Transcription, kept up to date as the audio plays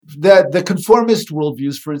that the conformist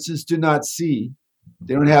worldviews, for instance, do not see.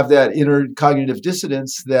 They don't have that inner cognitive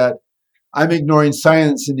dissonance that I'm ignoring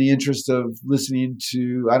science in the interest of listening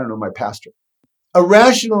to, I don't know, my pastor.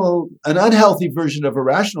 An unhealthy version of a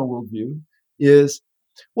rational worldview is,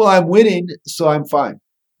 well, I'm winning, so I'm fine.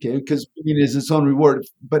 Okay, because winning is its own reward.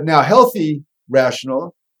 But now healthy,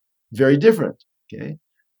 rational, very different. Okay.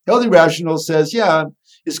 Healthy rational says, yeah,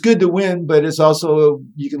 it's good to win, but it's also,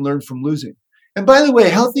 you can learn from losing. And by the way,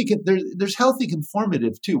 there's healthy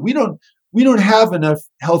conformative too. We don't have enough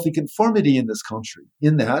healthy conformity in this country,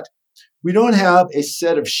 in that we don't have a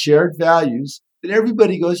set of shared values that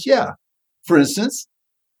everybody goes, yeah. For instance,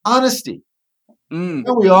 honesty. And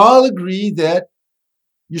we all agree that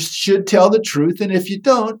you should tell the truth. And if you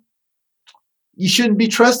don't, you shouldn't be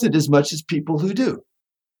trusted as much as people who do.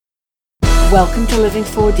 Welcome to Living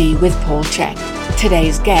 4D with Paul Chek.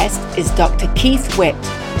 Today's guest is Dr. Keith Witt.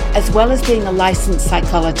 As well as being a licensed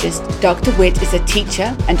psychologist, Dr. Witt is a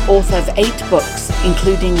teacher and author of 8 books,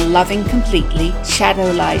 including Loving Completely,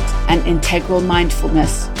 Shadow Light, and Integral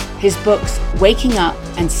Mindfulness. His books, Waking Up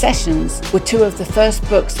and Sessions, were 2 of the first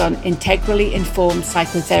books on integrally informed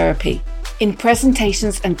psychotherapy. In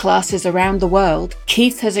presentations and classes around the world,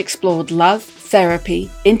 Keith has explored love, therapy,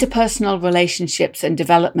 interpersonal relationships and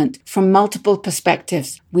development from multiple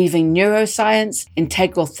perspectives, weaving neuroscience,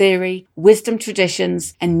 integral theory, wisdom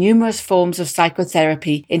traditions, and numerous forms of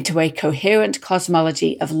psychotherapy into a coherent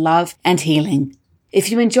cosmology of love and healing. If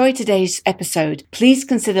you enjoyed today's episode, please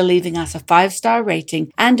consider leaving us a 5-star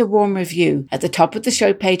rating and a warm review at the top of the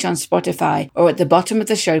show page on Spotify or at the bottom of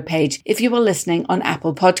the show page if you are listening on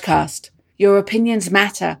Apple Podcast. Your opinions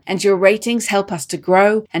matter, and your ratings help us to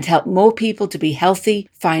grow and help more people to be healthy,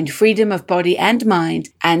 find freedom of body and mind,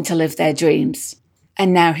 and to live their dreams.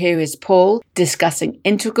 And now here is Paul discussing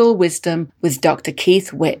integral wisdom with Dr.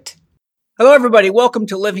 Keith Witt. Hello, everybody. Welcome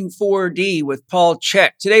to Living 4D with Paul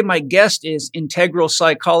Chek. Today, my guest is integral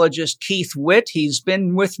psychologist Keith Witt. He's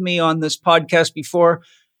been with me on this podcast before.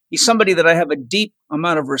 He's somebody that I have a deep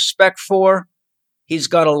amount of respect for. He's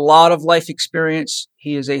got a lot of life experience.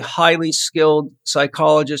 He is a highly skilled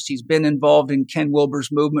psychologist. He's been involved in Ken Wilber's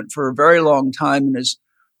movement for a very long time and is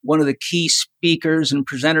one of the key speakers and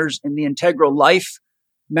presenters in the Integral Life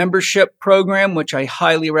membership program, which I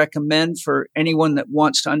highly recommend for anyone that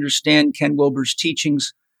wants to understand Ken Wilber's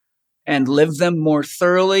teachings and live them more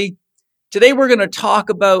thoroughly. Today, we're going to talk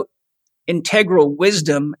about integral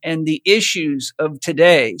wisdom and the issues of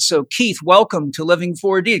today. So, Keith, welcome to Living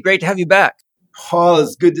 4D. Great to have you back. Paul,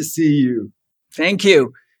 it's good to see you. Thank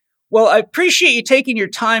you. Well, I appreciate you taking your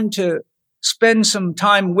time to spend some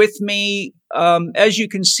time with me. As you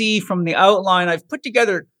can see from the outline, I've put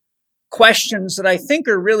together questions that I think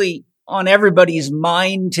are really on everybody's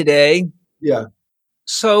mind today. Yeah.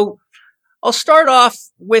 So I'll start off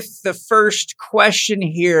with the first question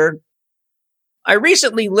here. I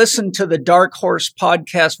recently listened to the Dark Horse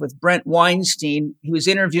podcast with Brent Weinstein. He was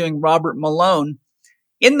interviewing Robert Malone.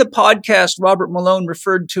 In the podcast, Robert Malone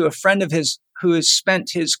referred to a friend of his who has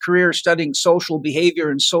spent his career studying social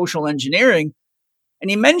behavior and social engineering.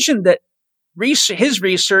 And he mentioned that his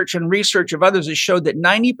research and research of others has showed that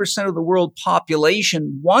 90% of the world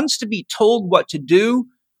population wants to be told what to do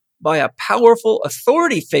by a powerful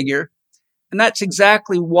authority figure. And that's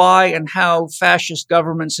exactly why and how fascist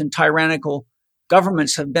governments and tyrannical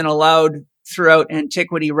governments have been allowed throughout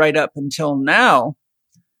antiquity right up until now.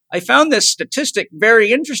 I found this statistic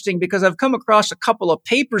very interesting because I've come across a couple of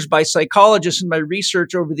papers by psychologists in my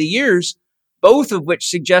research over the years, both of which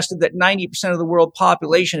suggested that 90% of the world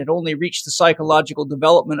population had only reached the psychological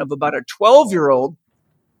development of about a 12-year-old.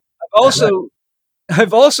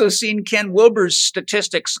 I've also seen Ken Wilber's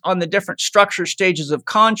statistics on the different structure stages of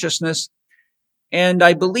consciousness, and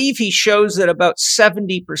I believe he shows that about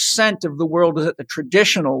 70% of the world is at the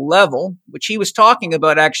traditional level, which he was talking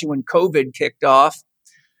about actually when COVID kicked off.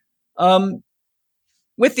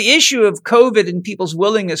 With the issue of COVID and people's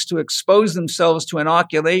willingness to expose themselves to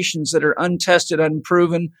inoculations that are untested,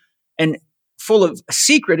 unproven, and full of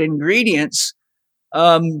secret ingredients,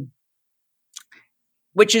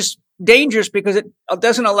 which is dangerous because it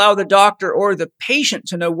doesn't allow the doctor or the patient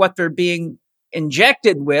to know what they're being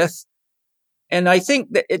injected with. And I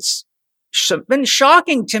think that it's been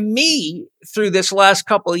shocking to me through this last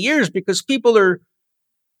couple of years because people are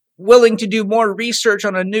willing to do more research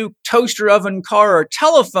on a new toaster oven, car, or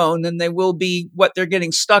telephone than they will be what they're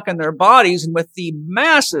getting stuck in their bodies. And with the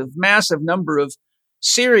massive, massive number of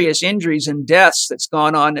serious injuries and deaths that's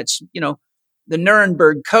gone on, it's, the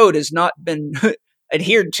Nuremberg Code has not been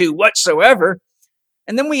adhered to whatsoever.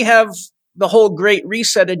 And then we have the whole Great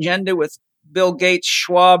Reset agenda with Bill Gates,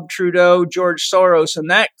 Schwab, Trudeau, George Soros, and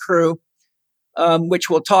that crew, which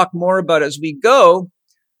we'll talk more about as we go.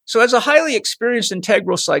 So as a highly experienced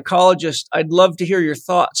integral psychologist, I'd love to hear your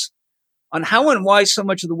thoughts on how and why so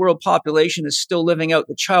much of the world population is still living out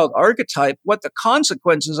the child archetype, what the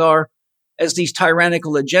consequences are as these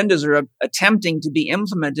tyrannical agendas are attempting to be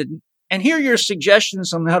implemented, and hear your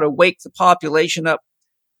suggestions on how to wake the population up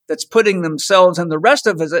that's putting themselves and the rest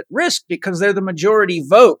of us at risk because they're the majority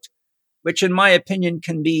vote, which in my opinion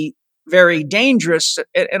can be very dangerous.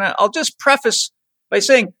 And I'll just preface by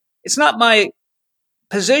saying it's not my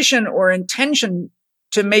position or intention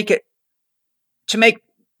to make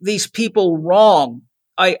these people wrong.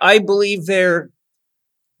 I believe they're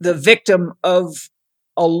the victim of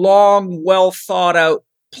a long, well thought out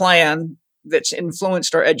plan that's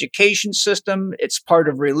influenced our education system. It's part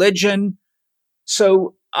of religion.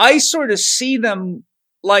 So I sort of see them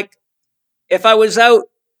like if I was out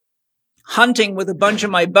hunting with a bunch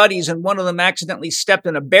of my buddies and one of them accidentally stepped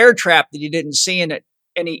in a bear trap that he didn't see in it,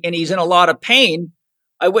 and he's in a lot of pain,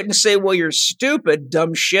 I wouldn't say, well, you're stupid,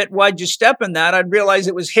 dumb shit. Why'd you step in that? I'd realize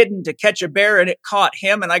it was hidden to catch a bear and it caught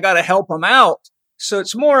him and I got to help him out. So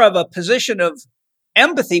it's more of a position of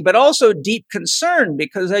empathy, but also deep concern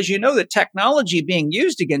because as you know, the technology being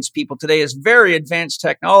used against people today is very advanced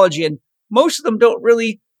technology and most of them don't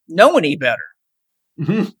really know any better.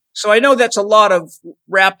 Mm-hmm. So I know that's a lot of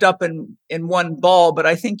wrapped up in one ball, but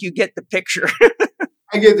I think you get the picture.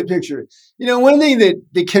 I get the picture. You know, one thing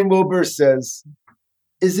that Ken Wilber says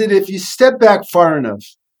is that if you step back far enough,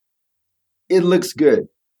 it looks good.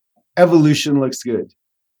 Evolution looks good.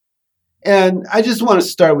 And I just want to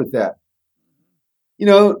start with that. You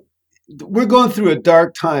know, we're going through a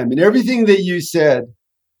dark time and everything that you said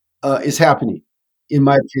is happening, in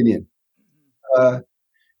my opinion.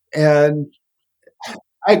 And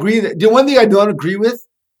I agree that the one thing I don't agree with,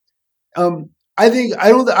 I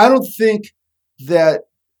don't think that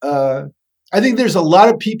I think there's a lot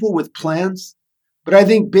of people with plans, but I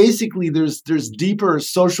think basically there's deeper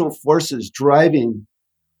social forces driving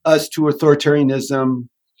us to authoritarianism,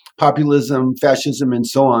 populism, fascism, and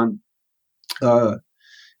so on.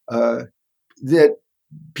 That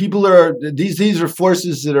people are these are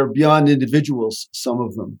forces that are beyond individuals. Some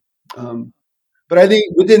of them. But I think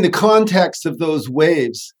within the context of those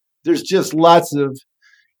waves, there's just lots of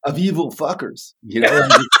evil fuckers, you know.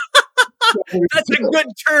 That's a good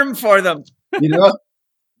term for them. You know?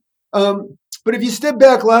 But if you step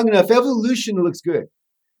back long enough, evolution looks good.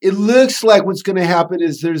 It looks like what's going to happen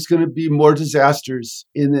is there's going to be more disasters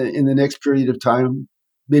in the next period of time,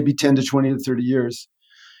 maybe 10 to 20 to 30 years.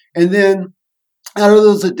 And then out of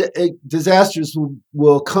those disasters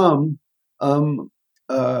will come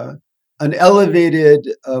an elevated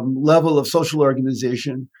level of social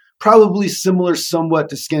organization, probably similar somewhat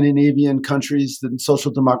to Scandinavian countries and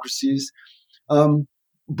social democracies,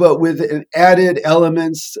 but with an added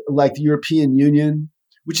elements like the European Union,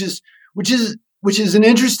 which is an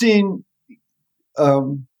interesting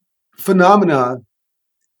phenomena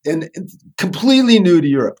and completely new to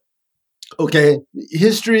Europe. Okay,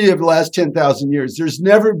 history of the last 10,000 years, there's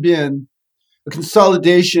never been a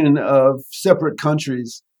consolidation of separate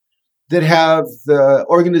countries that have the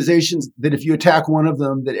organizations that if you attack one of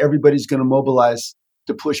them, that everybody's going to mobilize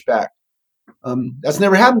to push back. That's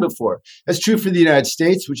never happened before. That's true for the United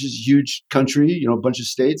States, which is a huge country, you know, a bunch of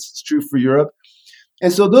states. It's true for Europe.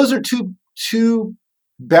 And so those are two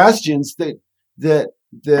bastions that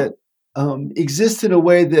exist in a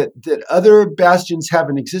way that other bastions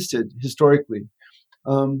haven't existed historically.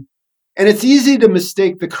 And it's easy to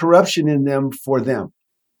mistake the corruption in them for them.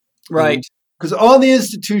 Right. Because all the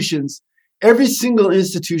institutions, every single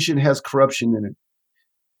institution has corruption in it.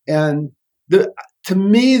 And to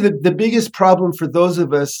me, the biggest problem for those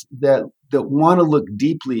of us that want to look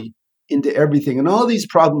deeply into everything, and all these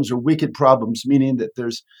problems are wicked problems, meaning that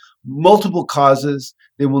there's multiple causes,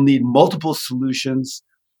 they will need multiple solutions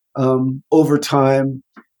over time,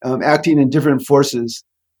 acting in different forces.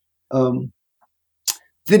 That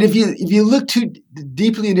if you look too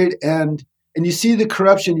deeply in it and you see the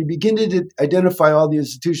corruption, you begin to identify all the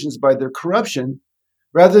institutions by their corruption,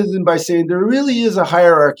 rather than by saying there really is a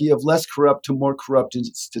hierarchy of less corrupt to more corrupt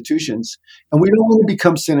institutions, and we don't want to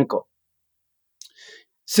become cynical.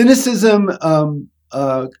 Cynicism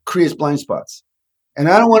creates blind spots, and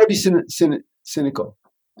I don't want to be cynical.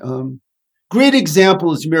 Great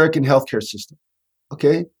example is the American healthcare system.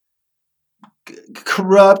 Okay,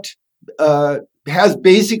 corrupt, has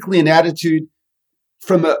basically an attitude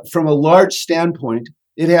from a large standpoint.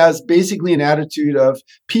 It has basically an attitude of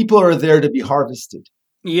people are there to be harvested.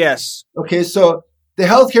 Yes. Okay, so the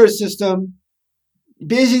healthcare system,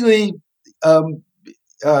 basically,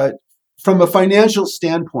 from a financial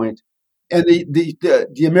standpoint, and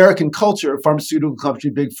the American culture, pharmaceutical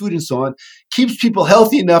company, big food, and so on, keeps people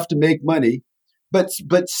healthy enough to make money, but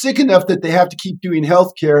sick enough that they have to keep doing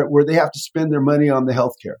healthcare where they have to spend their money on the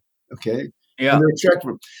healthcare. Okay, Yeah. and they're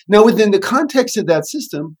extracting. Now, within the context of that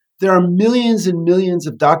system, there are millions and millions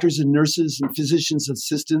of doctors and nurses and physicians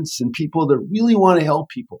assistants and people that really want to help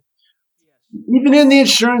people. Even in the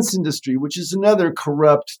insurance industry, which is another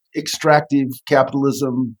corrupt, extractive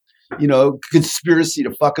capitalism, conspiracy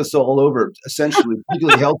to fuck us all over, essentially,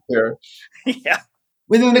 particularly healthcare. Yeah.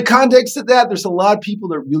 Within the context of that, there's a lot of people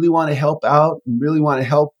that really want to help out and really want to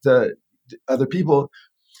help the other people.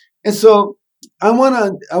 And so I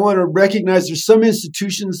want to recognize there's some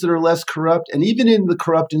institutions that are less corrupt, and even in the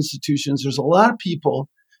corrupt institutions, there's a lot of people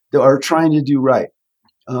that are trying to do right.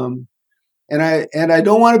 And I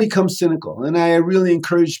don't want to become cynical, and I really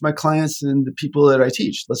encourage my clients and the people that I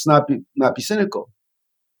teach, let's not be cynical.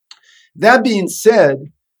 That being said,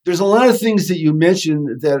 there's a lot of things that you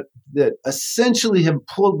mentioned that essentially have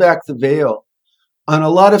pulled back the veil on a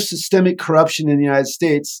lot of systemic corruption in the United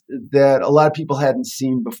States that a lot of people hadn't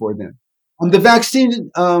seen before then. The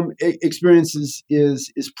vaccine experience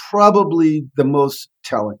is probably the most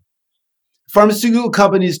telling. Pharmaceutical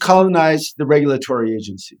companies colonized the regulatory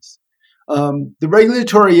agencies. The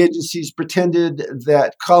regulatory agencies pretended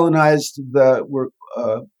that colonized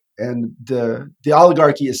and the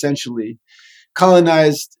oligarchy essentially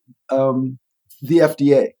colonized the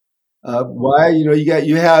FDA. Why?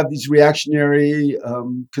 You have these reactionary,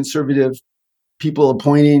 conservative people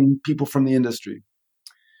appointing people from the industry.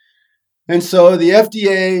 And so the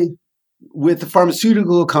FDA, with the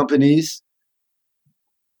pharmaceutical companies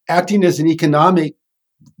acting as an economic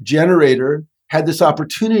generator, had this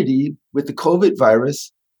opportunity with the COVID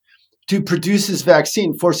virus to produce this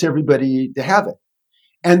vaccine, force everybody to have it.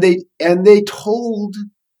 And they told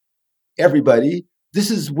everybody, this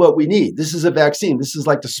is what we need. This is a vaccine. This is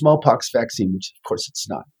like the smallpox vaccine, which of course it's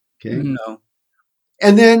not. Okay. No.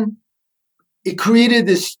 And then it created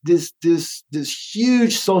this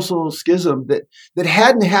huge social schism that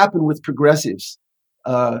hadn't happened with progressives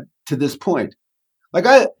to this point. Like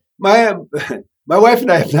my wife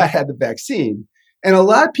and I have not had the vaccine, and a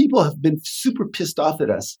lot of people have been super pissed off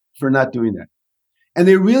at us for not doing that, and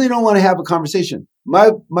they really don't want to have a conversation.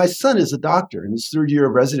 My son is a doctor in his third year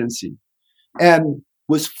of residency, and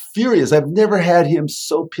was furious. I've never had him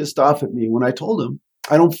so pissed off at me when I told him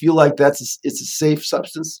I don't feel like it's a safe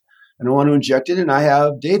substance. I don't want to inject it, and I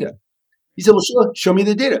have data. He said, well, show me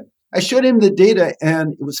the data. I showed him the data,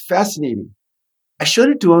 and it was fascinating. I showed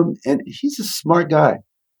it to him, and he's a smart guy.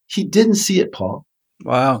 He didn't see it, Paul.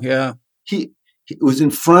 Wow, yeah. It was in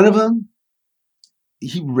front of him.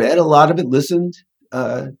 He read a lot of it, listened.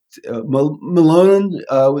 Malone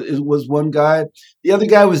was one guy. The other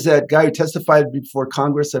guy was that guy who testified before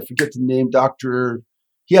Congress. I forget the name, doctor.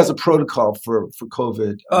 He has a protocol for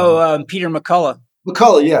COVID. Peter McCullough.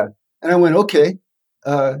 McCullough, yeah. And I went, okay.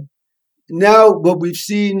 Now what we've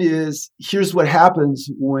seen is here's what happens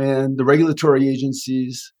when the regulatory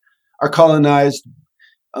agencies are colonized,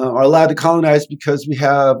 are allowed to colonize because we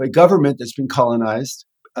have a government that's been colonized,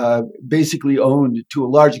 basically owned to a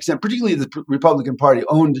large extent, particularly the Republican Party,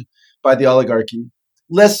 owned by the oligarchy,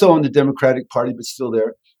 less so in the Democratic Party, but still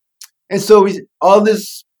there. And so all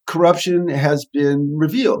this corruption has been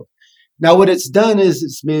revealed. Now, what it's done is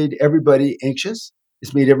it's made everybody anxious.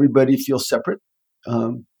 It's made everybody feel separate.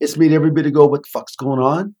 It's made everybody go, what the fuck's going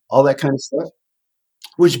on? All that kind of stuff.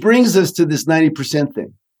 Which brings us to this 90%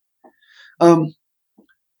 thing.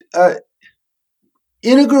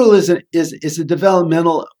 Integral is a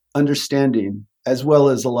developmental understanding as well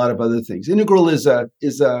as a lot of other things. Integral is a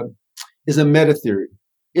meta theory.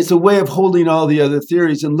 It's a way of holding all the other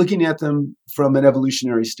theories and looking at them from an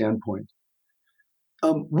evolutionary standpoint.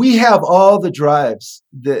 We have all the drives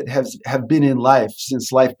that have been in life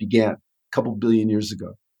since life began a couple billion years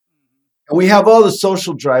ago. And we have all the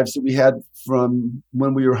social drives that we had from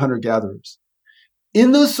when we were hunter-gatherers.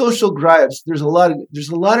 In those social drives, there's a lot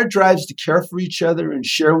of drives to care for each other and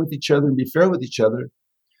share with each other and be fair with each other.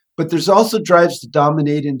 But there's also drives to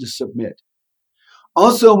dominate and to submit.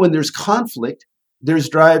 Also, when there's conflict, there's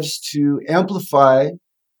drives to amplify,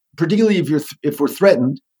 particularly if we're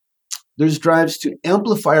threatened, there's drives to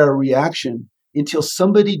amplify our reaction until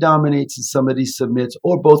somebody dominates and somebody submits,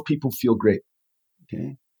 or both people feel great.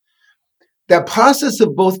 Okay, that process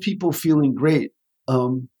of both people feeling great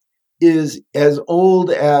is as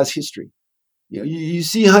old as history. You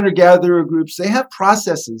see hunter-gatherer groups; they have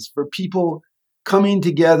processes for people coming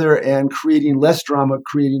together and creating less drama,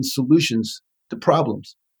 creating solutions to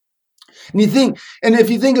problems. And if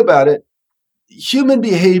you think about it, human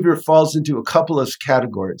behavior falls into a couple of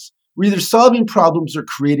categories. We're either solving problems or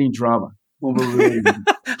creating drama when we're related.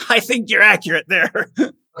 I think you're accurate there.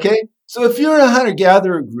 Okay? So if you're in a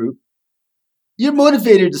hunter-gatherer group, you're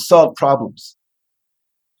motivated to solve problems.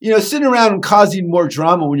 Sitting around and causing more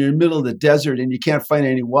drama when you're in the middle of the desert and you can't find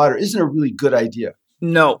any water isn't a really good idea.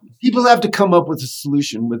 No. People have to come up with a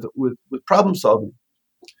solution with problem solving.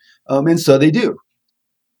 And so they do.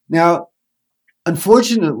 Now,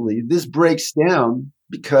 unfortunately, this breaks down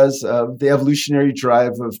because of the evolutionary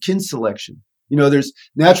drive of kin selection. There's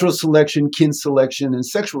natural selection, kin selection, and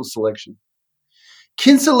sexual selection.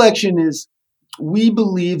 Kin selection is, we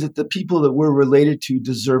believe that the people that we're related to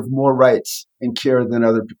deserve more rights and care than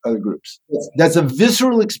other groups. That's a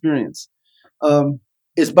visceral experience.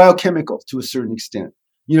 It's biochemical to a certain extent.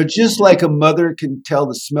 Just like a mother can tell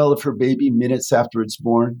the smell of her baby minutes after it's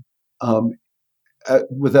born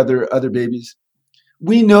with other babies,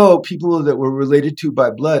 we know people that we're related to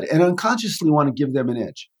by blood and unconsciously want to give them an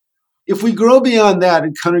edge. If we grow beyond that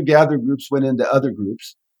and hunter-gatherer groups went into other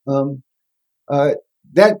groups,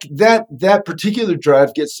 that particular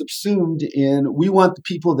drive gets subsumed in, we want the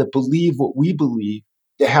people that believe what we believe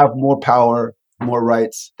to have more power, more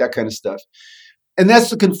rights, that kind of stuff. And that's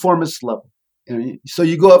the conformist level. So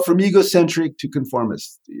you go up from egocentric to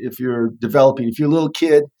conformist. If you're a little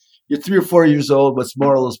kid, you're 3 or 4 years old, what's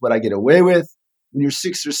moral is what I get away with. When you're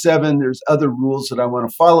 6 or 7, there's other rules that I want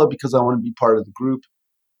to follow because I want to be part of the group.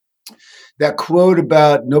 That quote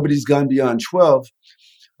about nobody's gone beyond 12,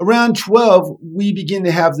 around 12, we begin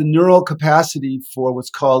to have the neural capacity for what's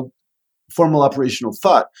called formal operational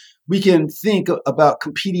thought. We can think about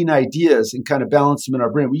competing ideas and kind of balance them in our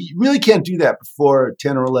brain. We really can't do that before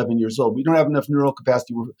 10 or 11 years old. We don't have enough neural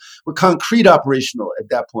capacity. We're concrete operational at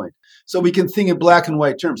that point. So we can think in black and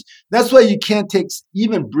white terms. That's why you can't take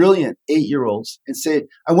even brilliant 8-year-olds and say,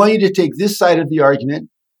 I want you to take this side of the argument,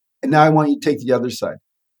 and now I want you to take the other side.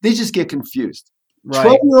 They just get confused. Right.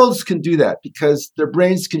 12-year-olds can do that because their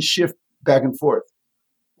brains can shift back and forth.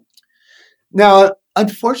 Now,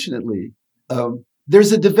 unfortunately,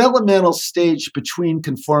 there's a developmental stage between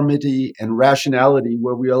conformity and rationality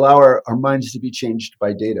where we allow our minds to be changed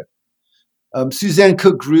by data. Suzanne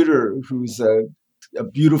Cook-Gruder, who's a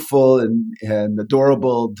beautiful and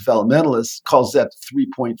adorable developmentalist, calls that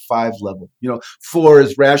 3.5 level. 4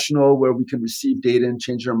 is rational, where we can receive data and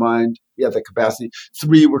change our mind. We have that capacity.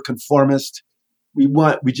 3, we're conformist. We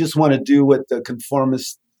just want to do what the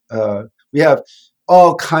conformist. We have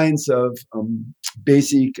all kinds of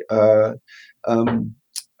basic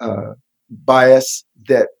bias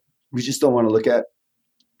that we just don't want to look at.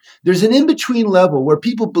 There's an in-between level where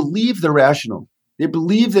people believe they're rational. They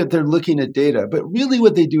believe that they're looking at data, but really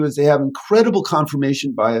what they do is they have incredible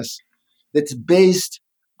confirmation bias that's based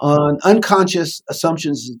on unconscious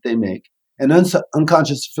assumptions that they make and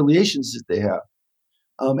unconscious affiliations that they have.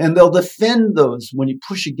 And they'll defend those when you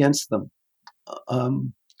push against them.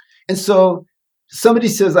 And so somebody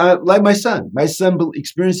says, like my son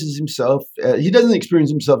experiences himself. He doesn't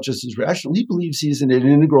experience himself just as rational. He believes he's at an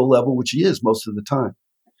integral level, which he is most of the time.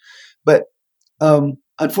 But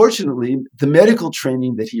unfortunately, the medical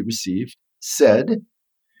training that he received said,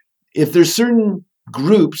 if there's certain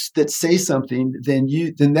groups that say something, then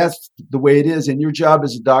that's the way it is. And your job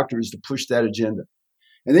as a doctor is to push that agenda.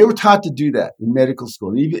 And they were taught to do that in medical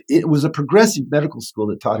school. It was a progressive medical school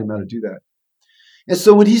that taught him how to do that. And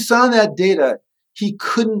so when he saw that data, he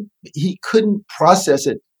couldn't process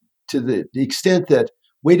it to the extent that,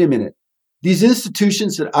 wait a minute, these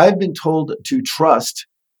institutions that I've been told to trust,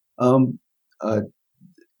 FDA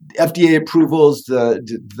approvals,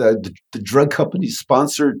 the drug company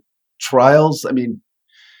sponsored trials. I mean,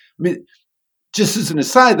 just as an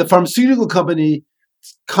aside, the pharmaceutical company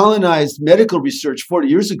colonized medical research 40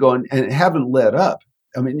 years ago and haven't let up.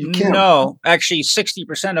 I mean, you can't. No, actually,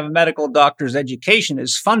 60% of a medical doctor's education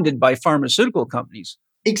is funded by pharmaceutical companies.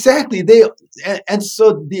 Exactly. And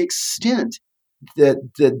so the extent that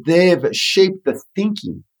they have shaped the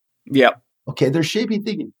thinking. Yeah. Okay, they're shaping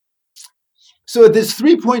thinking. So at this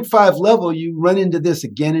 3.5 level, you run into this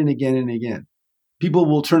again and again and again. People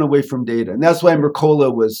will turn away from data, and that's why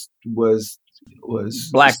Mercola was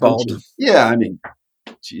blackballed. Yeah, I mean,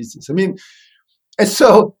 Jesus. I mean, and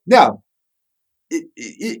so now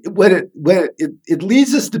it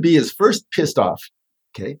leads us to be is first pissed off,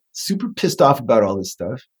 okay, super pissed off about all this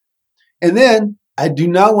stuff, and then I do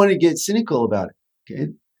not want to get cynical about it. Okay,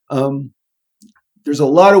 there's a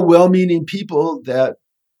lot of well-meaning people that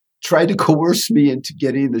tried to coerce me into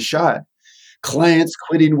getting the shot. Clients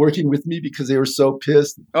quitting working with me because they were so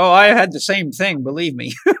pissed. Oh, I had the same thing, believe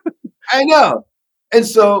me. I know. And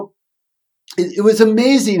so it was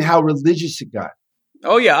amazing how religious it got.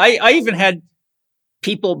 Oh, yeah. I even had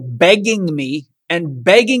people begging me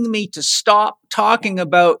to stop talking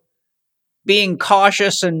about being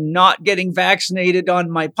cautious and not getting vaccinated on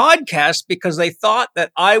my podcast because they thought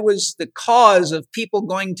that I was the cause of people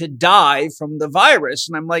going to die from the virus.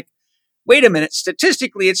 And I'm like, wait a minute,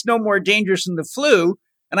 statistically, it's no more dangerous than the flu.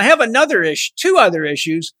 And I have two other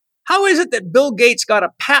issues. How is it that Bill Gates got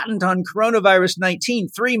a patent on coronavirus 19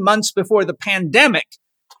 3 months before the pandemic?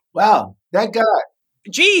 Wow, that guy.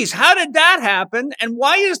 Geez, how did that happen? And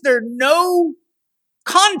why is there no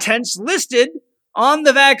contents listed on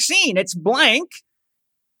the vaccine? It's blank.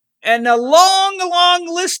 And a long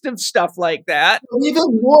list of stuff like that.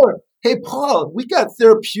 Even more. Hey, Paul, we got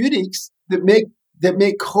therapeutics that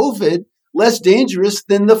make COVID less dangerous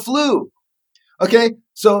than the flu. Okay,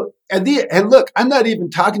 so and look, I'm not even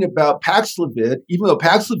talking about Paxlovid, even though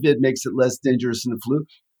Paxlovid makes it less dangerous than the flu.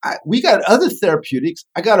 We got other therapeutics.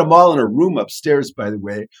 I got them all in a room upstairs, by the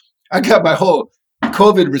way. I got my whole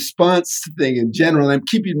COVID response thing in general. I'm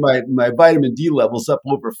keeping my vitamin D levels up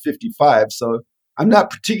over 55, so I'm not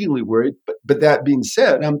particularly worried. But that being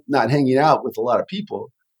said, I'm not hanging out with a lot of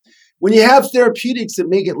people. When you have therapeutics that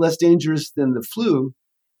make it less dangerous than the flu,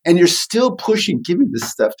 and you're still giving this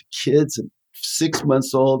stuff to kids and 6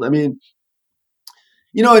 months old. I mean,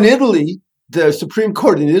 in Italy, the Supreme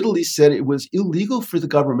Court in Italy said it was illegal for the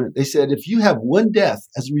government. They said if you have one death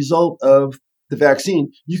as a result of the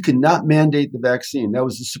vaccine, you cannot mandate the vaccine. That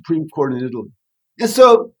was the Supreme Court in Italy. And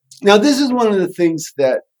so now this is one of the things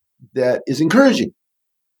that is encouraging.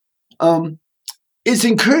 It's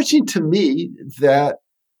encouraging to me that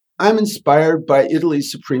I'm inspired by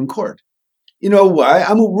Italy's Supreme Court. You know why?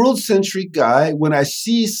 I'm a world-centric guy. When I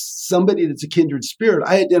see somebody that's a kindred spirit,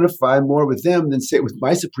 I identify more with them than, say, with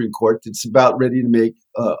my Supreme Court that's about ready to make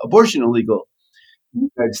abortion illegal in the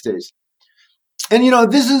United States. And,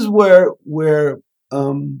 this is where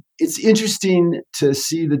it's interesting to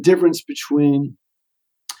see the difference between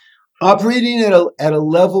operating at a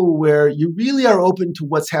level where you really are open to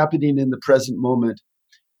what's happening in the present moment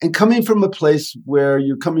and coming from a place where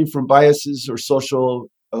you're coming from biases or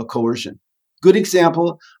social coercion. Good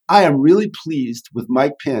example. I am really pleased with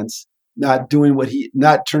Mike Pence doing what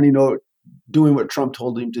Trump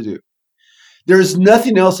told him to do. There is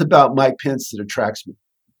nothing else about Mike Pence that attracts me.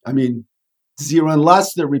 I mean, zero, and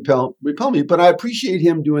lots that repel me, but I appreciate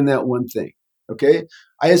him doing that one thing. Okay.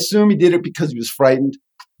 I assume he did it because he was frightened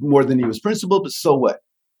more than he was principled, but so what?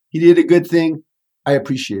 He did a good thing. I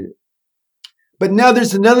appreciate it. But now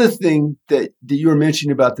there's another thing that you were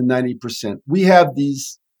mentioning about the 90%. We have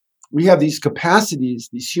these capacities,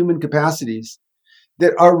 these human capacities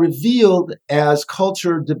that are revealed as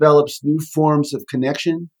culture develops new forms of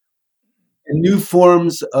connection and new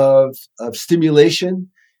forms of stimulation.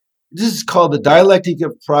 This is called the dialectic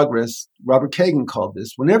of progress. Robert Kagan called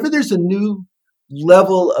this. Whenever there's a new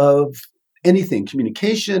level of anything,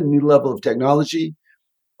 communication, new level of technology,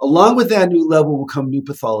 along with that new level will come new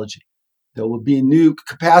pathology. There will be new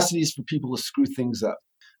capacities for people to screw things up.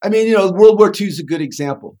 I mean, World War II is a good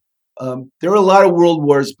example. There were a lot of world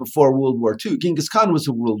wars before World War II. Genghis Khan was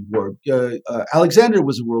a world war. Alexander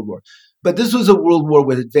was a world war. But this was a world war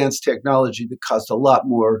with advanced technology that caused a lot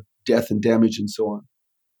more death and damage and so on.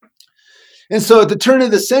 And so at the turn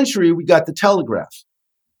of the century, we got the telegraph.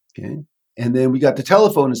 Okay. And then we got the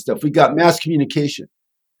telephone and stuff. We got mass communication.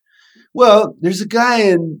 Well, there's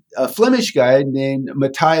a Flemish guy named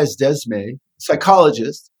Matthias Desmet,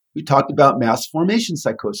 psychologist. We talked about mass formation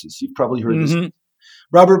psychosis. You've probably heard this.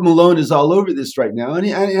 Robert Malone is all over this right now, and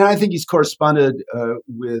I think he's corresponded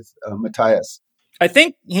with Matthias. I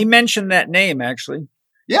think he mentioned that name, actually.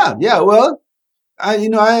 Yeah. Well,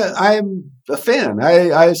 I'm a fan.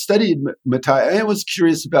 I studied Matthias. I was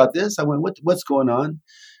curious about this. I went, what's going on?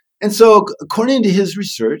 And so, according to his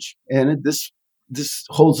research, and this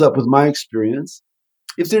holds up with my experience,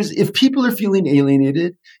 if people are feeling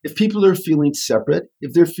alienated, if people are feeling separate,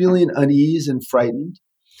 if they're feeling unease and frightened,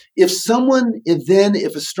 if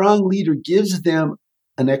a strong leader gives them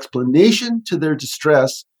an explanation to their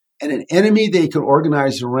distress and an enemy they can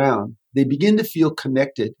organize around, they begin to feel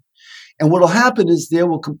connected. And what will happen is they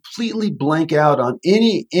will completely blank out on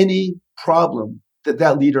any problem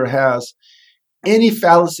that leader has, any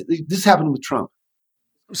fallacy. This happened with Trump.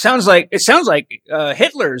 It sounds like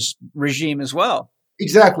Hitler's regime as well.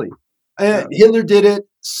 Exactly. Hitler did it.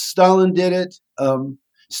 Stalin did it.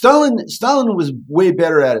 Stalin was way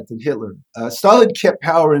better at it than Hitler. Stalin kept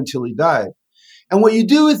power until he died. And what you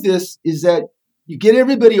do with this is that you get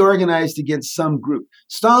everybody organized against some group.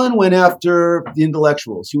 Stalin went after the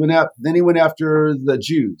intellectuals. Then he went after the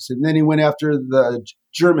Jews, and then he went after the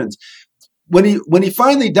Germans. when he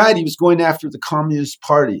finally died, he was going after the Communist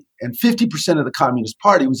Party, and 50% of the Communist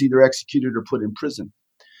Party was either executed or put in prison.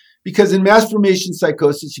 Because in mass formation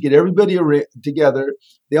psychosis, you get everybody together,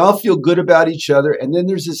 they all feel good about each other, and then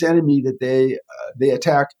there's this enemy that they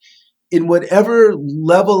attack in whatever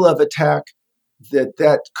level of attack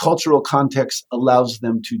that cultural context allows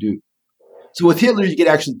them to do. So with Hitler, you could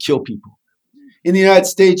actually kill people. In the United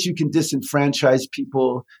States, you can disenfranchise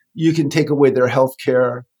people, you can take away their health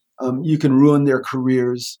care, you can ruin their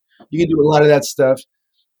careers, you can do a lot of that stuff.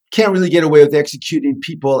 Can't really get away with executing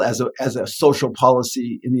people as a social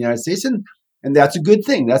policy in the United States, and that's a good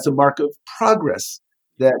thing. That's a mark of progress.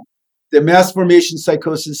 That the mass formation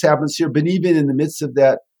psychosis happens here, but even in the midst of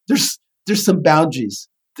that, there's some boundaries.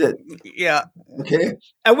 Yeah. Okay.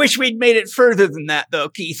 I wish we'd made it further than that, though,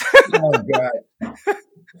 Keith. Oh God.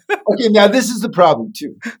 Okay, now this is the problem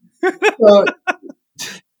too. So,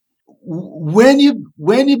 when you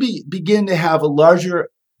begin to have a larger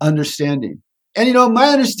understanding. And my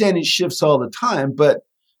understanding shifts all the time, but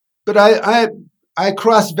I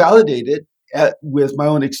cross-validate it with my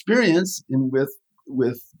own experience and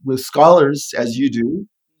with scholars, as you do,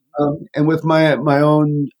 and with my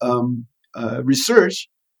own research.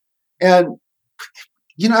 And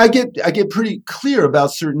I get pretty clear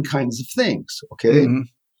about certain kinds of things. Okay,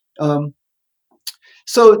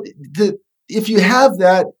 so if you have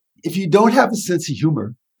that, if you don't have a sense of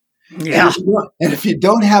humor, yeah, and if you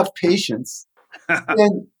don't have patience.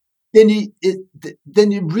 then you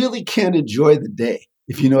really can't enjoy the day,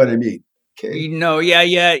 if you know what I mean. Okay.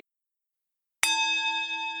 Yeah.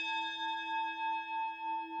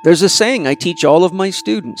 There's a saying I teach all of my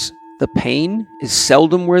students. The pain is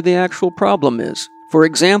seldom where the actual problem is. For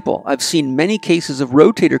example, I've seen many cases of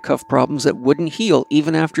rotator cuff problems that wouldn't heal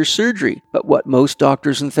even after surgery, but what most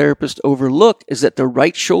doctors and therapists overlook is that the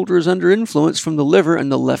right shoulder is under influence from the liver and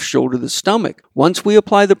the left shoulder the stomach. Once we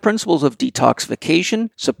apply the principles of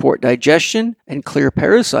detoxification, support digestion, and clear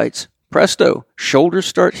parasites, presto, shoulders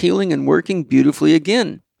start healing and working beautifully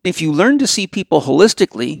again. If you learn to see people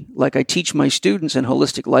holistically, like I teach my students in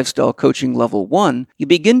Holistic Lifestyle Coaching Level 1, you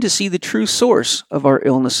begin to see the true source of our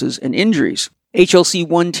illnesses and injuries.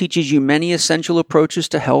 HLC1 teaches you many essential approaches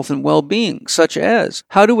to health and well-being, such as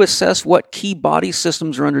how to assess what key body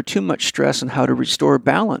systems are under too much stress and how to restore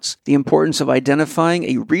balance, the importance of identifying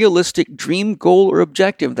a realistic dream goal or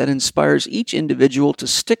objective that inspires each individual to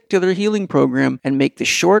stick to their healing program and make the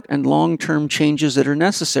short and long-term changes that are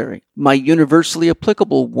necessary, my universally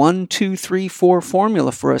applicable 1-2-3-4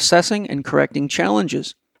 formula for assessing and correcting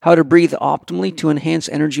challenges, how to breathe optimally to enhance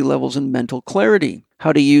energy levels and mental clarity,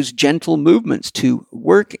 how to use gentle movements to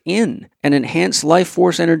work in and enhance life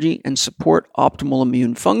force energy and support optimal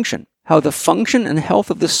immune function, how the function and health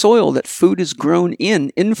of the soil that food is grown in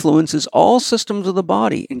influences all systems of the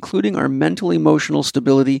body, including our mental, emotional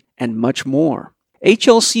stability, and much more.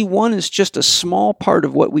 HLC1 is just a small part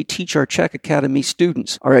of what we teach our CHEK Academy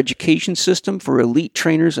students, our education system for elite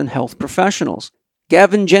trainers and health professionals.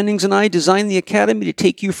 Gavin Jennings and I designed the Academy to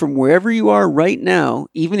take you from wherever you are right now,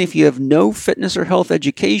 even if you have no fitness or health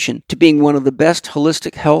education, to being one of the best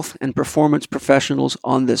holistic health and performance professionals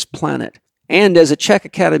on this planet. And as a CHEK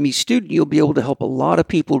Academy student, you'll be able to help a lot of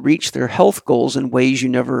people reach their health goals in ways you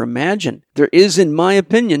never imagined. There is, in my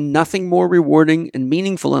opinion, nothing more rewarding and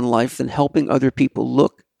meaningful in life than helping other people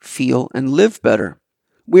look, feel, and live better.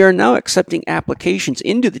 We are now accepting applications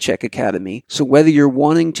into the CHEK Academy, so whether you're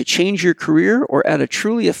wanting to change your career or add a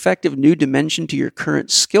truly effective new dimension to your current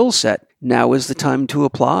skill set, now is the time to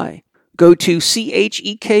apply. Go to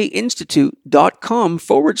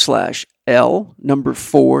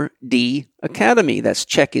chekinstitute.com/L4D Academy. That's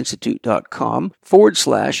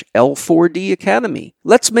chekinstitute.com/L4D Academy.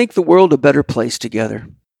 Let's make the world a better place together.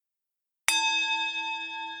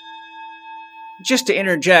 Just to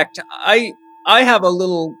interject, I have a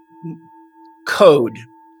little code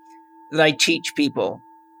that I teach people.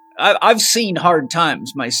 I've seen hard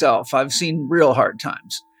times myself. I've seen real hard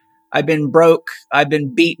times. I've been broke. I've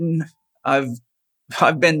been beaten. I've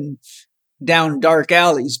been down dark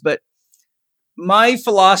alleys. But my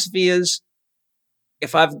philosophy is,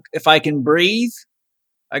 if I can breathe,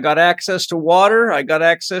 I got access to water. I got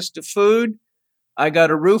access to food. I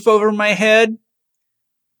got a roof over my head.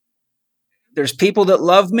 There's people that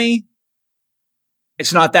love me.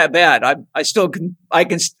 It's not that bad. I'm still in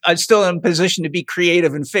a position to be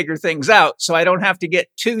creative and figure things out. So I don't have to get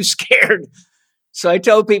too scared. So I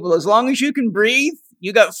tell people, as long as you can breathe,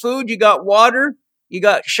 you got food, you got water, you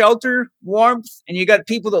got shelter, warmth, and you got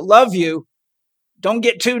people that love you. Don't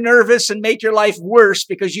get too nervous and make your life worse,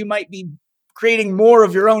 because you might be creating more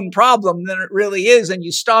of your own problem than it really is. And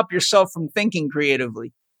you stop yourself from thinking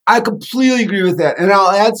creatively. I completely agree with that. And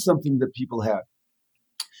I'll add something that people have.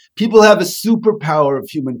 People have a superpower of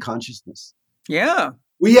human consciousness. Yeah.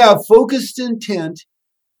 We have focused intent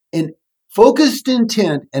and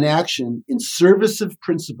action in service of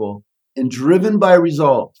principle and driven by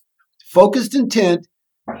resolve. Focused intent,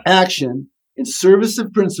 action in service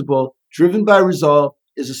of principle, driven by resolve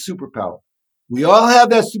is a superpower. We all have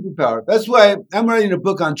that superpower. That's why I'm writing a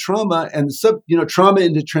book on trauma and trauma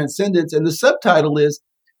into transcendence. And the subtitle is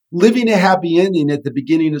Living a Happy Ending at the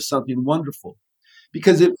Beginning of Something Wonderful.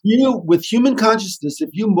 Because with human consciousness,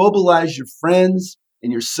 if you mobilize your friends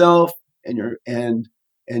and yourself and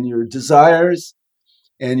your desires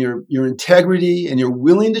and your integrity, and you're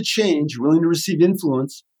willing to change, willing to receive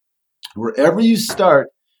influence, wherever you start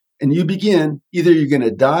and you begin, either you're going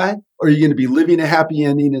to die or you're going to be living a happy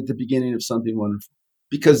ending at the beginning of something wonderful.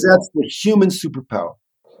 Because that's the human superpower.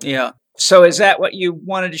 Yeah. So is that what you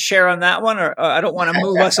wanted to share on that one? Or I don't want to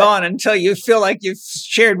move us on until you feel like you've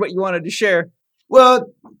shared what you wanted to share.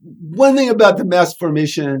 Well, one thing about the mass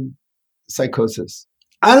formation psychosis,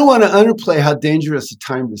 I don't want to underplay how dangerous a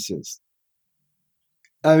time this is.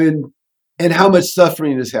 I mean, and how much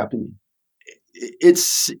suffering is happening.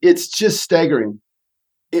 It's just staggering.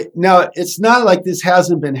 Now, it's not like this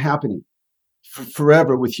hasn't been happening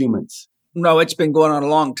forever with humans. No, it's been going on a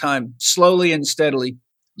long time, slowly and steadily.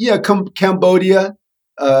 Yeah, Cambodia,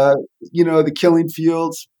 the killing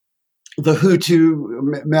fields, the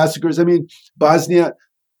Hutu massacres. I mean, Bosnia.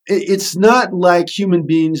 It's not like human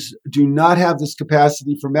beings do not have this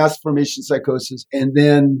capacity for mass formation psychosis and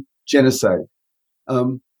then genocide.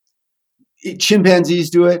 Chimpanzees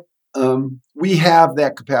do it. We have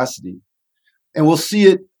that capacity, and we'll see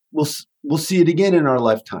it. We'll see it again in our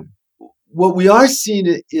lifetime. What we are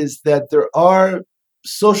seeing is that there are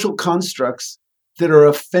social constructs that are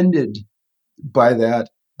offended by that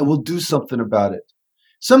and will do something about it.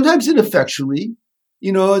 Sometimes ineffectually.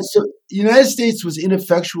 So the United States was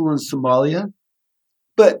ineffectual in Somalia,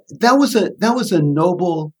 but that was a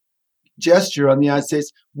noble gesture on the United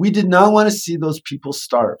States. We did not want to see those people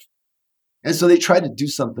starve, and so they tried to do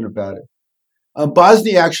something about it.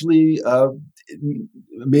 Bosnia actually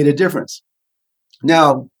made a difference.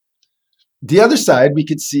 Now, the other side, we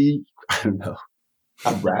could see, I don't know,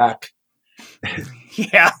 Iraq.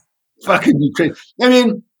 Yeah. Fucking Ukraine. I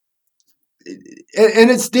mean, and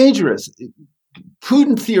it's dangerous.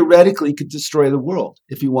 Putin theoretically could destroy the world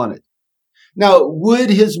if he wanted. Now,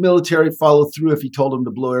 would his military follow through if he told them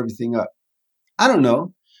to blow everything up? I don't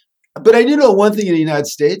know. But I do know one thing in the United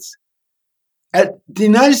States. The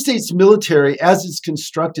United States military, as it's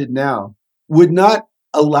constructed now, would not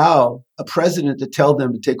allow a president to tell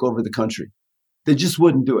them to take over the country. They just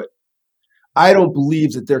wouldn't do it. I don't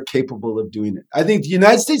believe that they're capable of doing it. I think the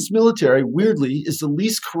United States military, weirdly, is the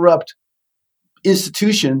least corrupt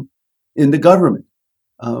institution in the government,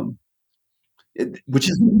 which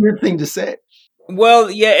is a weird thing to say.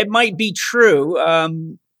 Well, yeah, it might be true.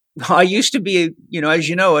 I used to be, as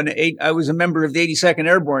you know, I was a member of the 82nd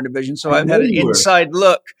Airborne Division, so I've had an inside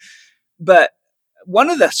look. But one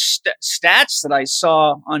of the stats that I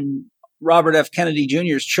saw on Robert F. Kennedy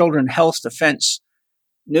Jr.'s Children Health Defense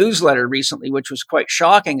newsletter recently, which was quite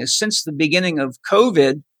shocking, is since the beginning of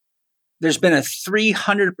COVID, there's been a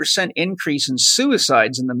 300% increase in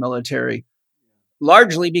suicides in the military,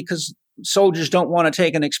 largely because soldiers don't want to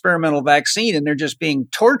take an experimental vaccine and they're just being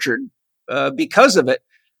tortured because of it.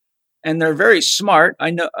 And they're very smart.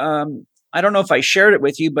 I know. I don't know if I shared it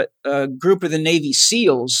with you, but a group of the Navy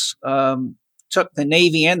SEALs took the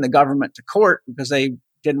Navy and the government to court because they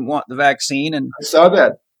didn't want the vaccine. And I saw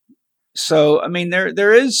that. So, I mean,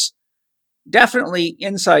 there is definitely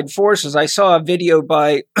inside forces. I saw a video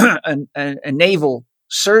by a naval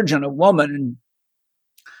surgeon, a woman, and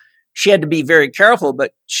she had to be very careful,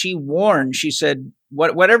 but she warned, she said,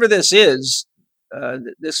 whatever this is,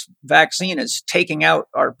 this vaccine is taking out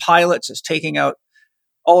our pilots, is taking out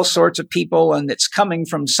all sorts of people, and it's coming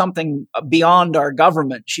from something beyond our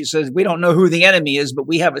government. She says, we don't know who the enemy is, but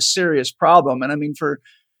we have a serious problem. And I mean, for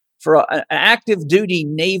an active duty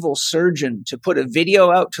naval surgeon to put a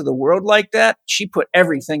video out to the world like that, she put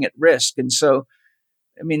everything at risk. And so,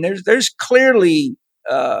 I mean, there's clearly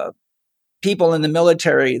people in the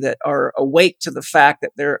military that are awake to the fact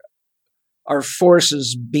that there are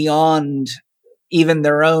forces beyond even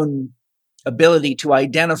their own ability to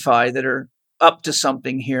identify that are up to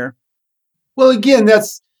something here. Well, again,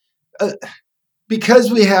 that's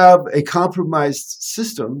because we have a compromised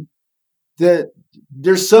system, that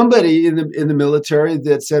there's somebody in the military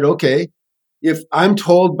that said, okay, if I'm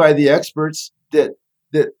told by the experts that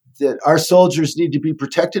our soldiers need to be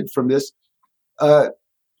protected from this,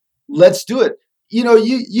 let's do it.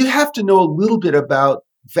 you have to know a little bit about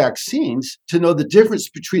vaccines to know the difference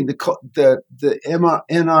between the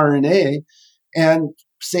mRNA and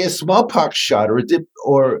say a smallpox shot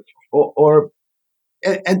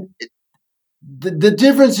and the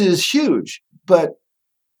difference is huge, but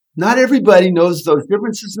not everybody knows those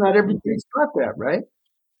differences. Not everybody's got that, right?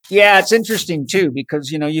 Yeah, it's interesting too,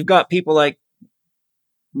 because, you've got people like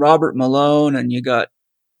Robert Malone, and you got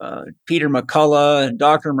Peter McCullough and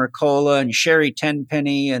Dr. Mercola and Sherry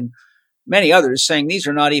Tenpenny and many others saying these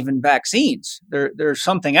are not even vaccines. They're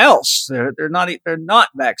something else. They're not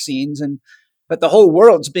vaccines. But the whole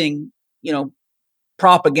world's being,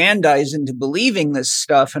 propagandized into believing this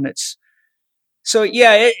stuff. And it's, so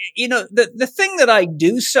yeah, the thing that I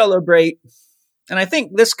do celebrate, and I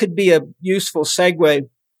think this could be a useful segue.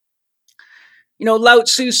 Lao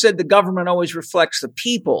Tzu said the government always reflects the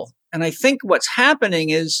people. And I think what's happening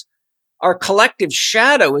is our collective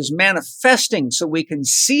shadow is manifesting so we can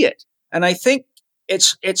see it. And I think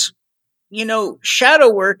it's shadow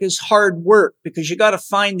work is hard work because you got to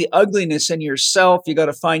find the ugliness in yourself. You got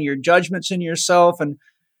to find your judgments in yourself. And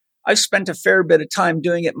I've spent a fair bit of time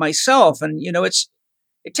doing it myself. And,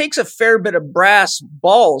 it takes a fair bit of brass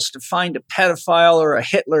balls to find a pedophile or a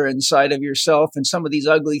Hitler inside of yourself and some of these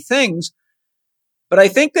ugly things. But I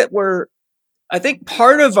think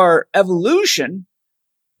part of our evolution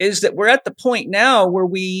is that we're at the point now where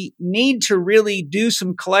we need to really do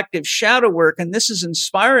some collective shadow work. And this is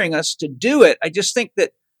inspiring us to do it. I just think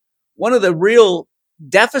that one of the real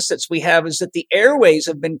deficits we have is that the airways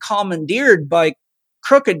have been commandeered by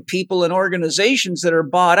crooked people and organizations that are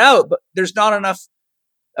bought out, but there's not enough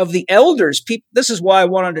of the elders. This is why I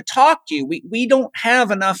wanted to talk to you. We don't have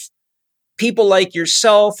enough people like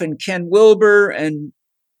yourself and Ken Wilber and,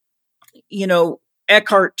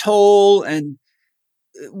 Eckhart Tolle and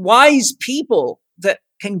wise people that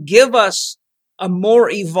can give us a more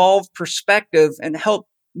evolved perspective and help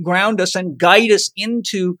ground us and guide us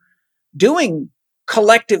into doing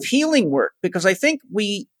collective healing work. Because I think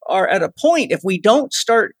we are at a point, if we don't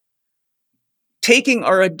start taking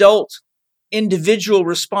our adult individual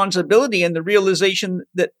responsibility and the realization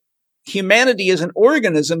that humanity is an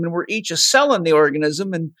organism and we're each a cell in the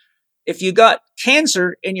organism. And if you got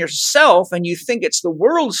cancer in yourself and you think it's the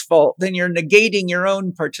world's fault, then you're negating your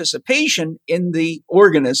own participation in the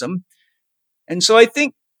organism. And so I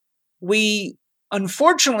think we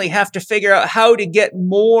unfortunately have to figure out how to get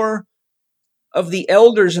more of the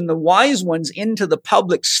elders and the wise ones into the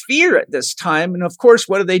public sphere at this time. And of course,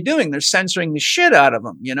 what are they doing? They're censoring the shit out of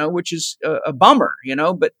them, which is a bummer,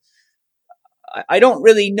 but I don't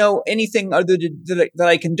really know anything other that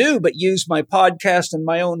I can do but use my podcast and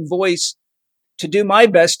my own voice to do my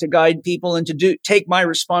best to guide people and to take my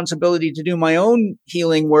responsibility to do my own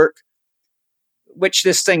healing work, which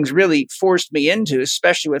this thing's really forced me into,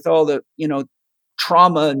 especially with all the,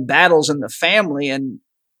 trauma and battles in the family and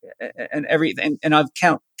everything. And I've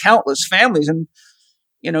countless families and,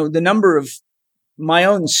 the number of my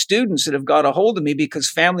own students that have got a hold of me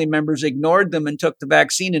because family members ignored them and took the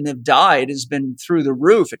vaccine and have died has been through the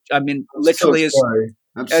roof. I mean, literally as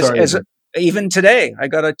even today, I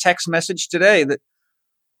got a text message today that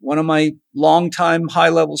one of my longtime high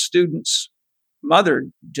level students' mother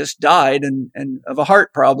just died and of a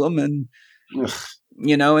heart problem. And,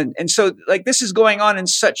 and so like this is going on in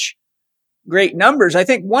such great numbers. I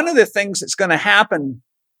think one of the things that's going to happen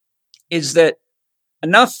is that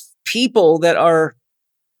enough people that are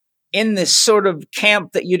in this sort of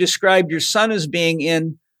camp that you described your son as being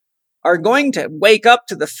in are going to wake up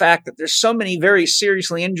to the fact that there's so many very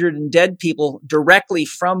seriously injured and dead people directly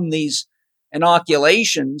from these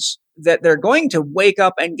inoculations that they're going to wake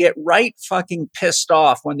up and get right fucking pissed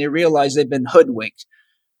off when they realize they've been hoodwinked.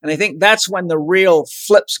 And I think that's when the real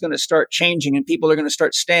flip's going to start changing and people are going to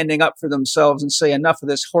start standing up for themselves and say enough of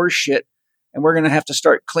this horse shit. And we're going to have to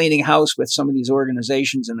start cleaning house with some of these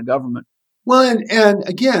organizations in the government. Well, and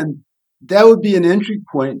again, that would be an entry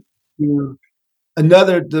point to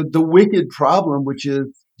another, the wicked problem, which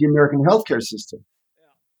is the American healthcare system.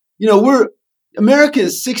 Yeah. America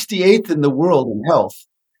is 68th in the world in health,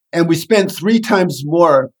 and we spend 3 times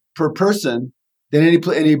more per person than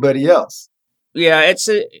anybody else. Yeah, it's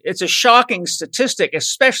a shocking statistic,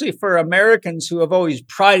 especially for Americans who have always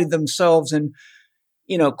prided themselves in,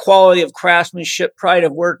 quality of craftsmanship, pride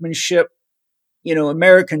of workmanship,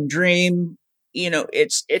 American dream.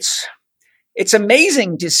 It's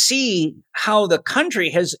amazing to see how the country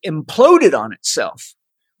has imploded on itself.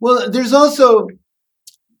 Well, there's other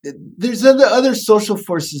social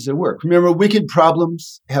forces at work. Remember, wicked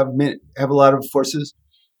problems have a lot of forces.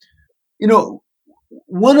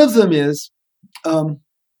 One of them is,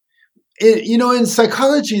 In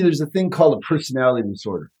psychology, there's a thing called a personality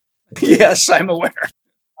disorder. Yes, I'm aware.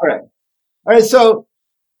 All right. So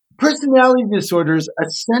personality disorders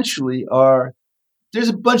essentially there's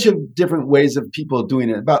a bunch of different ways of people doing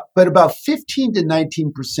it, but about 15 to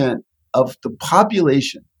 19% of the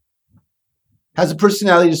population has a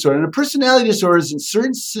personality disorder. And a personality disorder is in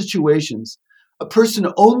certain situations, a person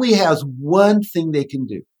only has one thing they can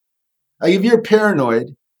do. Like if you're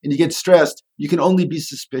paranoid and you get stressed, you can only be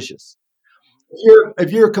suspicious.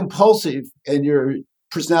 If you're compulsive and you're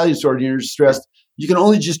personality disorder and you're stressed, you can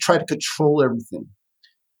only just try to control everything.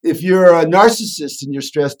 If you're a narcissist and you're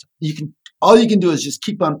stressed, all you can do is just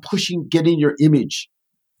keep on pushing, getting your image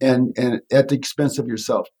and at the expense of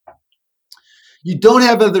yourself. You don't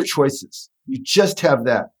have other choices. You just have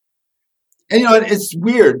that. And it's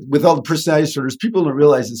weird with all the personality disorders. People don't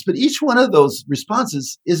realize this, but each one of those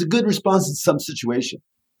responses is a good response in some situation.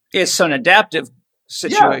 It's an adaptive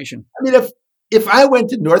situation. Yeah. I mean, if I went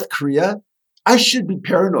to North Korea, I should be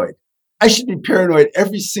paranoid. I should be paranoid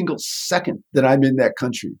every single second that I'm in that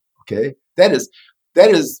country. Okay. That is,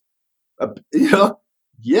 I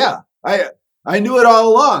knew it all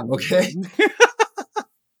along. Okay.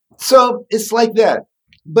 So it's like that.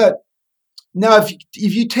 But now if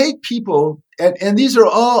you take people and these are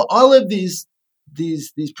all of these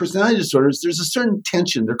personality disorders, there's a certain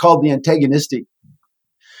tension. They're called the antagonistic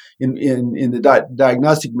in the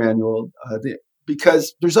diagnostic manual,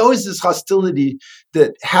 because there's always this hostility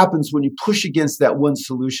that happens when you push against that one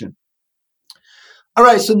solution. All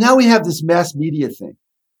right, so now we have this mass media thing.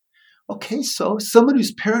 Okay, so someone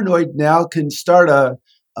who's paranoid now can start a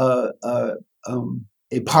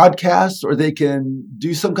podcast, or they can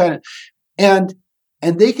do some kind of, and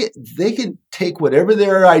they can take whatever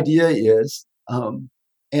their idea is,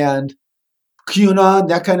 and QAnon,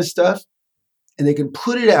 that kind of stuff, and they can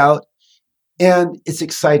put it out, and it's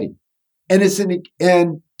exciting.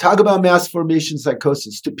 And talk about mass formation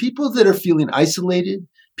psychosis. To people that are feeling isolated,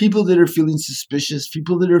 people that are feeling suspicious,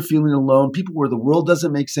 people that are feeling alone, people where the world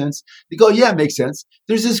doesn't make sense, they go, yeah, it makes sense.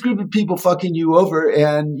 There's this group of people fucking you over,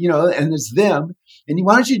 and it's them. And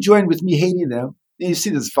why don't you join with me hating them? And you see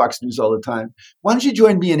this Fox News all the time. Why don't you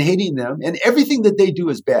join me in hating them? And everything that they do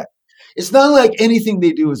is bad. It's not like anything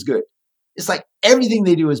they do is good. It's like everything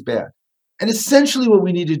they do is bad. And essentially what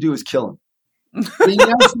we need to do is kill them. In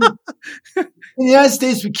the United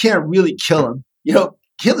States, we can't really kill them.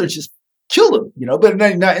 Hitler just killed him, but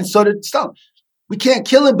not, and so did Stalin. We can't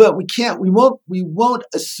kill him, but we won't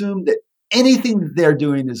assume that anything that they're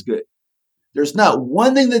doing is good. There's not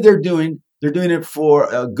one thing that they're doing. They're doing it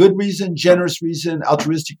for a good reason, generous reason,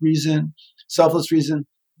 altruistic reason, selfless reason.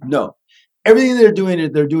 No. Everything they're doing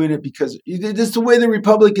it because it's the way the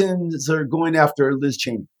Republicans are going after Liz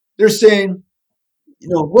Cheney. They're saying,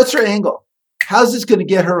 what's her angle? How's this going to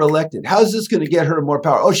get her elected? How's this going to get her more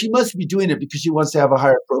power? Oh, she must be doing it because she wants to have a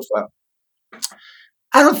higher profile.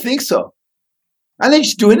 I don't think so. I think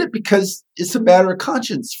she's doing it because it's a matter of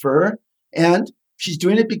conscience for her. And she's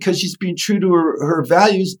doing it because she's being true to her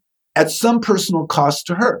values at some personal cost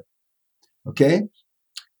to her. Okay?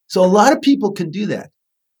 So a lot of people can do that.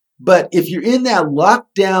 But if you're in that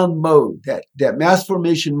lockdown mode, that mass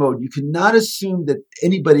formation mode, you cannot assume that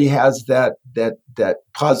anybody has that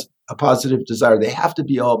a positive desire. They have to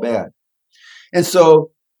be all bad. And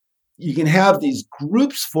so you can have these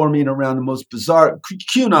groups forming around the most bizarre,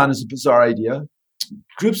 QAnon is a bizarre idea,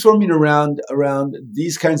 groups forming around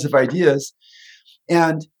these kinds of ideas.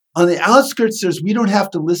 And on the outskirts, we don't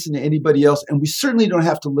have to listen to anybody else, and we certainly don't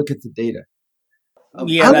have to look at the data.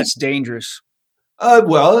 That's dangerous.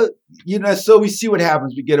 So we see what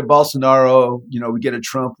happens. We get a Bolsonaro, we get a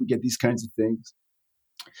Trump, we get these kinds of things.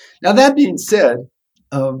 Now, that being said,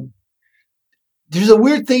 there's a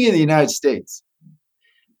weird thing in the United States.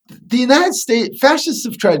 The United States, fascists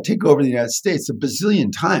have tried to take over the United States a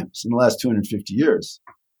bazillion times in the last 250 years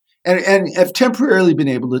and have temporarily been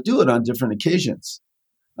able to do it on different occasions.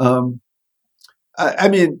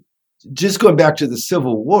 Just going back to the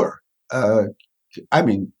Civil War, the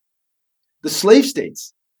slave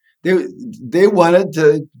states, they wanted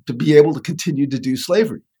to be able to continue to do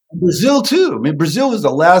slavery. Brazil too. Brazil was the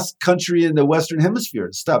last country in the Western Hemisphere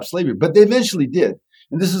to stop slavery, but they eventually did.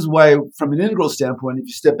 And this is why, from an integral standpoint, if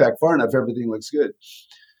you step back far enough, everything looks good.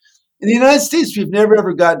 In the United States, we've never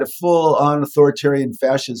ever gotten to full-on authoritarian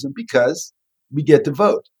fascism because we get to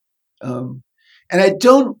vote. And I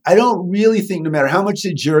don't really think, no matter how much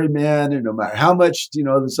they gerrymander, and no matter how much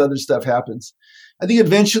this other stuff happens, I think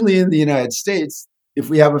eventually in the United States, if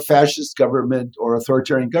we have a fascist government or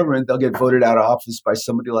authoritarian government, they'll get voted out of office by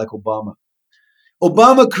somebody like Obama.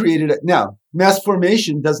 Obama created it. Now, mass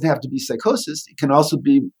formation doesn't have to be psychosis. It can also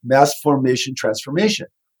be mass formation transformation.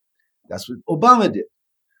 That's what Obama did.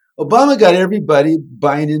 Obama got everybody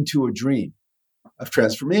buying into a dream of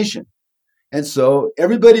transformation. And so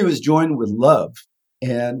everybody was joined with love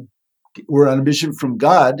and we're on a mission from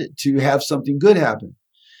God to have something good happen.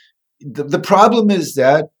 The problem is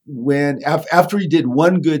that when after he did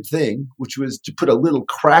one good thing, which was to put a little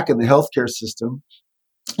crack in the healthcare system,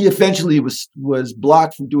 he eventually was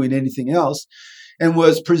blocked from doing anything else and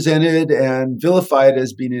was presented and vilified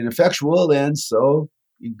as being ineffectual. And so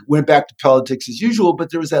he went back to politics as usual. But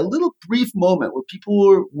there was that little brief moment where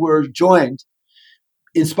people were joined,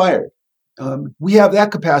 inspired. We have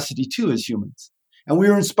that capacity too as humans. And we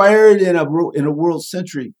were inspired in a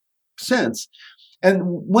world-centric sense. And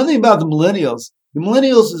one thing about the millennials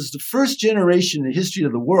is the first generation in the history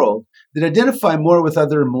of the world that identify more with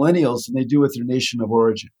other millennials than they do with their nation of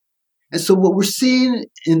origin. And so what we're seeing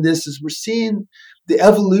in this is we're seeing the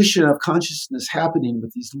evolution of consciousness happening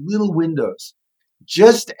with these little windows.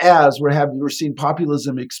 Just as we're seeing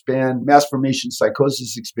populism expand, mass formation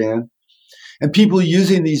psychosis expand, and people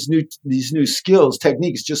using these new skills,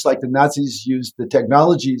 techniques, just like the Nazis used the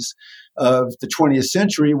technologies of the 20th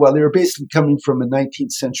century, while they were basically coming from a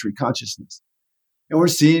 19th century consciousness. And we're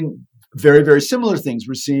seeing very, very similar things.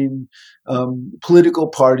 We're seeing political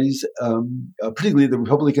parties, particularly the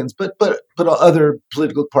Republicans, but other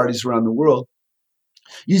political parties around the world,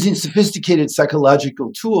 using sophisticated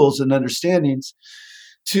psychological tools and understandings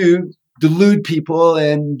to delude people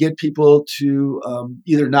and get people to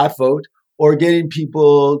either not vote or getting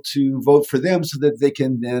people to vote for them so that they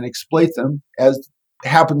can then exploit them, as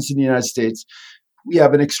happens in the United States. We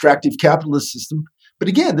have an extractive capitalist system. But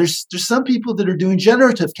again, there's some people that are doing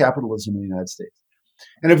generative capitalism in the United States.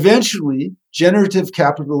 And eventually, generative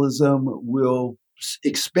capitalism will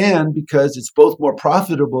expand because it's both more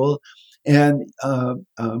profitable and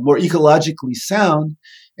more ecologically sound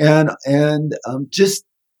and just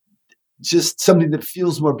something that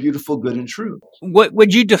feels more beautiful, good, and true. What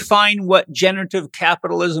would you define what generative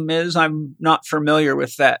capitalism is? I'm not familiar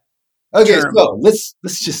with that. Okay, term.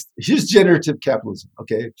 So here's generative capitalism.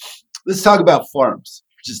 Okay, let's talk about farms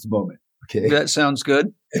for just a moment. Okay, That sounds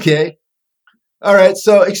good. Okay, all right.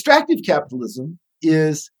 So extractive capitalism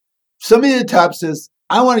is somebody at the top says,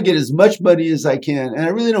 "I want to get as much money as I can, and I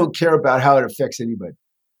really don't care about how it affects anybody."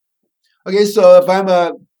 Okay, so if I'm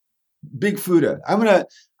a big food, I'm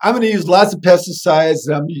gonna use lots of pesticides.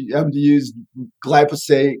 I'm gonna use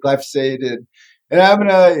glyphosate, and I'm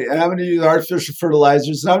gonna use artificial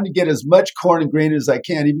fertilizers. And I'm gonna get as much corn and grain as I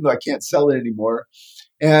can, even though I can't sell it anymore,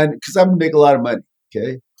 and because I'm gonna make a lot of money.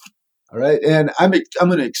 Okay, all right, and I'm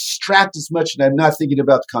gonna extract as much, and I'm not thinking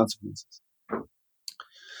about the consequences.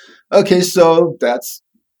 Okay, so that's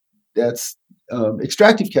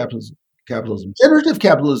extractive capitalism. Generative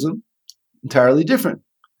capitalism, entirely different.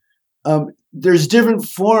 There's different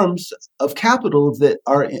forms of capital that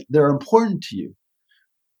are important to you.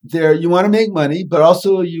 You want to make money, but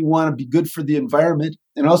also you want to be good for the environment,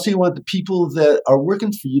 and also you want the people that are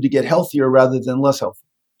working for you to get healthier rather than less healthy.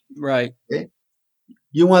 Right. Okay?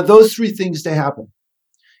 You want those three things to happen.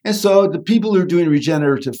 And so the people who are doing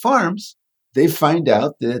regenerative farms, they find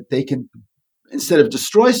out that they can, instead of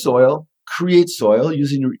destroy soil, create soil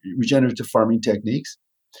using regenerative farming techniques.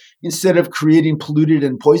 Instead of creating polluted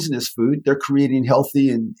and poisonous food, they're creating healthy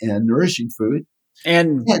and nourishing food.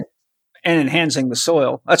 And enhancing the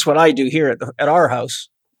soil. That's what I do here at our house.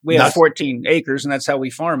 We have 14 acres, and that's how we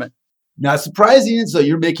farm it. Not surprising. So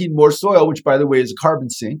you're making more soil, which, by the way, is a carbon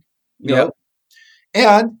sink. Yeah.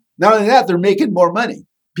 And not only that, they're making more money.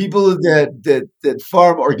 People that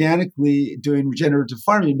farm organically doing regenerative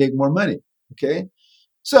farming make more money. Okay.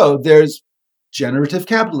 So there's generative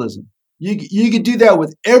capitalism. You can do that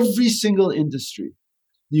with every single industry.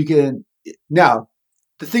 You can now.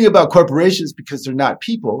 The thing about corporations, because they're not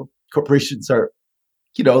people, corporations are,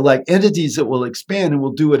 like entities that will expand and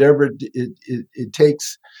will do whatever it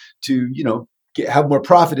takes to, have more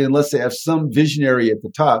profit, unless they have some visionary at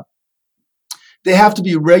the top. They have to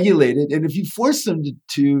be regulated, and if you force them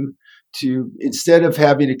to instead of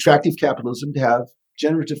having extractive capitalism to have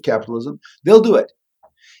generative capitalism, they'll do it.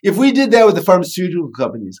 If we did that with the pharmaceutical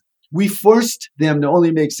companies, we forced them to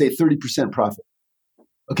only make, say, 30% profit.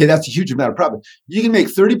 Okay, that's a huge amount of profit. You can make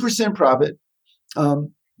 30% profit,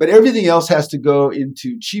 but everything else has to go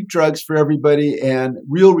into cheap drugs for everybody and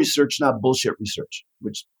real research, not bullshit research,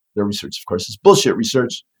 which their research, of course, is bullshit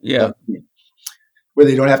research. Yeah. Where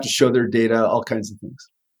they don't have to show their data, all kinds of things.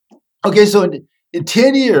 Okay, so in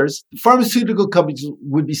 10 years, the pharmaceutical companies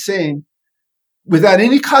would be saying, without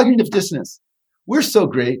any cognitive dissonance, we're so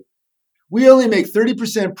great. we only make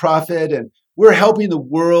 30% profit and we're helping the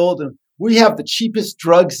world and we have the cheapest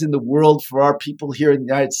drugs in the world for our people here in the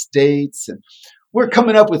United States. And we're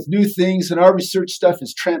coming up with new things and our research stuff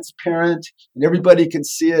is transparent and everybody can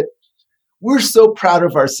see it. We're so proud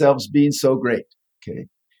of ourselves being so great. Okay.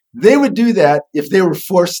 They would do that if they were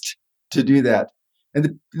forced to do that.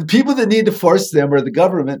 And the people that need to force them are the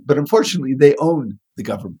government, but unfortunately they own the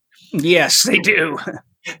government. Yes, they do.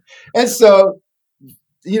 And so,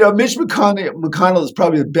 Mitch McConnell is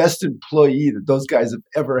probably the best employee that those guys have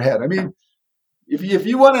ever had. I mean, if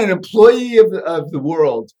you want an employee of the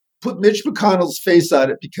world, put Mitch McConnell's face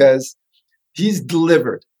on it because he's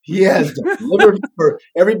delivered. He has delivered for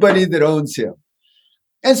everybody that owns him.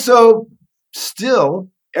 And so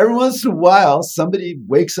still, every once in a while, somebody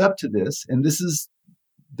wakes up to this, and this is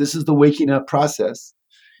the waking up process.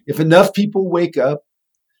 If enough people wake up,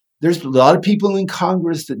 there's a lot of people in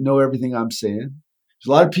Congress that know everything I'm saying. There's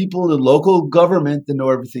a lot of people in the local government that know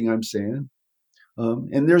everything I'm saying.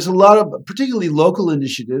 And there's a lot of particularly local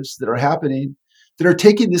initiatives that are happening that are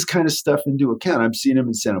taking this kind of stuff into account. I'm seeing them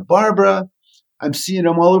in Santa Barbara. I'm seeing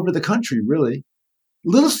them all over the country, really.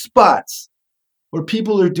 Little spots where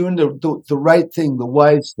people are doing the right thing, the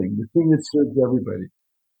wise thing, the thing that serves everybody.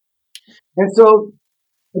 And so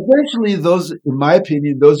eventually those, in my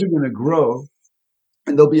opinion, those are going to grow.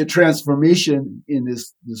 And there'll be a transformation in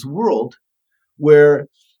this world where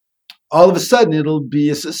all of a sudden it'll be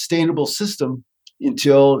a sustainable system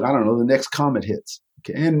until, I don't know, the next comet hits.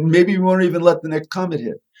 Okay? And maybe we won't even let the next comet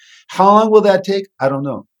hit. How long will that take? I don't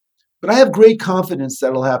know. But I have great confidence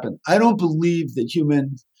that'll happen. I don't believe that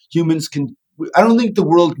humans can, I don't think the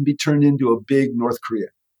world can be turned into a big North Korea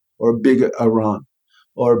or a big Iran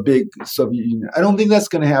or a big Soviet Union. I don't think that's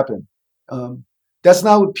going to happen. That's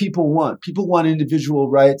not what people want. People want individual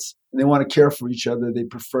rights and they want to care for each other. They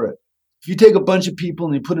prefer it. If you take a bunch of people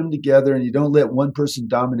and you put them together and you don't let one person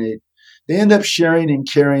dominate, they end up sharing and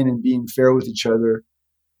caring and being fair with each other.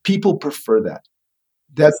 People prefer that.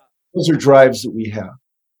 Those are drives that we have.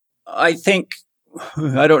 I think,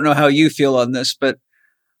 I don't know how you feel on this, but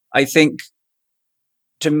I think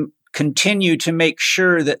to continue to make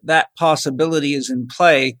sure that possibility is in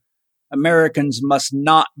play, Americans must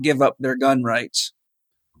not give up their gun rights.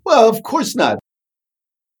 Well, of course not.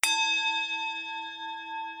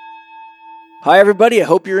 Hi, everybody. I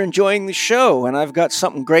hope you're enjoying the show, and I've got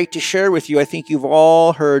something great to share with you. I think you've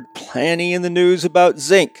all heard plenty in the news about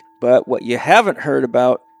zinc, but what you haven't heard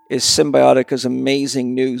about is Symbiotica's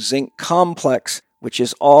amazing new zinc complex, which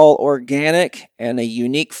is all organic and a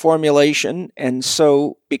unique formulation. And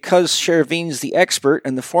so because Shervin's the expert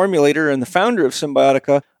and the formulator and the founder of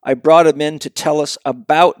Symbiotica, I brought him in to tell us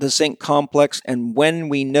about the zinc complex and when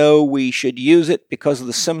we know we should use it because of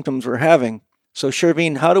the symptoms we're having. So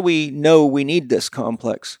Shervin, how do we know we need this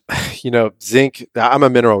complex? Zinc, I'm a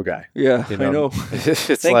mineral guy. Yeah, I know. It's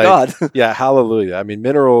Thank God. Yeah, hallelujah. I mean,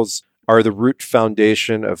 minerals are the root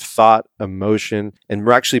foundation of thought, emotion, and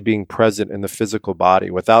we're actually being present in the physical body.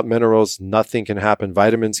 Without minerals, nothing can happen.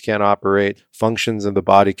 Vitamins can't operate. Functions in the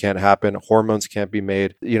body can't happen. Hormones can't be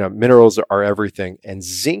made. Minerals are everything. And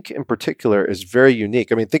zinc in particular is very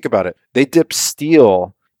unique. I mean, think about it. They dip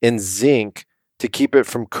steel in zinc to keep it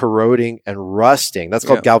from corroding and rusting. That's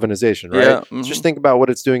called galvanization, right? Yeah. Mm-hmm. Just think about what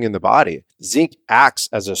it's doing in the body. Zinc acts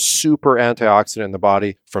as a super antioxidant in the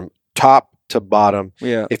body from top to bottom.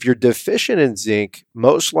 Yeah. If you're deficient in zinc,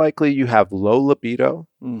 most likely you have low libido,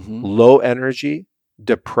 low energy,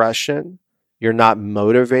 depression. You're not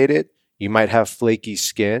motivated. You might have flaky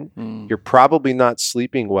skin. You're probably not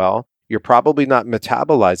sleeping well. You're probably not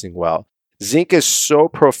metabolizing well. Zinc is so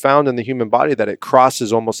profound in the human body that it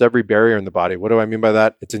crosses almost every barrier in the body. What do I mean by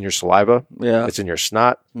that? It's in your saliva. Yeah. It's in your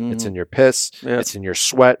snot. It's in your piss. Yeah. It's in your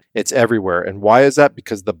sweat. It's everywhere. And why is that?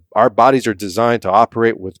 Because our bodies are designed to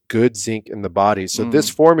operate with good zinc in the body. So this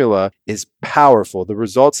formula is powerful. The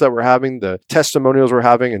results that we're having, the testimonials we're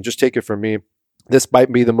having, and just take it from me, this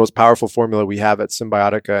might be the most powerful formula we have at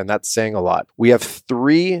Symbiotica, and that's saying a lot. We have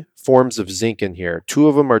 3 forms of zinc in here. 2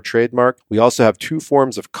 of them are trademarked. We also have 2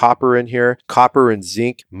 forms of copper in here. Copper and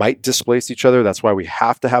zinc might displace each other. That's why we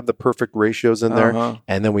have to have the perfect ratios in there.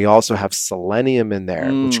 And then we also have selenium in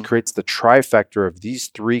there, which creates the trifecta of these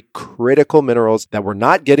 3 critical minerals that we're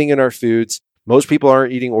not getting in our foods. Most people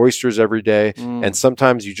aren't eating oysters every day. And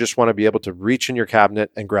sometimes you just want to be able to reach in your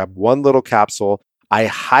cabinet and grab one little capsule. I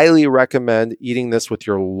highly recommend eating this with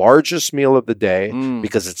your largest meal of the day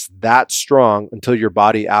because it's that strong until your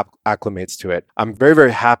body acclimates to it. I'm very,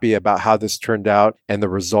 very happy about how this turned out and the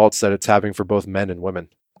results that it's having for both men and women.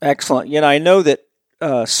 Excellent. I know that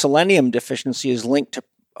selenium deficiency is linked to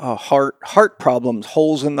heart problems,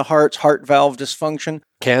 holes in the hearts, heart valve dysfunction.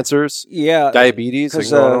 Cancers, Yeah. diabetes, like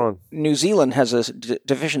Because going on. New Zealand has a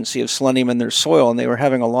deficiency of selenium in their soil, and they were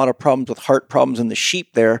having a lot of problems with heart problems in the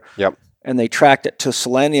sheep there. Yep. And they tracked it to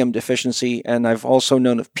selenium deficiency. And I've also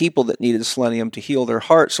known of people that needed selenium to heal their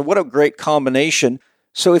heart. So what a great combination.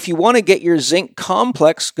 So if you want to get your zinc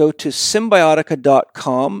complex, go to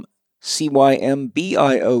Cymbiotika.com,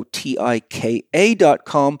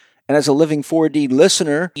 Cymbiotika.com. And as a Living 4D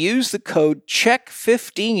listener, use the code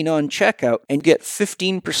CHECK15 on checkout and get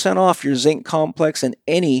 15% off your zinc complex and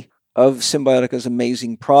any of Cymbiotika's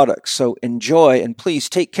amazing products. So enjoy, and please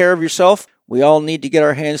take care of yourself. We all need to get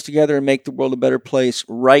our hands together and make the world a better place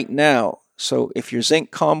right now. So if your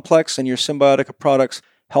zinc complex and your Cymbiotika products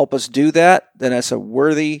help us do that, then that's a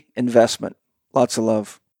worthy investment. Lots of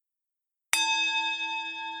love.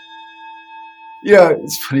 Yeah,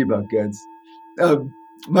 it's funny about guns.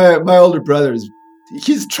 My older brother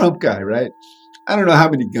he's a Trump guy, right? I don't know how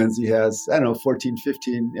many guns he has. I don't know, 14,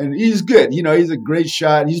 15. And he's good. You know, he's a great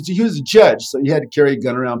shot. He was a judge, so he had to carry a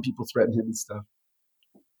gun around. People threatened him and stuff.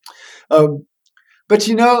 But,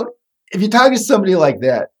 you know, if you talk to somebody like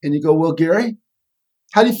that and you go, well, Gary,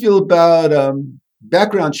 how do you feel about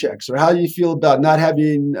background checks? Or how do you feel about not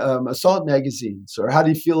having assault magazines? Or how do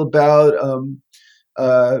you feel about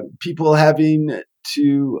people having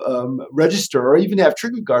to register or even have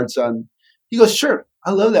trigger guards on? He goes, sure,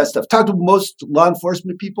 I love that stuff. Talk to most law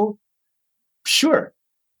enforcement people. Sure.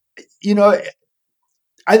 You know,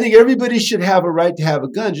 I think everybody should have a right to have a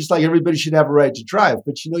gun, just like everybody should have a right to drive.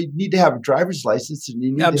 But, you know, you need to have a driver's license, and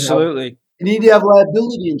you need Absolutely. you need to have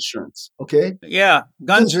liability insurance. Okay. Yeah.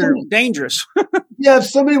 Guns are dangerous. Yeah. If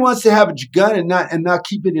somebody wants to have a gun and not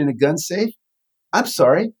keep it in a gun safe, I'm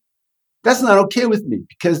sorry. That's not okay with me,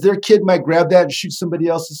 because their kid might grab that and shoot somebody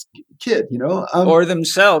else's kid, you know? Or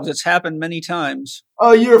themselves. It's happened many times.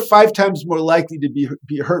 Oh, you're 5 times more likely to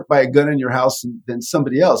be hurt by a gun in your house than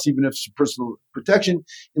somebody else, even if it's personal protection,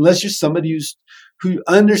 unless you're somebody who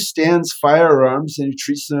understands firearms and who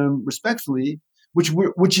treats them respectfully,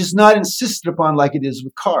 which is not insisted upon like it is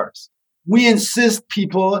with cars. We insist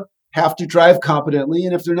people have to drive competently,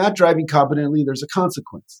 and if they're not driving competently, there's a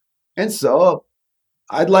consequence. And so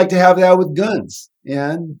I'd like to have that with guns.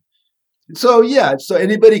 And so, yeah, so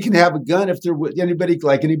anybody can have a gun if anybody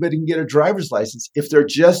can get a driver's license if they're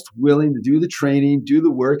just willing to do the training, do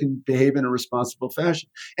the work, and behave in a responsible fashion.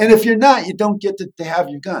 And if you're not, you don't get to have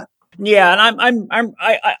your gun. Yeah. And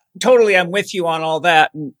I totally, I'm with you on all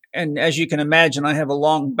that. And as you can imagine, I have a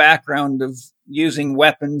long background of using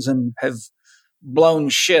weapons and have blown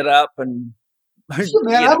shit up. And So,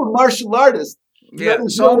 man, I'm a martial artist. Yeah,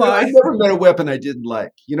 so am I. I've never met a weapon I didn't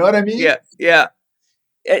like. You know what I mean? Yeah, yeah.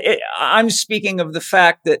 I'm speaking of the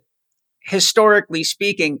fact that, historically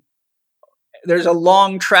speaking, there's a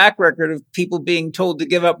long track record of people being told to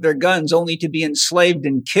give up their guns only to be enslaved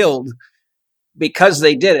and killed because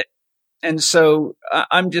they did it. And so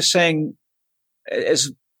I'm just saying,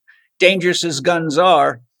 as dangerous as guns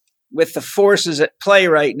are, with the forces at play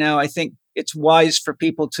right now, I think it's wise for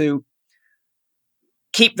people to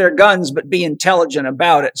keep their guns, but be intelligent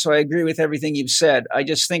about it. So I agree with everything you've said. I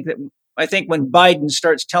think when Biden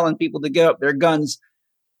starts telling people to give up their guns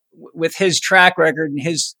with his track record and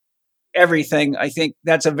his everything, I think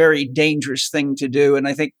that's a very dangerous thing to do. And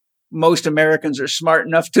I think most Americans are smart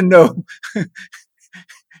enough to know.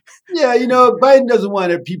 Yeah, you know, Biden doesn't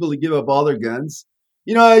want people to give up all their guns.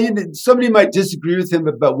 You know, somebody might disagree with him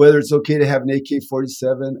about whether it's okay to have an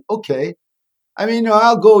AK-47. Okay. I mean,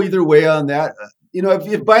 I'll go either way on that. You know,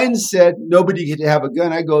 if Biden said nobody could have a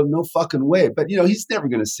gun, I go, no fucking way. But, you know, he's never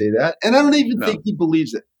going to say that. And I don't even think he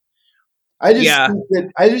believes it. I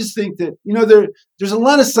just think that, you know, there's a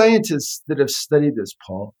lot of scientists that have studied this,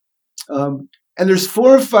 Paul. And there's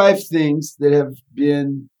 4 or 5 things that have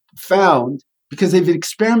been found because they've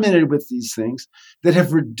experimented with these things that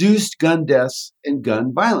have reduced gun deaths and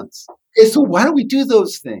gun violence. Okay, so why don't we do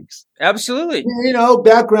those things? Absolutely. You know,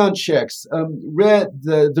 background checks,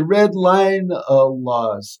 the red line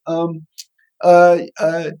laws, the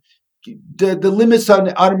limits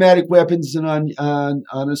on automatic weapons and on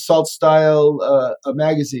assault style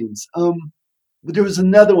magazines. There was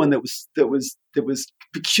another one that was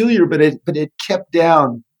peculiar, but it kept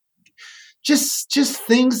down just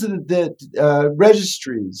things that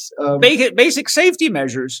registries, basic safety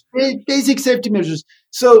measures. Basic safety measures.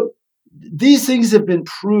 So these things have been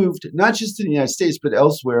proved, not just in the United States, but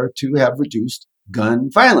elsewhere, to have reduced gun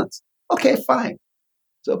violence. Okay, fine.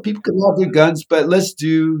 So people can have their guns, but let's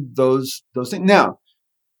do those things. Now,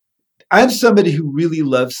 I'm somebody who really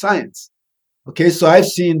loves science. Okay, so I've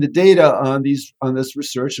seen the data on this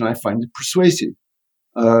research, and I find it persuasive.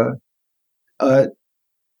 Uh, uh,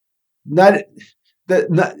 not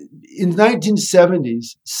in the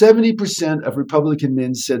 1970s, 70% of Republican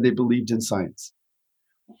men said they believed in science.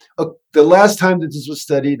 The last time that this was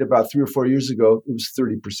studied, about 3 or 4 years ago, it was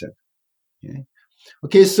 30%.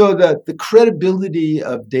 Okay, so the credibility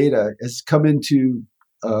of data has come into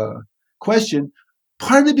question,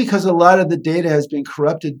 partly because a lot of the data has been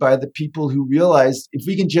corrupted by the people who realized if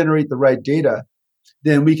we can generate the right data,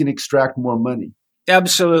 then we can extract more money.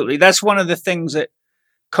 Absolutely. That's one of the things that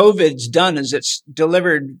COVID's done, is it's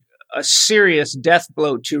delivered a serious death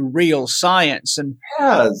blow to real science. And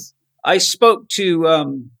yes. I spoke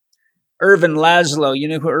to Ervin Laszlo. You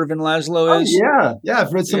know who Ervin Laszlo is? Oh, yeah.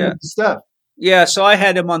 I've read some of his stuff. Yeah. So I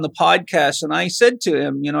had him on the podcast, and I said to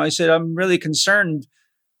him, I said, I'm really concerned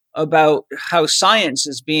about how science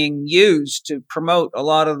is being used to promote a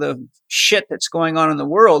lot of the shit that's going on in the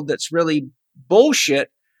world that's really bullshit.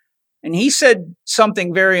 And he said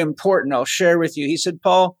something very important I'll share with you. He said,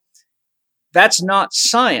 Paul, that's not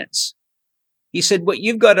science. He said, what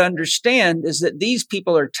you've got to understand is that these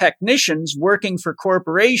people are technicians working for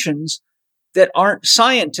corporations that aren't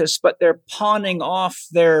scientists, but they're pawning off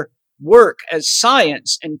their work as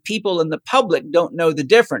science, and people in the public don't know the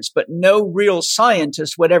difference. But no real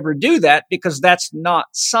scientist would ever do that, because that's not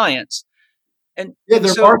science. And they're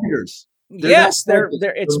marketers. Yes,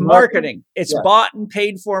 it's marketing. It's bought and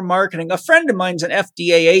paid for marketing. A friend of mine's an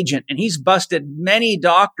FDA agent, and he's busted many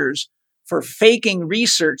doctors for faking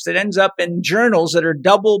research that ends up in journals that are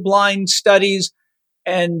double-blind studies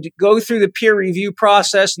and go through the peer review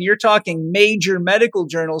process. And you're talking major medical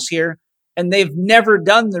journals here, and they've never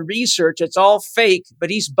done the research. It's all fake, but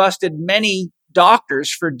he's busted many doctors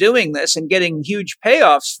for doing this and getting huge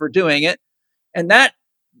payoffs for doing it. And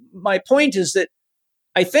my point is that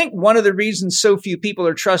I think one of the reasons so few people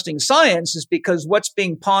are trusting science is because what's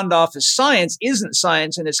being pawned off as science isn't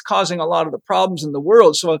science, and it's causing a lot of the problems in the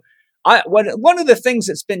world. So one of the things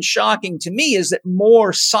that's been shocking to me is that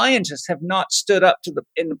more scientists have not stood up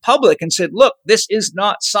in the public and said, look, this is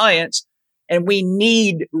not science, and we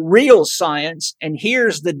need real science. And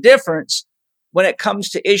here's the difference when it comes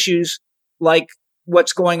to issues like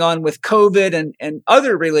what's going on with COVID and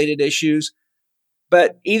other related issues.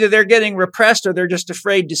 But either they're getting repressed or they're just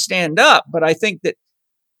afraid to stand up. But I think that,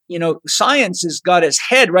 science has got its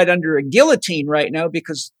head right under a guillotine right now,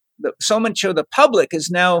 because so much of the public is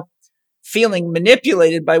now feeling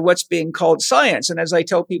manipulated by what's being called science. And as I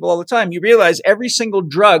tell people all the time, you realize every single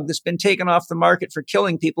drug that's been taken off the market for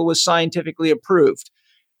killing people was scientifically approved.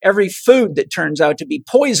 Every food that turns out to be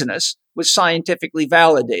poisonous was scientifically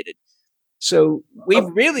validated. So we've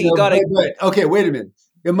really got to... Okay, wait a minute.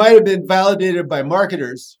 It might have been validated by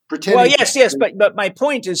marketers pretending. Well, yes, but my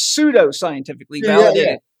point is pseudo-scientifically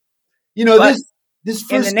validated. Yeah. This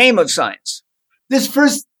first, in the name of science. This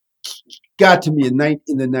first got to me in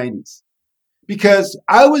the 90s, because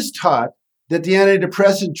I was taught that the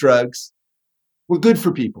antidepressant drugs were good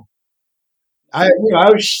for people. I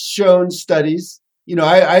was shown studies.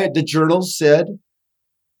 The journals said,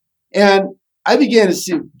 and I began to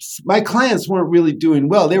see my clients weren't really doing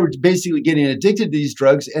well. They were basically getting addicted to these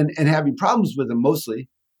drugs and having problems with them mostly.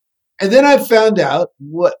 And then I found out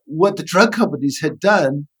what the drug companies had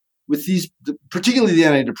done with these, particularly the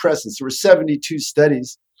antidepressants. There were 72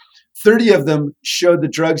 studies. 30 of them showed the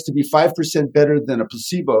drugs to be 5% better than a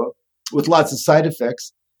placebo with lots of side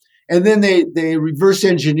effects. And then they reverse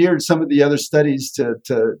engineered some of the other studies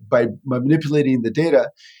by manipulating the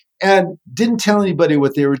data, and didn't tell anybody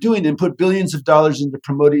what they were doing, and put billions of dollars into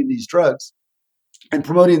promoting these drugs and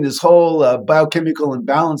promoting this whole biochemical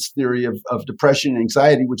imbalance theory of depression and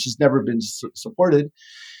anxiety, which has never been supported.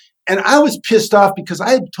 And I was pissed off because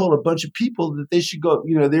I had told a bunch of people that they should go,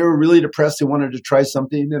 they were really depressed. They wanted to try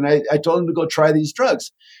something. And I told them to go try these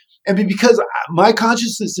drugs. And because my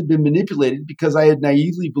consciousness had been manipulated, because I had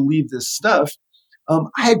naively believed this stuff, I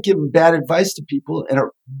had given bad advice to people, and it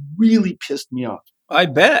really pissed me off. I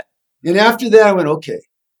bet. And after that, I went, okay,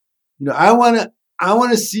 I want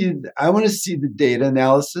to see the data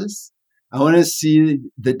analysis. I want to see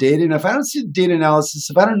the data. And if I don't see the data analysis,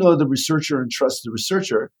 if I don't know the researcher and trust the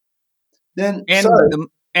researcher, then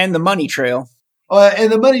and the money trail.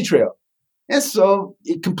 And the money trail. And so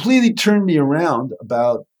it completely turned me around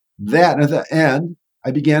about that. And I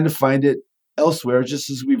began to find it elsewhere, just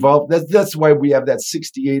as we evolved. That's why we have that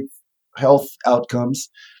 68 health outcomes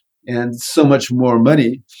and so much more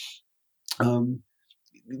money.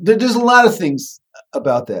 There's a lot of things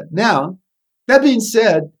about that. Now, that being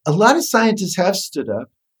said, a lot of scientists have stood up,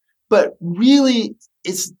 but really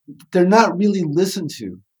they're not really listened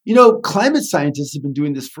to. Climate scientists have been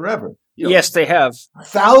doing this forever. Yes, they have.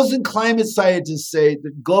 1,000 climate scientists say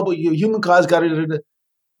that global human cause got it,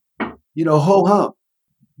 ho hum.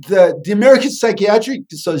 The American Psychiatric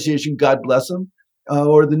Association, God bless them,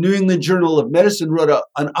 or the New England Journal of Medicine wrote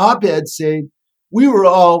an op-ed saying we were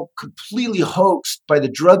all completely hoaxed by the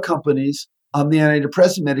drug companies on the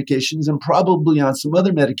antidepressant medications and probably on some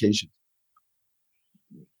other medications.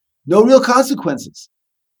 No real consequences.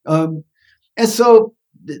 And so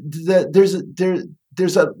there's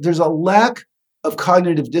a lack of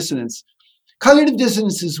cognitive dissonance. Cognitive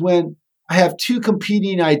dissonance is when I have two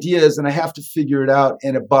competing ideas and I have to figure it out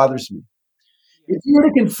and it bothers me. If you're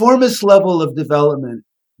at a conformist level of development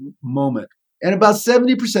moment, and about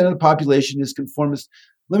 70% of the population is conformist,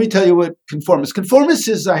 let me tell you what conformist. Conformist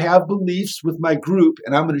is I have beliefs with my group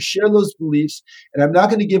and I'm going to share those beliefs and I'm not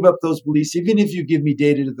going to give up those beliefs even if you give me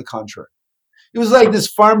data to the contrary. It was like this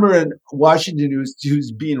farmer in Washington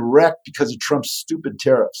who's being wrecked because of Trump's stupid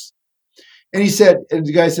tariffs. And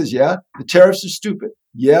the guy says, yeah, the tariffs are stupid.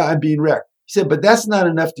 Yeah, I'm being wrecked. He said, but that's not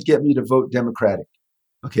enough to get me to vote Democratic.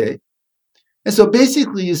 Okay. And so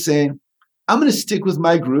basically he's saying, I'm going to stick with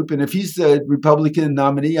my group. And if he's the Republican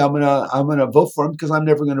nominee, I'm going to vote for him because I'm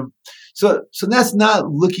never going to. So that's not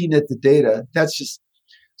looking at the data. That's just,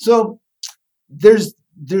 so there's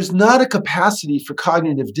not a capacity for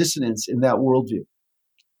cognitive dissonance in that worldview.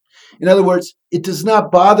 In other words, it does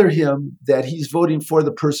not bother him that he's voting for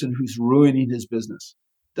the person who's ruining his business.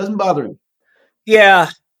 It doesn't bother him. Yeah.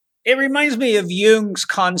 It reminds me of Jung's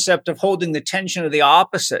concept of holding the tension of the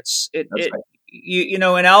opposites. Right. In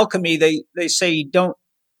alchemy, they say don't,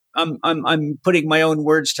 I'm putting my own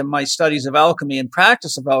words to my studies of alchemy and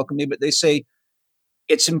practice of alchemy, but they say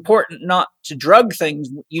it's important not to drug things.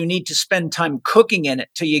 You need to spend time cooking in it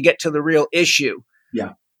till you get to the real issue.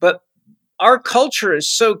 Yeah. But our culture is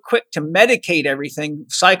so quick to medicate everything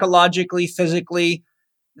psychologically, physically.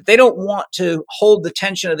 They don't want to hold the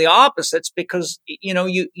tension of the opposites because,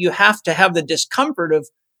 you have to have the discomfort of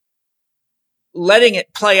letting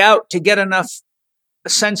it play out to get enough a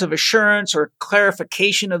sense of assurance or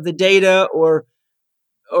clarification of the data or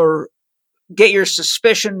get your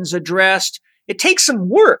suspicions addressed. It takes some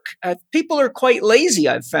work. People are quite lazy,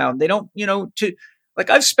 I've found. They don't,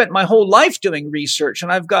 I've spent my whole life doing research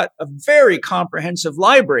and I've got a very comprehensive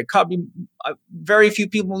library. Very few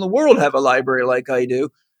people in the world have a library like I do.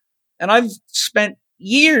 And I've spent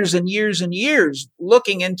years and years and years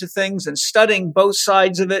looking into things and studying both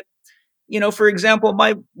sides of it. For example,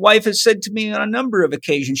 my wife has said to me on a number of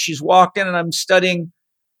occasions, she's walked in and I'm studying,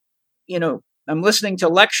 I'm listening to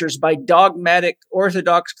lectures by dogmatic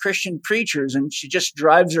Orthodox Christian preachers and she just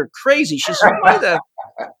drives her crazy. She said,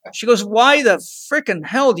 why the frickin'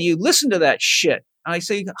 hell do you listen to that shit? And I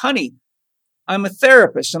say, honey, I'm a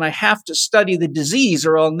therapist and I have to study the disease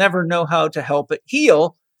or I'll never know how to help it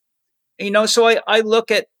heal. So I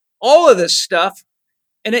look at all of this stuff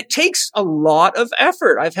and it takes a lot of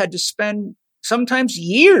effort. I've had to spend sometimes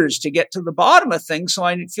years to get to the bottom of things. So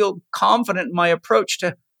I feel confident in my approach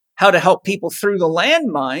to how to help people through the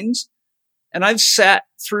landmines. And I've sat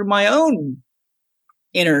through my own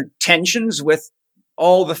inner tensions with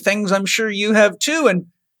all the things I'm sure you have too. And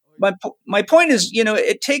my point is,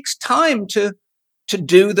 it takes time to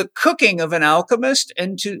do the cooking of an alchemist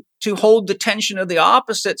and to hold the tension of the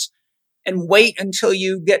opposites and wait until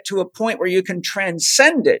you get to a point where you can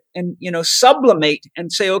transcend it and, sublimate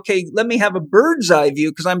and say, okay, let me have a bird's eye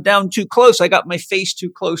view because I'm down too close. I got my face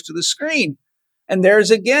too close to the screen. And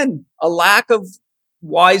there's, again, a lack of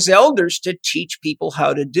wise elders to teach people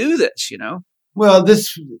how to do this, Well,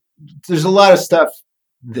 there's a lot of stuff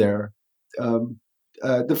there.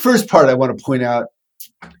 The first part I want to point out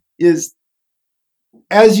is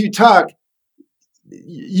as you talk,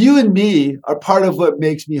 you and me are part of what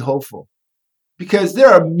makes me hopeful. Because there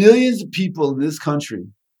are millions of people in this country,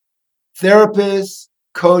 therapists,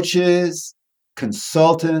 coaches,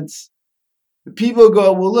 consultants. People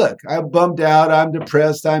go, well, look, I'm bummed out. I'm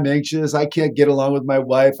depressed. I'm anxious. I can't get along with my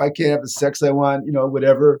wife. I can't have the sex I want,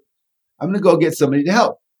 whatever. I'm going to go get somebody to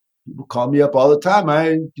help. People call me up all the time.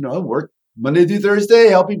 I work Monday through Thursday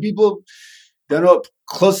helping people. Done up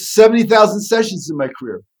close to 70,000 sessions in my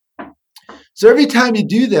career. So every time you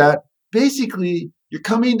do that, basically, you're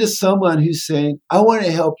coming to someone who's saying, I want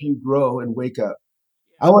to help you grow and wake up.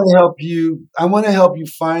 I want to help you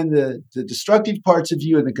find the destructive parts of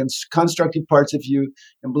you and the constructive parts of you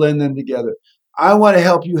and blend them together. I want to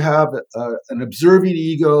help you have an observing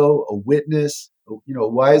ego, a witness, a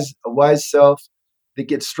wise self that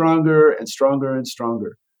gets stronger and stronger and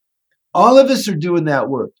stronger. All of us are doing that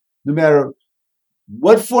work, no matter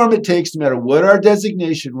what form it takes, no matter what our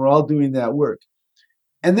designation, we're all doing that work.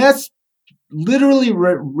 And that's literally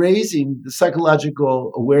raising the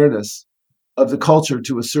psychological awareness of the culture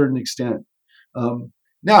to a certain extent.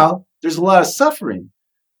 Now, there's a lot of suffering.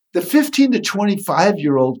 The 15 to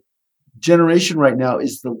 25-year-old generation right now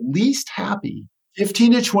is the least happy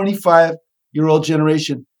 15 to 25-year-old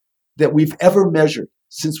generation that we've ever measured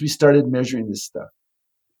since we started measuring this stuff.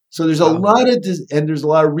 So there's a lot of, and there's a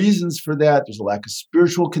lot of reasons for that. There's a lack of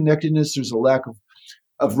spiritual connectedness. There's a lack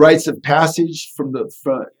of rites of passage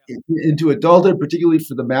into adulthood, particularly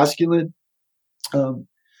for the masculine.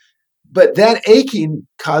 But that aching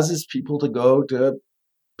causes people to go to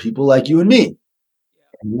people like you and me.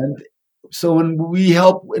 And so when we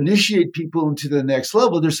help initiate people into the next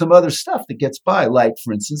level, there's some other stuff that gets by, like,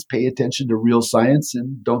 for instance, pay attention to real science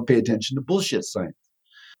and don't pay attention to bullshit science.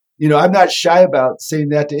 I'm not shy about saying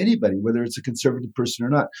that to anybody, whether it's a conservative person or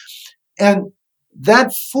not. And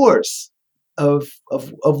that force of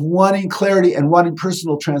wanting clarity and wanting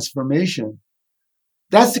personal transformation,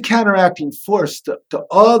 that's the counteracting force to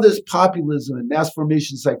all this populism and mass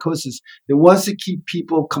formation psychosis that wants to keep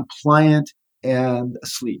people compliant and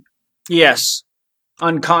asleep. Yes,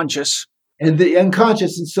 unconscious. And the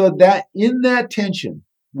unconscious. And so that in that tension,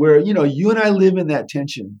 where, you and I live in that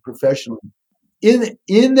tension professionally,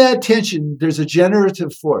 in that tension, there's a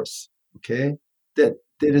generative force, okay, that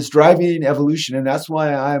is driving evolution. And that's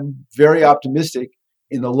why I'm very optimistic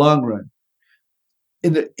in the long run.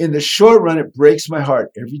 In the short run, it breaks my heart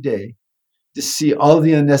every day to see all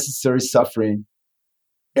the unnecessary suffering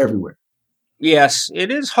everywhere. Yes,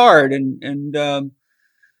 it is hard. And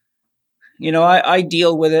I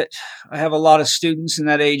deal with it. I have a lot of students in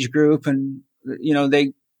that age group, and,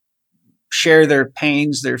 they share their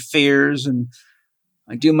pains, their fears, and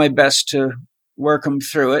I do my best to work them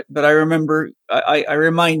through it. But I remember, I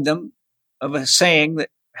remind them of a saying that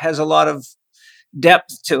has a lot of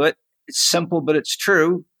depth to it. It's simple, but it's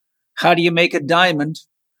true. How do you make a diamond?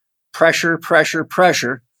 Pressure, pressure,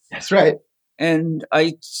 pressure. That's right. And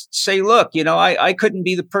I say, look, I couldn't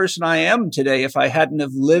be the person I am today if I hadn't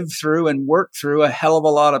have lived through and worked through a hell of a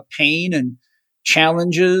lot of pain and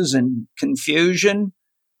challenges and confusion.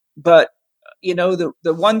 But, the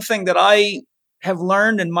one thing that I have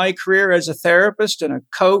learned in my career as a therapist and a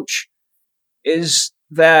coach is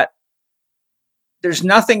that there's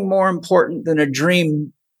nothing more important than a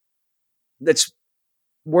dream that's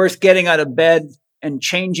worth getting out of bed and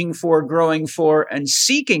changing for, growing for, and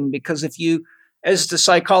seeking. Because if you, as the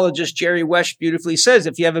psychologist Jerry Wesh beautifully says,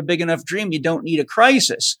 if you have a big enough dream, you don't need a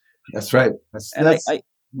crisis. That's right.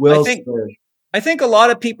 I think a lot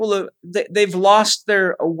of people, they've lost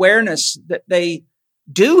their awareness that they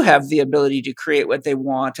do have the ability to create what they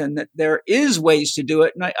want and that there is ways to do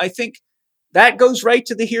it. And I think that goes right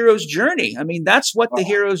to the hero's journey. I mean, that's what the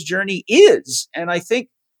hero's journey is. And I think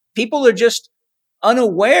people are just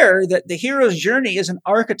unaware that the hero's journey is an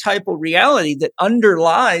archetypal reality that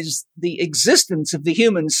underlies the existence of the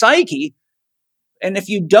human psyche. And if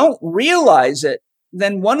you don't realize it,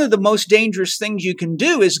 then one of the most dangerous things you can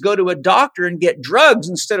do is go to a doctor and get drugs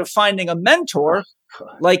instead of finding a mentor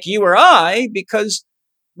like you or I, because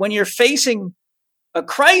when you're facing a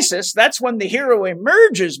crisis, that's when the hero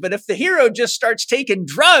emerges. But if the hero just starts taking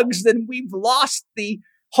drugs, then we've lost the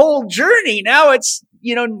whole journey. Now it's,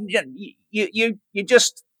 you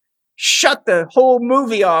just shut the whole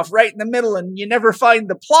movie off right in the middle and you never find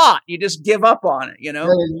the plot. You just give up on it,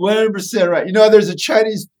 100% right. There's a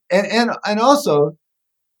Chinese, and also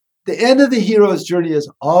the end of the hero's journey is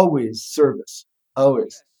always service,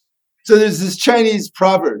 always. So there's this Chinese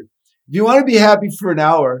proverb: if you want to be happy for an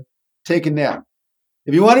hour, take a nap.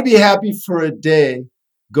 If you want to be happy for a day,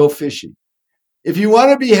 go fishing. If you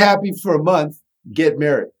want to be happy for a month, get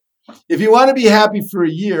married. If you want to be happy for a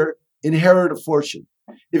year, inherit a fortune.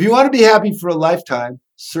 If you want to be happy for a lifetime,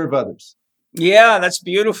 serve others. Yeah, that's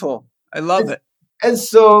beautiful. I love it. And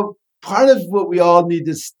so part of what we all need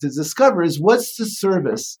to discover is, what's the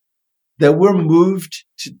service that we're moved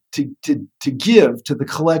to give to the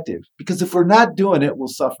collective? Because if we're not doing it, we'll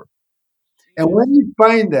suffer. And when you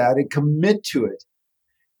find that and commit to it,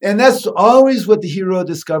 and that's always what the hero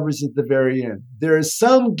discovers at the very end. There is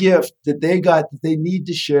some gift that they got that they need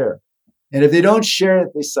to share. And if they don't share it,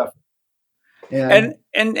 they suffer. And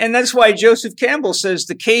that's why Joseph Campbell says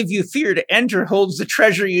the cave you fear to enter holds the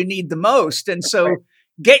treasure you need the most. And so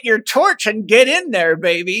get your torch and get in there,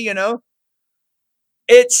 baby.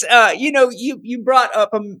 It's, you brought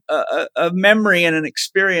up a memory and an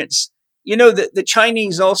experience. The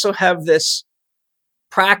Chinese also have this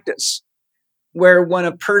practice where when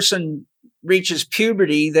a person reaches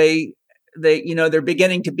puberty, they're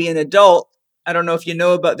beginning to be an adult. I don't know if you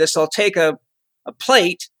know about this. I'll take a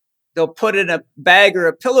plate they'll put in a bag or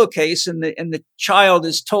a pillowcase, and the child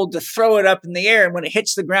is told to throw it up in the air. And when it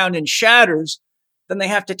hits the ground and shatters, then they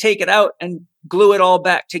have to take it out and glue it all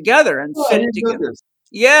back together and fit it together.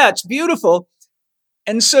 Yeah, it's beautiful.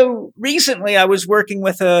 And so recently I was working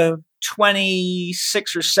with a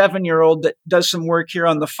 26 or 7-year-old that does some work here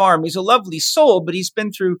on the farm. He's a lovely soul, but he's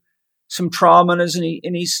been through some traumas,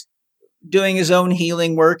 and he's doing his own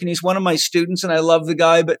healing work. And he's one of my students, and I love the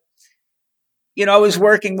guy. But, I was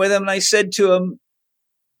working with him, and I said to him,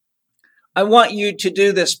 I want you to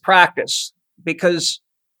do this practice, because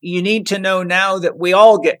you need to know now that we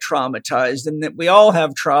all get traumatized and that we all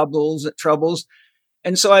have troubles.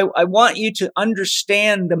 And so I want you to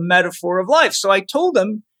understand the metaphor of life. So I told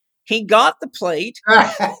him, he got the plate.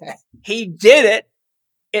 He did it.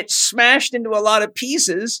 It smashed into a lot of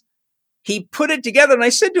pieces. He put it together. And I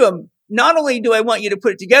said to him, not only do I want you to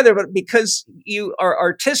put it together, but because you are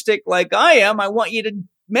artistic like I am, I want you to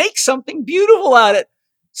make something beautiful out of it.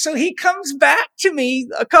 So he comes back to me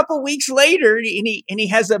a couple weeks later, and he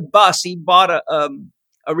has a bus. He bought a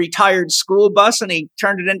retired school bus, and he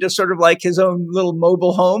turned it into sort of like his own little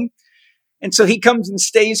mobile home. And so he comes and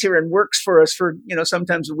stays here and works for us for,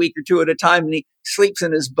 sometimes a week or two at a time. And he sleeps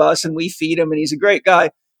in his bus, and we feed him, and he's a great guy.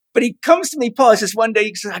 But he comes to me, Paul, he says, one day,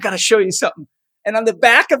 he says, I got to show you something. And on the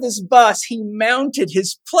back of his bus, he mounted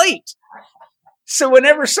his plate. So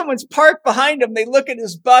whenever someone's parked behind him, they look at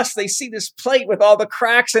his bus, they see this plate with all the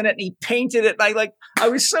cracks in it, and he painted it. And I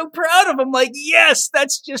was so proud of him. Like, yes,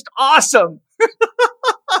 that's just awesome.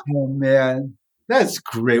 Oh man, that's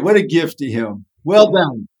great. What a gift to him. Well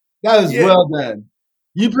done. That was well done.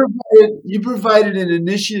 You provided an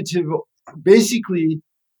initiative. Basically,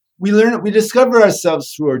 we discover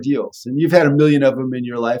ourselves through ordeals, and you've had a million of them in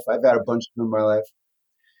your life. I've had a bunch of them in my life.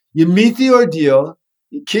 You meet the ordeal,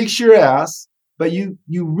 it kicks your ass, but you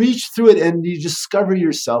reach through it and you discover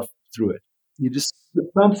yourself through it. You just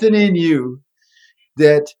something in you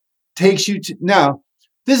that takes you to now.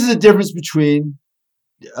 This is the difference between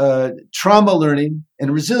trauma learning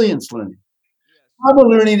and resilience learning. Trauma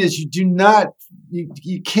learning is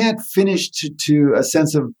you can't finish to a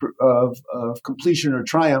sense of completion or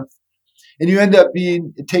triumph, and you end up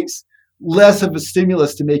it takes less of a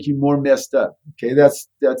stimulus to make you more messed up. Okay,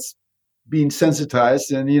 that's being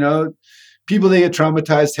sensitized, and people that get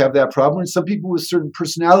traumatized have that problem, and some people with certain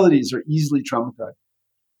personalities are easily traumatized.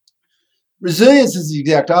 Resilience is the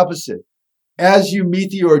exact opposite. As you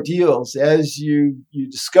meet the ordeals, as you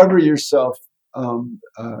discover yourself,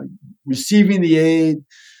 receiving the aid,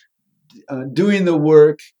 doing the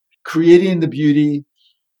work, creating the beauty,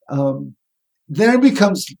 then it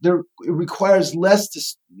requires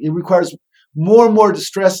more and more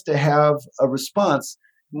distress to have a response.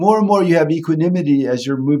 More and more you have equanimity as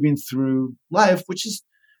you're moving through life,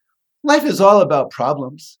 life is all about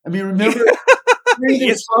problems. I mean, remember,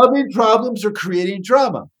 either solving problems or creating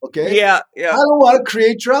drama. Okay. Yeah. I don't want to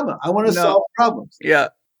create drama. I want to solve problems. Yeah.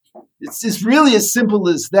 It's really as simple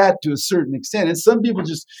as that to a certain extent. And some people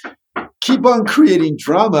just keep on creating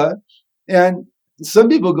drama, and some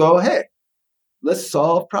people go, hey, let's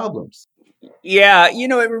solve problems. Yeah.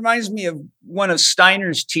 It reminds me of one of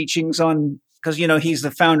Steiner's teachings because, he's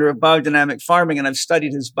the founder of biodynamic farming, and I've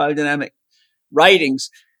studied his biodynamic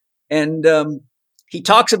writings. And he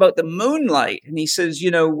talks about the moonlight, and he says,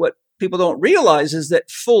 what people don't realize is that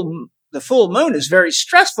the full moon is very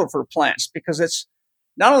stressful for plants, because it's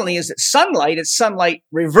not only is it sunlight, it's sunlight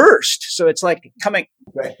reversed. So it's like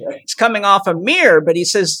it's coming off a mirror. But he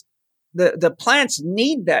says the plants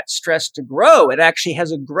need that stress to grow. It actually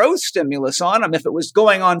has a growth stimulus on them. If it was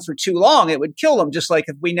going on for too long, it would kill them. Just like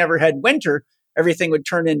if we never had winter, everything would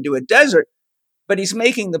turn into a desert. But he's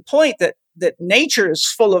making the point that nature is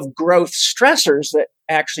full of growth stressors that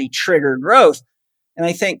actually trigger growth. And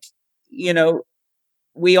I think,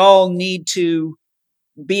 we all need to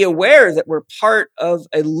be aware that we're part of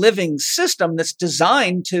a living system that's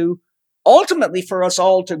designed to ultimately for us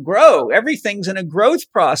all to grow. Everything's in a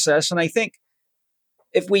growth process. And I think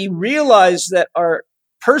if we realize that our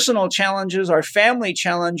personal challenges, our family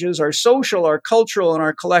challenges, our social, our cultural, and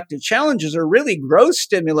our collective challenges are really growth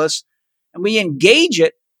stimulus, and we engage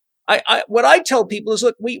it, what I tell people is,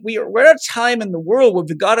 look, we're at a time in the world where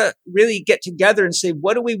we've got to really get together and say,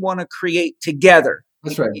 what do we want to create together?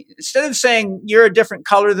 That's right. Instead of saying you're a different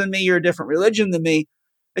color than me, you're a different religion than me,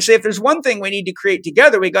 I say if there's one thing we need to create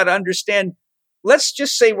together, we got to understand, let's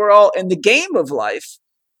just say we're all in the game of life.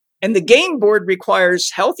 And the game board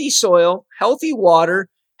requires healthy soil, healthy water,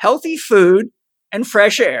 healthy food, and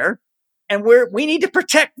fresh air. And we need to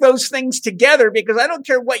protect those things together, because I don't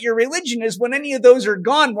care what your religion is. When any of those are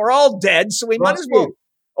gone, we're all dead. So we might as well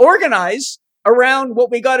organize around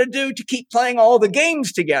what we got to do to keep playing all the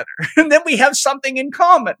games together. And then we have something in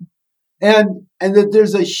common. And that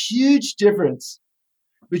there's a huge difference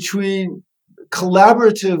between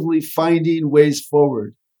collaboratively finding ways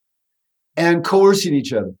forward and coercing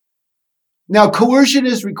each other. Now, coercion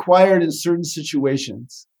is required in certain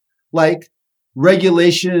situations, like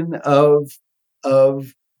regulation of out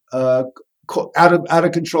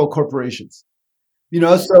of control corporations.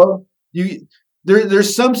 So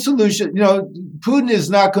there's some solution. Putin is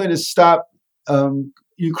not going to stop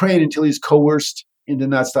Ukraine until he's coerced into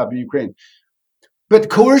not stopping Ukraine. But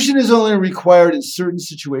coercion is only required in certain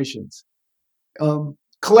situations.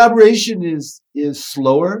 Collaboration is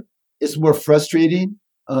slower. It's more frustrating.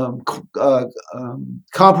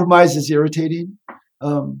 Compromise is irritating.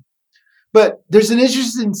 But there's an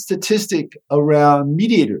interesting statistic around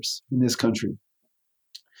mediators in this country.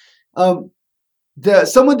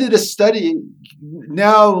 Someone did a study.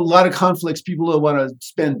 Now, a lot of conflicts, people don't want to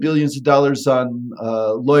spend billions of dollars on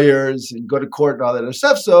lawyers and go to court and all that other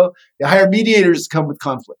stuff. So they hire mediators to come with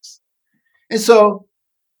conflicts. And so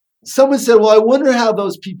someone said, well, I wonder how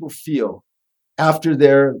those people feel after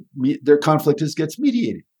their conflict gets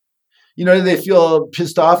mediated. Do they feel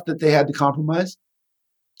pissed off that they had to compromise?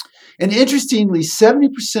 And interestingly,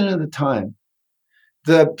 70% of the time,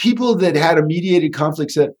 the people that had a mediated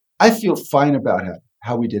conflict said, I feel fine about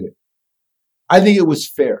how we did it. I think it was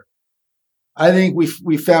fair. I think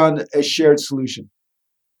we found a shared solution,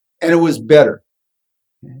 and it was better.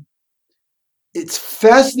 Okay? It's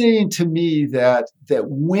fascinating to me that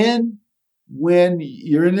when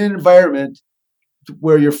you're in an environment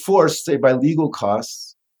where you're forced, say by legal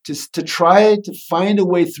costs, to try to find a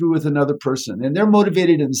way through with another person, and they're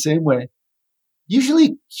motivated in the same way,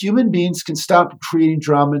 usually human beings can stop creating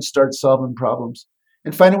drama and start solving problems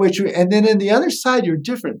and find a way through. And then on the other side, you're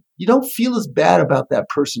different. You don't feel as bad about that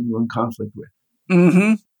person you're in conflict with.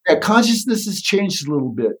 Mm-hmm. That consciousness has changed a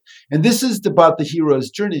little bit. And this is about the hero's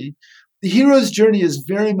journey. The hero's journey is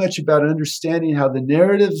very much about understanding how the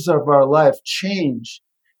narratives of our life change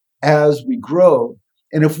as we grow.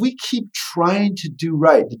 And if we keep trying to do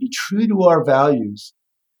right, to be true to our values,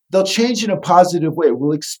 they'll change in a positive way.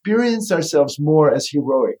 We'll experience ourselves more as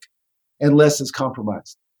heroic and less as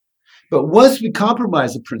compromised. But once we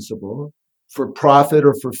compromise a principle for profit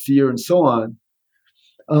or for fear and so on,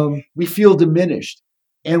 we feel diminished,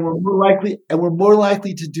 and we're more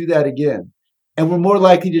likely to do that again. And we're more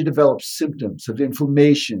likely to develop symptoms of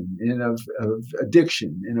inflammation and of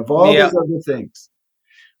addiction and of all those other things.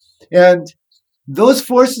 And those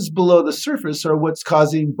forces below the surface are what's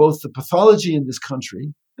causing both the pathology in this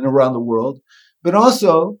country and around the world, but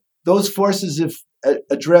also those forces, if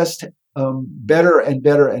addressed better and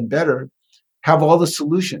better and better, have all the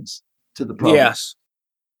solutions to the problem. Yes.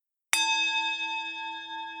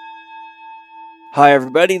 Hi,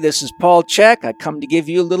 everybody. This is Paul Chek. I come to give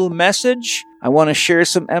you a little message. I want to share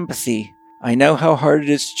some empathy. I know how hard it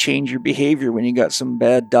is to change your behavior when you got some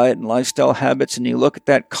bad diet and lifestyle habits, and you look at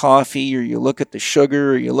that coffee, or you look at the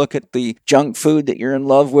sugar, or you look at the junk food that you're in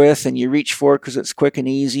love with, and you reach for it because it's quick and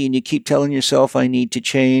easy, and you keep telling yourself, I need to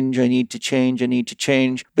change, I need to change, I need to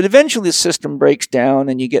change. But eventually the system breaks down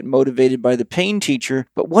and you get motivated by the pain teacher.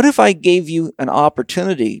 But what if I gave you an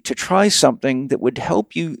opportunity to try something that would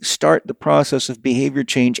help you start the process of behavior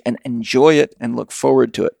change and enjoy it and look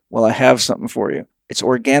forward to it? Well, I have something for you. It's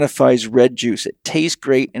Organifi's red juice. It tastes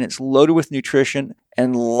great, and it's loaded with nutrition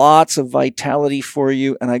and lots of vitality for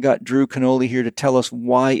you. And I got Drew Canole here to tell us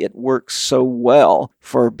why it works so well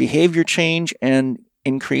for behavior change and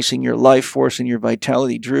increasing your life force and your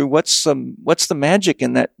vitality. Drew, what's the magic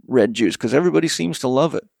in that red juice? Because everybody seems to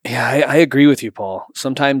love it. Yeah, I agree with you, Paul.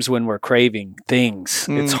 Sometimes when we're craving things,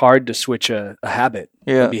 it's hard to switch a habit,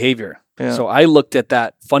 a behavior. Yeah. So I looked at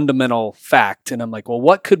that fundamental fact and I'm like, well,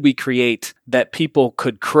 what could we create that people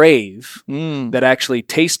could crave that actually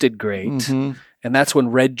tasted great? Mm-hmm. And that's when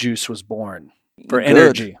red juice was born for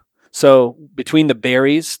energy. So between the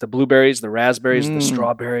berries, the blueberries, the raspberries, the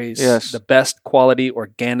strawberries, the best quality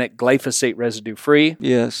organic glyphosate residue free,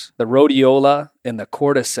 the rhodiola and the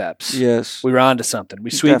cordyceps, we were onto something.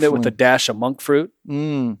 We sweetened it with a dash of monk fruit.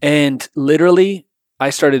 And literally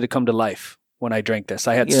I started to come to life. When I drank this,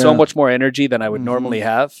 I had so much more energy than I would normally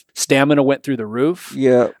have. Stamina went through the roof.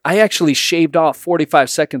 Yeah, I actually shaved off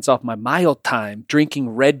 45 seconds off my mile time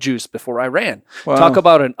drinking red juice before I ran. Wow. Talk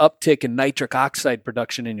about an uptick in nitric oxide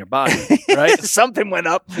production in your body, right? Something went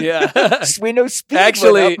up. Yeah, we know speed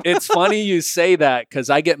actually, went up. It's funny you say that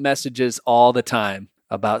because I get messages all the time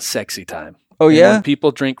about sexy time. Oh, yeah? When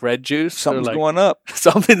people drink red juice, something's going up.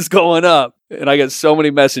 Something's going up. And I get so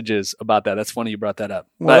many messages about that. That's funny you brought that up.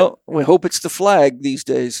 Well, we hope it's the flag these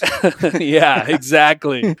days. Yeah,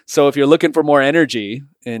 exactly. So if you're looking for more energy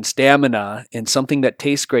and stamina and something that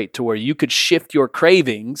tastes great to where you could shift your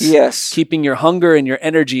cravings, yes, keeping your hunger and your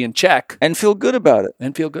energy in check. And feel good about it.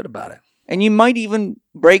 And you might even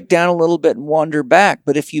break down a little bit and wander back.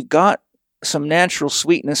 But if you've got some natural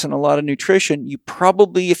sweetness and a lot of nutrition, you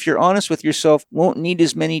probably, if you're honest with yourself, won't need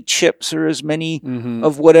as many chips or as many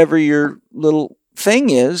of whatever your little thing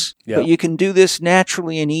is. Yep. But you can do this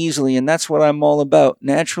naturally and easily, and that's what I'm all about.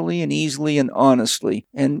 Naturally and easily and honestly.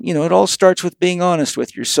 And, it all starts with being honest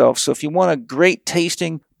with yourself. So if you want a great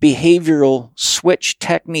tasting behavioral switch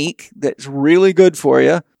technique that's really good for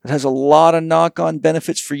you, it has a lot of knock-on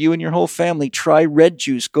benefits for you and your whole family, try Red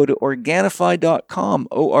Juice. Go to Organifi.com,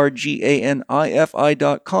 Organifi.com.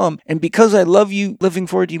 And because I love you, Living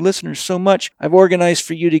 4D listeners, so much, I've organized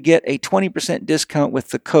for you to get a 20% discount with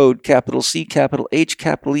the code capital C, capital H,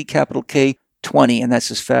 capital E, capital K, 20. And that's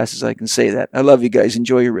as fast as I can say that. I love you guys.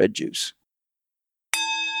 Enjoy your Red Juice.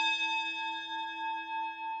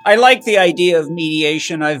 I like the idea of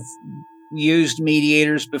mediation. I've used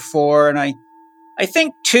mediators before, and I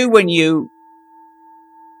think too, when you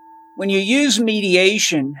use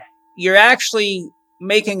mediation, you're actually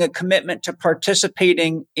making a commitment to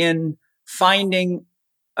participating in finding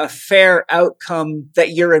a fair outcome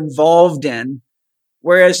that you're involved in.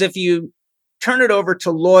 Whereas if you turn it over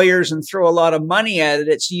to lawyers and throw a lot of money at it,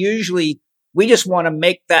 it's usually, we just want to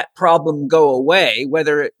make that problem go away,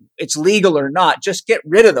 whether it's legal or not. Just get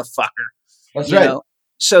rid of the fucker. That's right.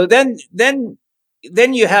 So then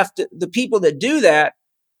you have to, the people that do that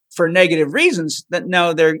for negative reasons, that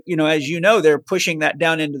now they're, as they're pushing that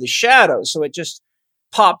down into the shadows. So it just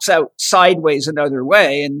pops out sideways another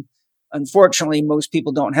way. And unfortunately, most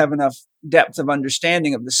people don't have enough depth of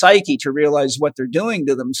understanding of the psyche to realize what they're doing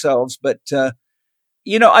to themselves. But,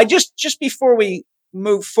 I just before we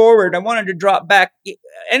move forward, I wanted to drop back.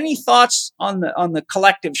 Any thoughts on the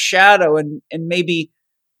collective shadow and maybe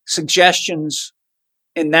suggestions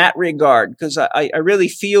in that regard? Because I really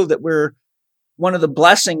feel that we're, one of the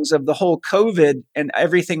blessings of the whole COVID and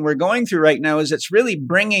everything we're going through right now is it's really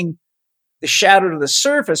bringing the shadow to the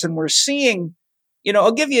surface. And we're seeing,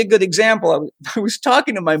 I'll give you a good example. I was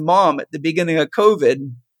talking to my mom at the beginning of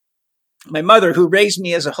COVID. My mother, who raised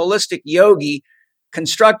me as a holistic yogi,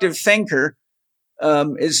 constructive thinker,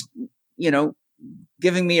 is,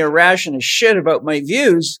 giving me a ration of shit about my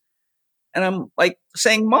views. And I'm like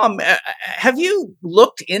saying, Mom, have you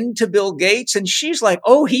looked into Bill Gates? And she's like,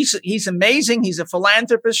 oh, he's amazing. He's a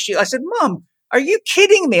philanthropist. I said, Mom, are you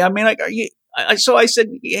kidding me? I mean, like, so I said,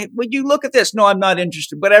 would you look at this? No, I'm not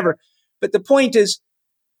interested, whatever. But the point is,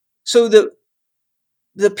 so the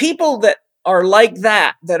people that are like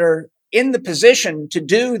that are in the position to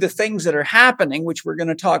do the things that are happening, which we're going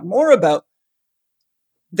to talk more about,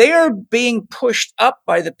 they are being pushed up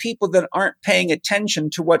by the people that aren't paying attention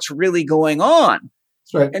to what's really going on.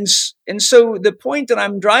 Right. And so the point that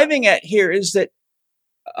I'm driving at here is that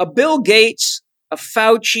a Bill Gates, a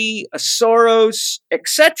Fauci, a Soros,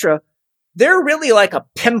 etc., they're really like a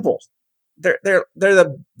pimple. They're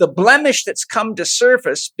the blemish that's come to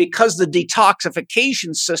surface because the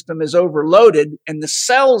detoxification system is overloaded, and the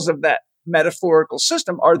cells of that metaphorical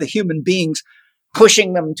system are the human beings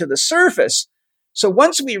pushing them to the surface. So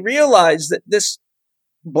once we realize that this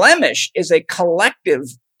blemish is a collective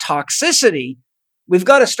toxicity, we've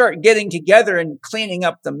got to start getting together and cleaning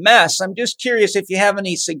up the mess. I'm just curious if you have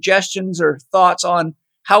any suggestions or thoughts on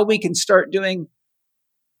how we can start doing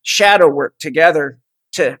shadow work together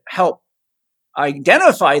to help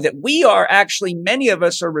identify that we are actually, many of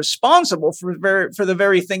us are responsible for the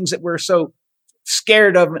very things that we're so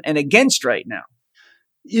scared of and against right now.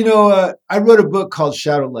 I wrote a book called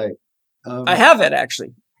Shadow Light. I have it,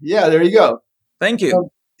 actually. Yeah, there you go. Thank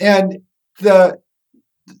you. And the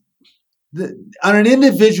on an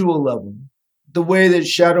individual level, the way that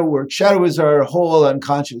shadow works, shadow is our whole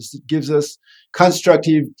unconscious. It gives us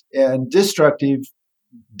constructive and destructive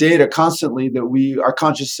data constantly that our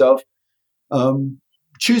conscious self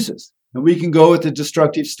chooses. And we can go with the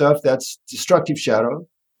destructive stuff, that's destructive shadow.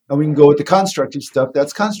 And we can go with the constructive stuff,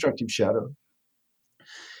 that's constructive shadow.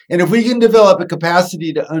 And if we can develop a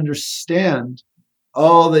capacity to understand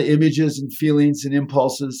all the images and feelings and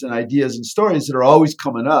impulses and ideas and stories that are always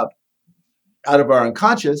coming up out of our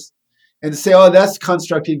unconscious, and to say, oh, that's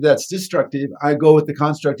constructive, that's destructive. I go with the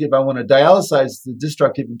constructive. I want to dialyze the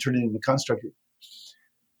destructive and turn it into constructive.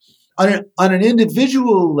 On an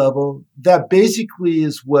individual level, that basically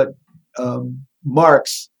is what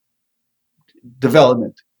marks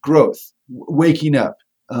development, growth, waking up,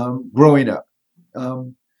 growing up.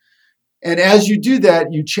 And as you do that,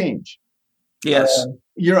 you change. Yes.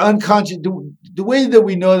 Your unconscious, the way that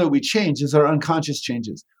we know that we change is our unconscious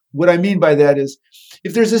changes. What I mean by that is,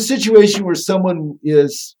 if there's a situation where someone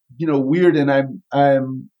is, weird, and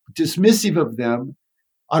I'm dismissive of them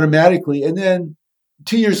automatically, and then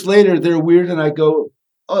 2 years later they're weird, and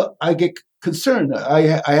I get concerned.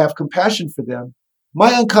 I have compassion for them.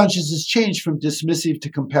 My unconscious has changed from dismissive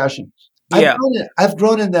to compassion. Yeah. I've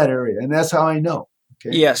grown in that area, and that's how I know.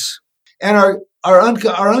 Okay. Yes. And our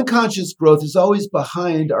unconscious growth is always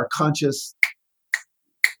behind our conscious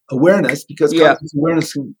awareness, because conscious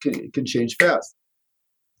awareness can change fast.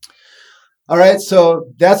 All right, so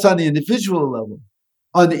that's on the individual level.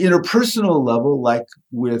 On the interpersonal level, like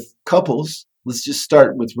with couples, let's just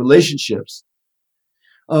start with relationships.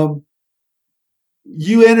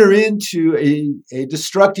 You enter into a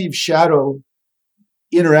destructive shadow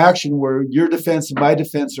interaction where your defense and my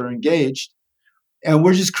defense are engaged, and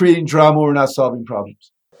we're just creating drama. We're not solving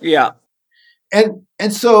problems. Yeah. And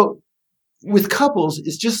so with couples,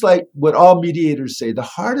 it's just like what all mediators say. The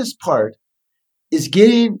hardest part is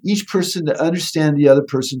getting each person to understand the other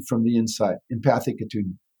person from the inside, empathic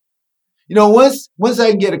attunement. Once I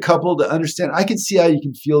can get a couple to understand, I can see how you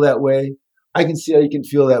can feel that way. I can see how you can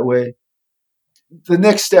feel that way. The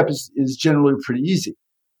next step is generally pretty easy.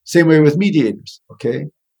 Same way with mediators, okay?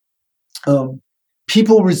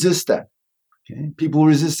 People resist that, okay? People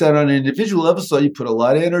resist that on an individual level, so you put a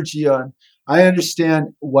lot of energy on, I understand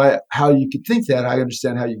how you could think that. I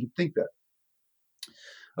understand how you could think that.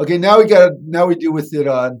 Okay, now we deal with it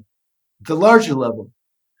on the larger level.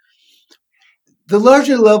 The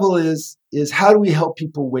larger level is how do we help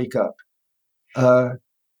people wake up?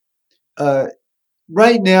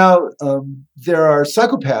 Right now, there are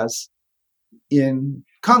psychopaths in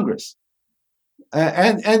Congress,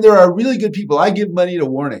 and there are really good people. I give money to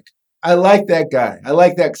Warnock. I like that guy. I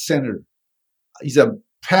like that senator. He's a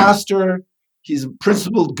pastor. He's a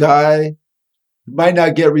principled guy. Might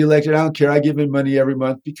not get reelected. I don't care. I give him money every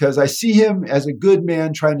month because I see him as a good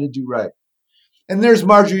man trying to do right. And there's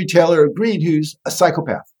Marjorie Taylor Greene, who's a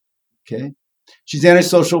psychopath. Okay, she's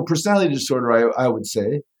antisocial personality disorder. I would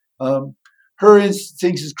say. Her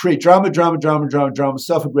instincts is create drama, self-aggrandizement,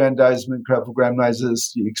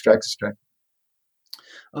 self-aggrandizes, extract.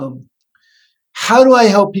 How do I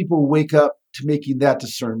help people wake up to making that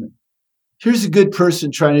discernment? Here's a good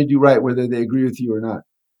person trying to do right, whether they agree with you or not.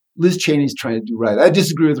 Liz Cheney's trying to do right. I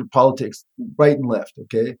disagree with her politics, right and left,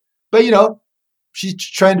 okay? But, she's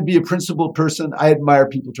trying to be a principled person. I admire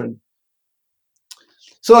people trying.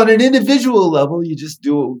 So on an individual level, you just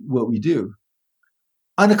do what we do.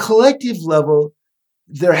 On a collective level,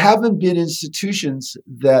 there haven't been institutions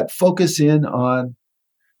that focus in on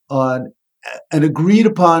an agreed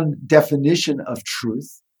upon definition of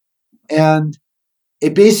truth and a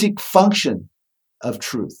basic function of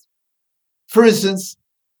truth. For instance,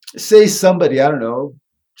 say somebody, I don't know,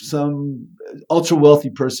 some ultra wealthy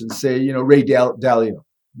person, say, Ray Dalio,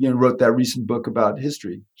 wrote that recent book about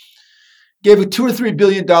history, gave $2 or $3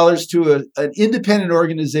 billion to an independent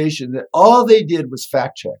organization that all they did was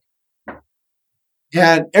fact check.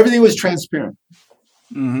 And everything was transparent.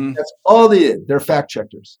 Mm-hmm. That's all they did. They're fact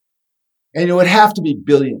checkers. And it would have to be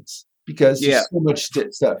billions because there's so much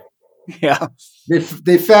stuff. Yeah.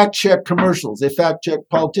 They fact check commercials. They fact check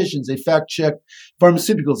politicians. They fact check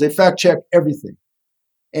pharmaceuticals. They fact check everything.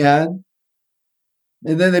 And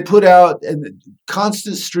then they put out a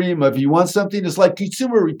constant stream of, you want something? It's like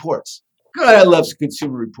Consumer Reports. God, I love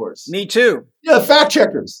Consumer Reports. Me too. Yeah, fact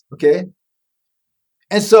checkers. Okay.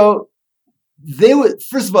 And so they would,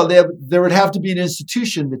 first of all, there would have to be an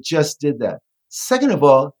institution that just did that. Second of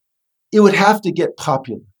all, it would have to get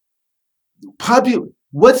popular.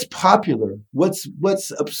 What's popular?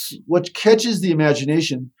 What catches the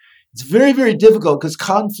imagination? It's very, very difficult because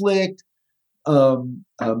conflict,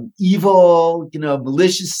 evil,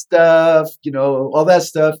 malicious stuff, all that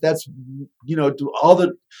stuff. That's, all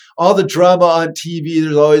the drama on TV.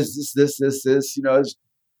 There's always this.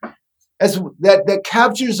 That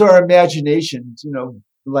captures our imagination.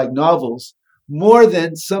 Like novels, more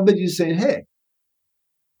than somebody who's saying, "Hey,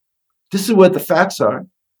 this is what the facts are.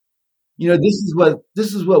 This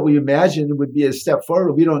is what we imagine would be a step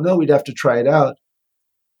forward. We don't know. We'd have to try it out."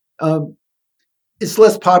 It's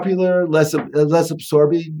less popular, less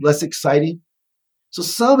absorbing, less exciting. So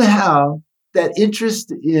somehow that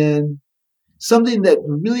interest in something that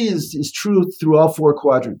really is true through all four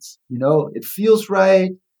quadrants, it feels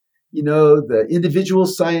right. The individual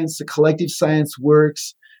science, the collective science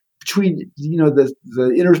works. Between, the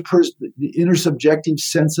intersubjective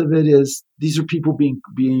sense of it is these are people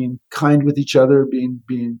being kind with each other, being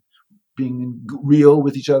real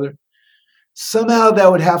with each other. somehow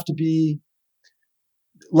that would have to be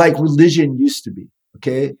like religion used to be.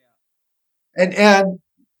 Okay. And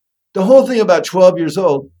the whole thing about 12 years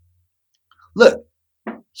old, look,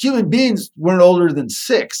 human beings weren't older than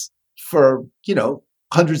 6 for,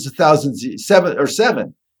 hundreds of thousands,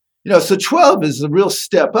 7. So 12 is a real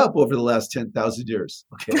step up over the last 10,000 years.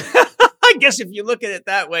 Okay. I guess if you look at it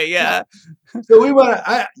that way, yeah. So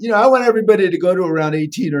I want everybody to go to around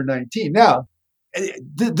 18 or 19. Now,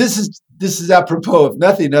 this is apropos of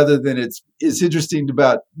nothing other than it's interesting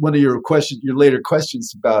about one of your later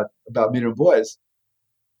questions about men and boys.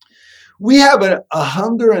 We have a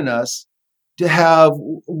hunger in us to have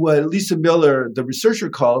what Lisa Miller, the researcher,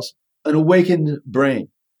 calls an awakened brain,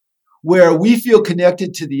 where we feel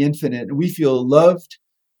connected to the infinite and we feel loved,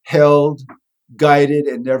 held, guided,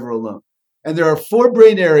 and never alone. And there are 4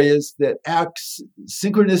 brain areas that act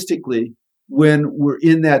synchronistically when we're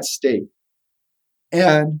in that state.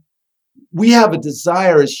 And we have a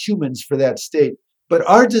desire as humans for that state, but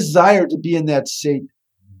our desire to be in that state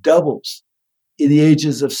doubles in the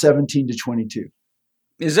ages of 17 to 22.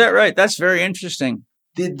 Is that right? That's very interesting.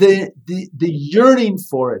 The yearning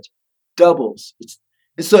for it doubles.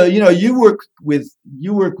 So, you work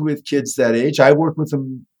with kids that age. I work with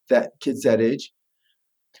kids that age.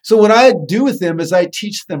 So what I do with them is I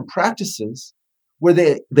teach them practices where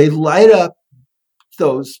they light up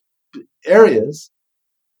those areas.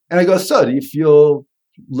 And I go, so do you feel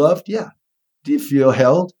loved? Yeah. Do you feel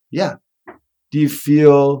held? Yeah. Do you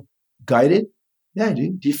feel guided? Yeah, I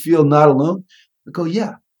do. Do you feel not alone? I go,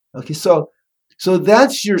 yeah. Okay. So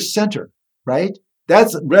that's your center, right?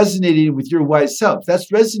 That's resonating with your wise self.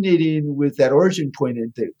 That's resonating with that origin point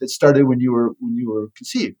that started when you were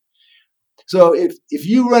conceived. So if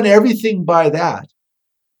you run everything by that,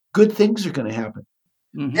 good things are going to happen.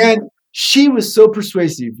 Mm-hmm. And she was so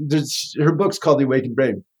persuasive. Her book's called The Awakened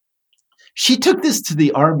Brain. She took this to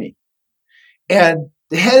the army, and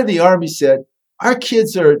the head of the army said, "Our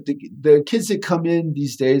kids the kids that come in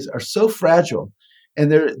these days are so fragile, and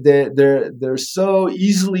they're so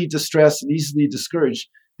easily distressed and easily discouraged.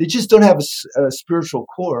 They just don't have a spiritual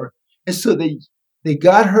core, and so they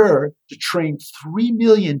got her to train 3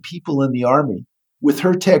 million people in the army with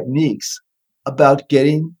her techniques about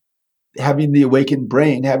having the awakened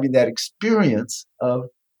brain, having that experience of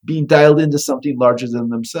being dialed into something larger than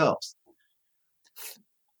themselves."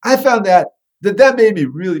 I found that made me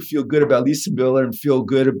really feel good about Lisa Miller and feel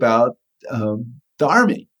good about the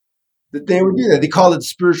Army, that they would do that. They call it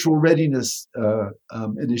Spiritual Readiness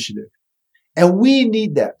Initiative. And we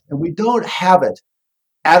need that. And we don't have it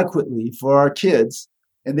adequately for our kids,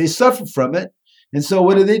 and they suffer from it. And so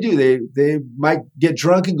what do? They might get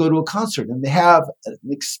drunk and go to a concert, and they have an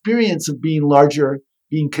experience of being larger,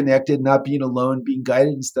 being connected, not being alone, being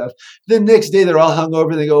guided and stuff. Then the next day they're all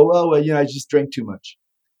hungover. They go, well, I just drank too much.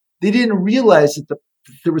 They didn't realize that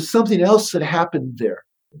there was something else that happened there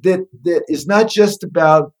that is not just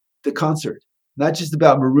about the concert, not just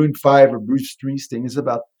about Maroon 5 or Bruce Springsteen.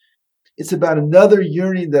 It's about another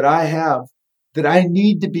yearning that I have, that I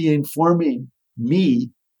need to be informing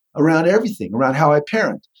me around everything, around how I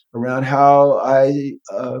parent, around how I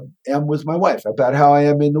am with my wife, about how I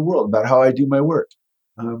am in the world, about how I do my work.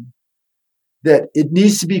 That it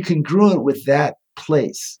needs to be congruent with that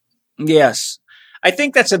place. Yes. I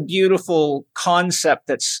think that's a beautiful concept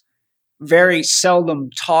that's very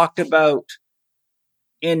seldom talked about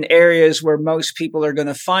in areas where most people are going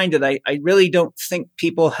to find it. I really don't think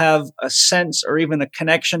people have a sense or even a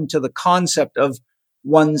connection to the concept of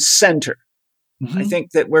one's center. Mm-hmm. I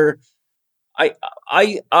think that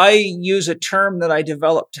I use a term that I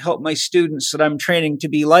developed to help my students that I'm training to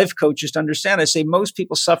be life coaches to understand. I say most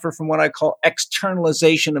people suffer from what I call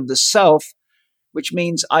externalization of the self, which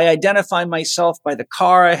means I identify myself by the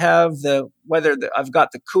car I have, whether I've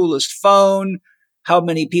got the coolest phone, how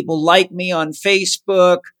many people like me on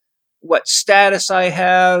Facebook, what status I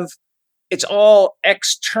have. It's all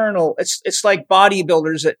external. It's like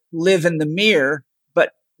bodybuilders that live in the mirror,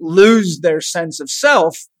 but lose their sense of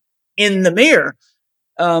self in the mirror.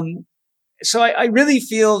 So I really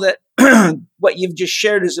feel that what you've just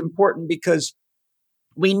shared is important, because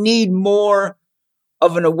we need more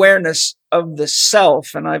of an awareness of the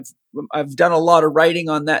self. And I've done a lot of writing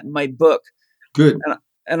on that in my book. Good.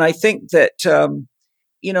 And I think that,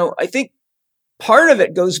 I think part of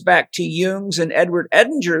it goes back to Jung's and Edward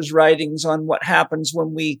Edinger's writings on what happens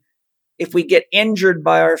if we get injured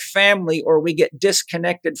by our family, or we get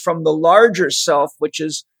disconnected from the larger self, which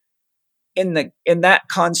is in that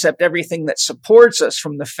concept, everything that supports us,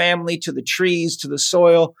 from the family to the trees to the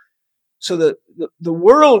soil. So the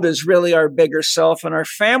world is really our bigger self, and our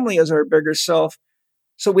family is our bigger self.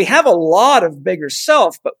 So we have a lot of bigger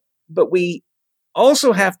self, but we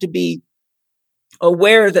also have to be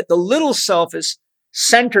aware that the little self is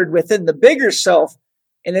centered within the bigger self.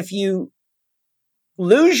 And if you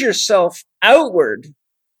lose yourself outward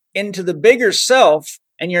into the bigger self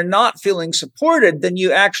and you're not feeling supported, then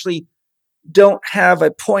you actually don't have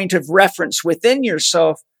a point of reference within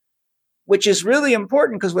yourself, which is really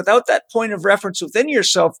important, because without that point of reference within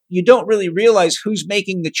yourself, you don't really realize who's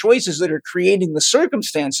making the choices that are creating the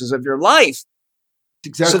circumstances of your life.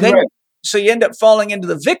 Exactly right. So you end up falling into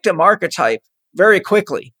the victim archetype very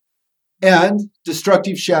quickly. And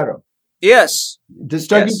destructive shadow. Yes.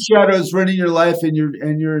 Destructive shadow is running your life, and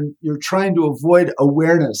you're trying to avoid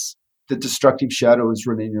awareness that destructive shadow is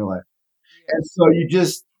running your life. And so you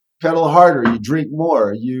just pedal harder, you drink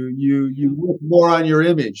more, you work more on your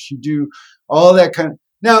image, you do all that kind of.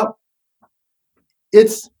 Now,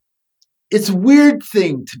 it's a weird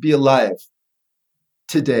thing to be alive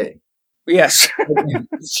today. Yes.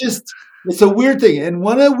 It's a weird thing. And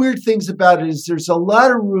one of the weird things about it is there's a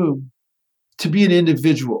lot of room to be an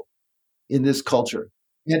individual in this culture.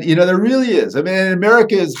 And, there really is. I mean,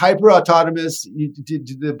 America is hyper-autonomous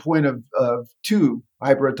to the point of too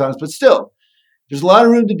hyper-autonomous, but still, there's a lot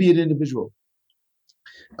of room to be an individual.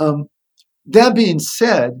 That being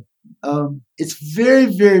said, it's very,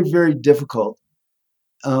 very, very difficult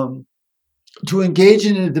to engage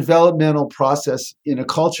in a developmental process in a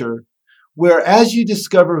culture where, as you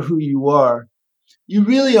discover who you are, you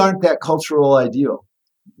really aren't that cultural ideal.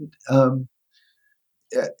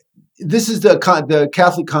 This is the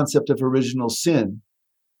Catholic concept of original sin.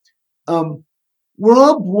 We're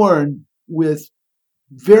all born with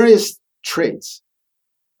various traits.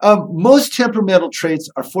 Most temperamental traits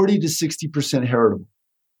are 40 to 60% heritable.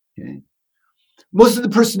 Okay? Most of the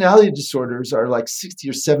personality disorders are like 60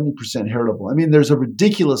 or 70% heritable. I mean, there's a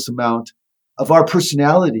ridiculous amount of our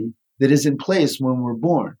personality that is in place when we're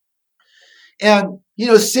born. And,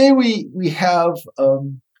 say we have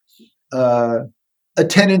a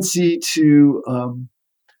tendency to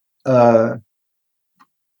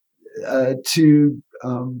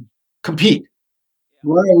compete.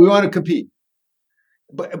 We want to compete.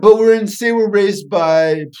 But we're raised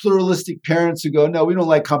by pluralistic parents who go, no, we don't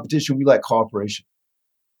like competition, we like cooperation.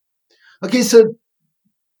 Okay, so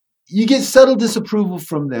you get subtle disapproval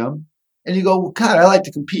from them, and you go, well, God, I like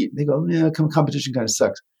to compete. And they go, yeah, competition kind of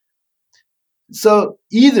sucks. So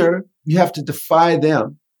either you have to defy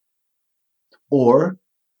them or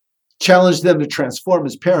challenge them to transform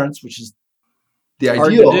as parents, which is the ideal.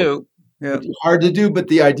 Hard to do. Yeah. Hard to do, but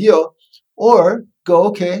the ideal. Or go,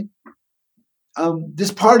 okay,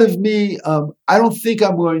 this part of me, I don't think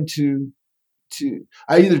I'm going to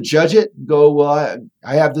I either judge it and go, well,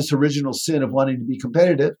 I have this original sin of wanting to be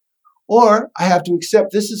competitive, or I have to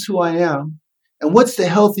accept this is who I am, and what's the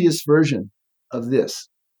healthiest version of this?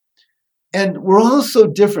 And we're all so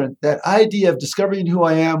different. That idea of discovering who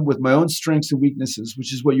I am with my own strengths and weaknesses,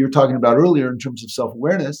 which is what you were talking about earlier in terms of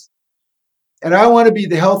self-awareness, and I want to be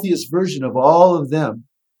the healthiest version of all of them.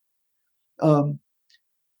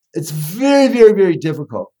 It's very, very, very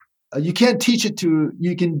difficult. You can't teach it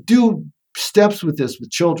you can do steps with this with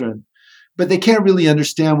children, but they can't really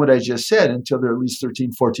understand what I just said until they're at least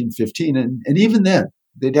 13, 14, 15. And even then,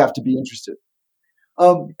 they'd have to be interested.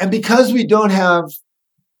 And because we don't have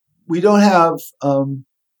the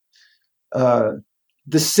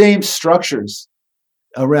same structures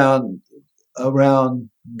around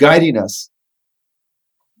guiding us,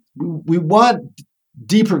 we want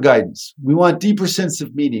deeper guidance. We want deeper sense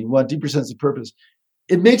of meaning. We want deeper sense of purpose.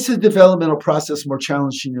 It makes the developmental process more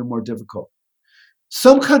challenging and more difficult.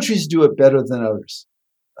 Some countries do it better than others.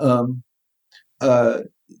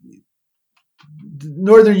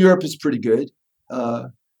 Northern Europe is pretty good.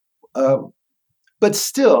 But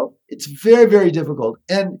still, it's very, very difficult.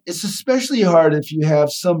 And it's especially hard if you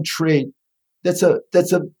have some trait that's a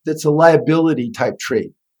liability type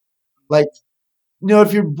trait. Like,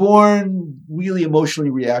 if you're born really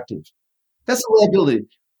emotionally reactive, that's a liability.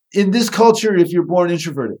 In this culture, if you're born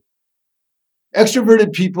introverted,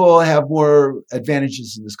 extroverted people have more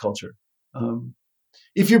advantages in this culture.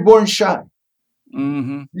 If you're born shy,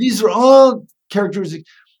 these are all characteristics.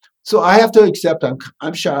 So I have to accept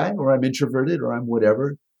I'm shy, or I'm introverted, or I'm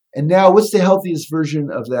whatever. And now, what's the healthiest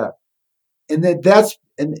version of that? And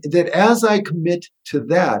that as I commit to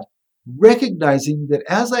that, recognizing that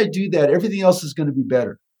as I do that, everything else is going to be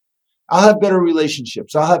better. I'll have better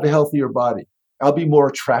relationships. I'll have a healthier body. I'll be more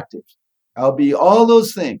attractive. I'll be all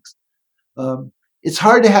those things. It's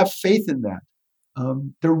hard to have faith in that.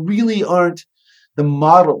 There really aren't the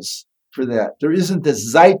models for that. There isn't the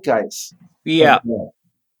zeitgeist. Yeah.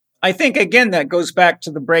 I think, again, that goes back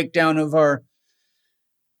to the breakdown of our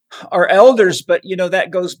elders, but,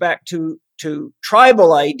 that goes back to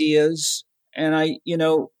tribal ideas. And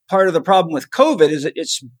part of the problem with COVID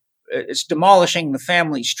is it's demolishing the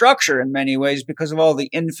family structure in many ways because of all the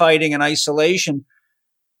infighting and isolation,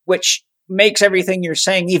 which makes everything you're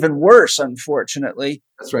saying even worse, unfortunately.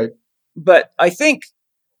 That's right. But I think,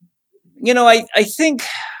 I think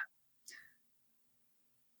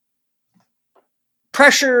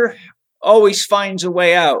pressure always finds a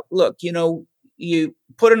way out. Look, you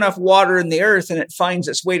put enough water in the earth and it finds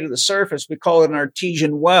its way to the surface. We call it an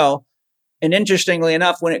artesian well. And interestingly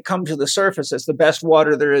enough, when it comes to the surface, it's the best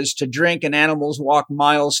water there is to drink, and animals walk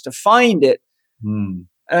miles to find it. And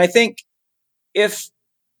I think if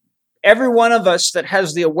every one of us that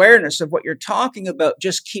has the awareness of what you're talking about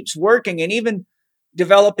just keeps working, and even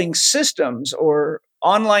developing systems or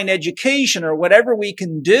online education or whatever we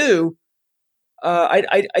can do,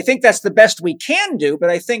 I think that's the best we can do. But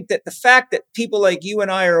I think that the fact that people like you and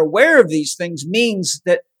I are aware of these things means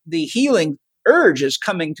that the healing urge is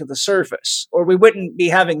coming to the surface, or we wouldn't be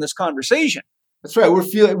having this conversation. That's right.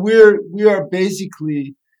 We are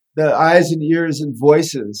basically the eyes and ears and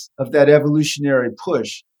voices of that evolutionary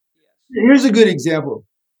push. Here's a good example.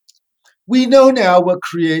 We know now what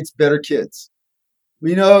creates better kids.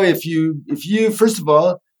 We know if you first of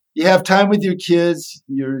all, you have time with your kids,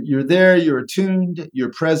 you're there, you're attuned,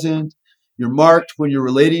 you're present, you're marked when you're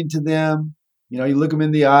relating to them. You look them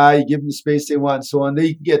in the eye, you give them the space they want, and so on.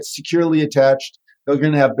 They get securely attached. They're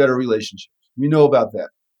going to have better relationships. We know about that.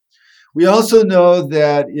 We also know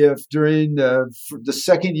that if during the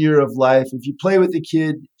second year of life, if you play with the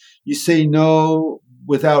kid, you say no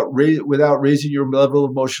without raising your level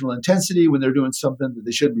of emotional intensity when they're doing something that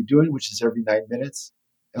they shouldn't be doing, which is every 9 minutes.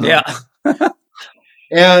 Yeah.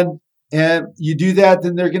 And you do that,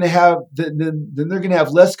 then they're going to have they're going to have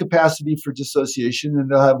less capacity for dissociation, and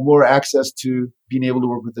they'll have more access to being able to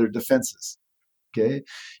work with their defenses. Okay,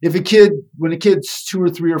 when a kid's 2 or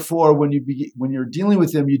 3 or 4, when you're dealing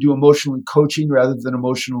with them, you do emotional coaching rather than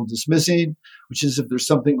emotional dismissing, which is if there's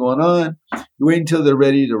something going on, you wait until they're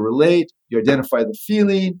ready to relate, you identify the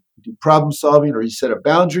feeling, you do problem solving, or you set a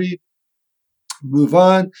boundary, move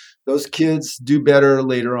on. Those kids do better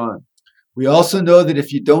later on. We also know that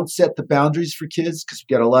if you don't set the boundaries for kids, because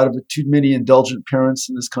we've got too many indulgent parents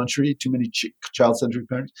in this country, too many child-centric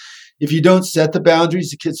parents. If you don't set the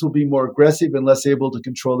boundaries, the kids will be more aggressive and less able to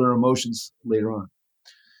control their emotions later on.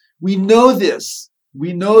 We know this.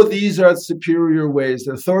 We know these are superior ways.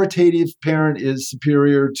 The authoritative parent is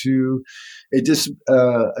superior to a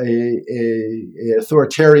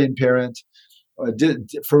authoritarian parent,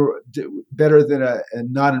 better than a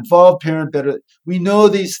non-involved parent. We know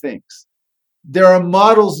these things. There are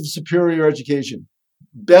models of superior education.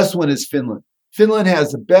 Best one is Finland. Finland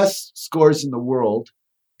has the best scores in the world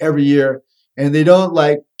every year, and they don't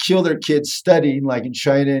kill their kids studying like in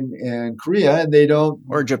China and Korea, and they don't.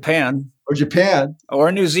 Or Japan.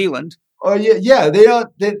 Or New Zealand. Oh yeah. They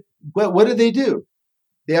don't. What do they do?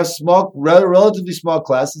 They have relatively small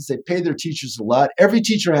classes. They pay their teachers a lot. Every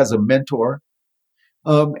teacher has a mentor,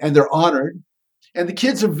 and they're honored. And the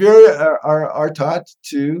kids are taught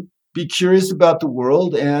to be curious about the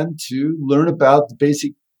world and to learn about the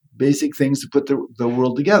basic things to put the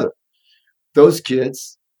world together. Those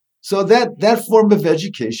kids. So that form of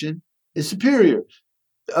education is superior.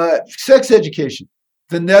 Sex education.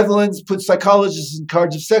 The Netherlands put psychologists in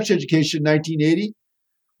charge of sex education in 1980.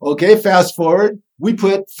 Okay, fast forward. We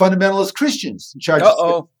put fundamentalist Christians in charge of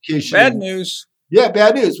sex education. Bad news. Yeah,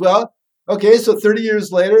 bad news. Well, okay, so 30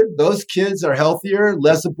 years later, those kids are healthier,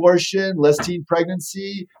 less abortion, less teen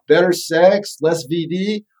pregnancy, better sex, less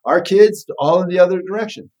VD. Our kids, all in the other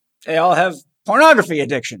direction. They all have pornography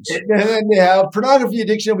addictions. And they have pornography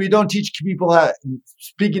addiction. We don't teach people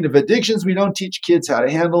speaking of addictions, we don't teach kids how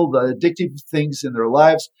to handle the addictive things in their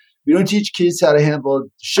lives. We don't teach kids how to handle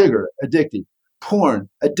sugar, addictive, porn,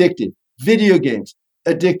 addictive, video games,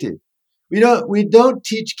 addictive. We don't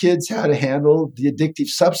teach kids how to handle the addictive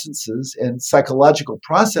substances and psychological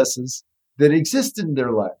processes that exist in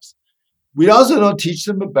their lives. We also don't teach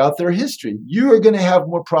them about their history. You are going to have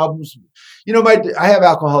more problems. I have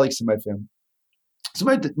alcoholics in my family. So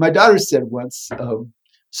my daughter said once,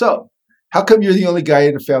 so how come you're the only guy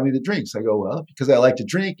in the family that drinks? I go, well, because I like to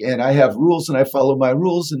drink and I have rules and I follow my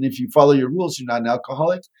rules. And if you follow your rules, you're not an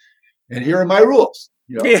alcoholic. And here are my rules.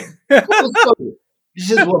 She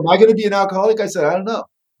says, well, am I going to be an alcoholic? I said, I don't know.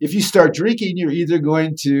 If you start drinking, you're either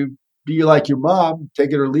going to be like your mom,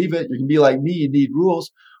 take it or leave it. You're going to be like me, you need rules.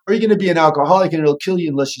 Or you're going to be an alcoholic and it'll kill you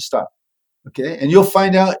unless you stop. Okay? And you'll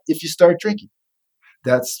find out if you start drinking.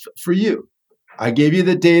 That's for you. I gave you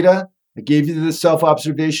the data. I gave you the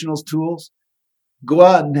self-observational tools. Go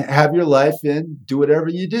out and have your life and do whatever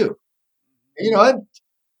you do. You know,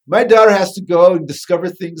 my daughter has to go and discover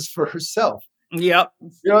things for herself. Yep.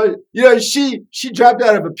 She dropped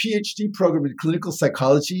out of a PhD program in clinical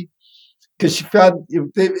psychology because she found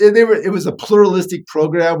it was a pluralistic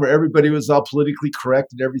program where everybody was all politically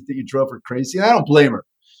correct and everything. It drove her crazy. And I don't blame her.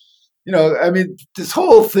 This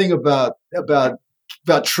whole thing about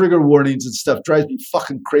trigger warnings and stuff drives me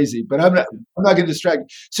fucking crazy. But I'm not going to distract you.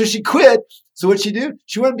 So she quit. So what'd she do?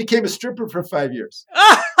 She went and became a stripper for 5 years.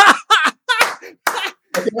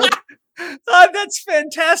 That's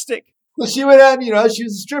fantastic. So she went out, she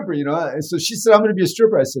was a stripper, and so she said, I'm going to be a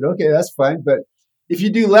stripper. I said, okay, that's fine. But if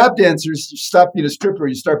you do lap dancers, you stop being a stripper,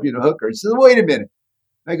 you start being a hooker. She said, wait a minute.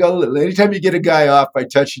 I go, anytime you get a guy off by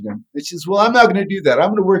touching him, she says, well, I'm not going to do that. I'm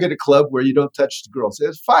going to work at a club where you don't touch the girls. So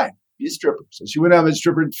it's fine. Be a stripper. So she went out as a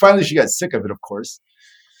stripper. And finally, she got sick of it, of course.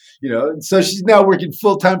 And so she's now working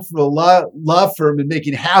full time for a law firm and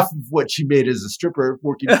making half of what she made as a stripper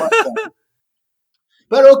working part time.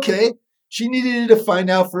 But okay, she needed to find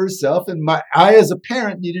out for herself. And I, as a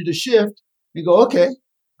parent, needed to shift and go, okay,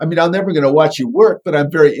 I'm never going to watch you work, but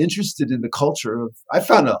I'm very interested in the culture I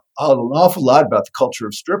found an awful lot about the culture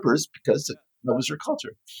of strippers because that was her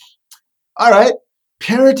culture. All right.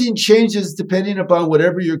 Parenting changes depending upon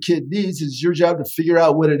whatever your kid needs. It's your job to figure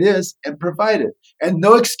out what it is and provide it. And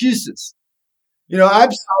no excuses. I'm sorry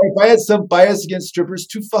if I had some bias against strippers,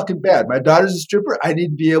 too fucking bad. My daughter's a stripper. I need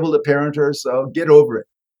to be able to parent her, so get over it.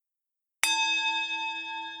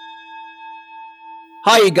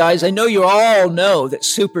 Hi, you guys. I know you all know that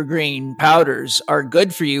super green powders are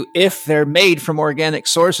good for you if they're made from organic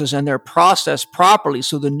sources and they're processed properly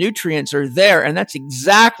so the nutrients are there. And that's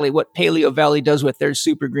exactly what Paleo Valley does with their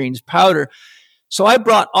super greens powder. So I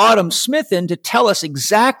brought Autumn Smith in to tell us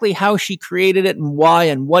exactly how she created it and why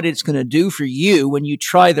and what it's going to do for you when you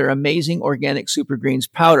try their amazing organic super greens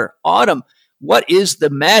powder. Autumn, what is the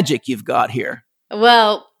magic you've got here?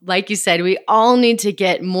 Well, like you said, we all need to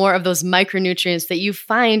get more of those micronutrients that you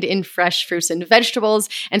find in fresh fruits and vegetables.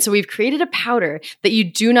 And so we've created a powder that you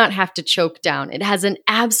do not have to choke down. It has an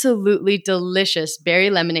absolutely delicious berry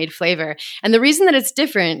lemonade flavor. And the reason that it's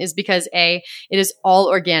different is because A, it is all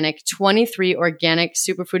organic, 23 organic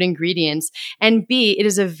superfood ingredients. And B, it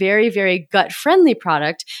is a very, very gut-friendly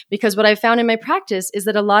product because what I found in my practice is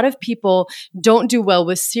that a lot of people don't do well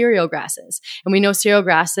with cereal grasses. And we know cereal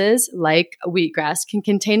grasses, like wheatgrass, can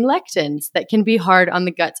contain lectins that can be hard on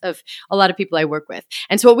the guts of a lot of people I work with.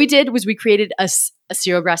 And so what we did was we created a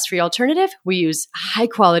cereal grass-free alternative. We use high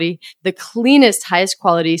quality, the cleanest, highest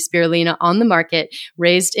quality spirulina on the market,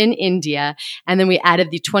 raised in India. And then we added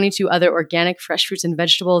the 22 other organic fresh fruits and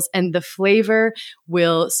vegetables, and the flavor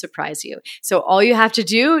will surprise you. So all you have to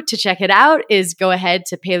do to check it out is go ahead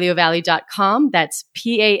to paleovalley.com. That's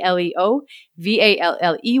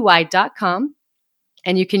PALEOVALLEY.com.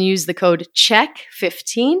 And you can use the code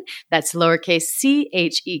CHECK15, that's lowercase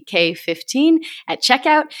CHEK 15 at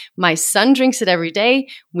checkout. My son drinks it every day.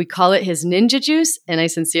 We call it his ninja juice, and I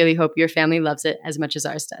sincerely hope your family loves it as much as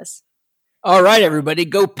ours does. All right, everybody,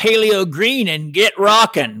 go Paleo Green and get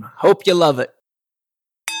rocking. Hope you love it.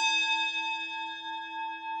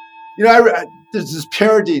 There's this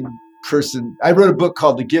parenting person. I wrote a book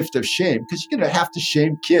called The Gift of Shame because you're going to have to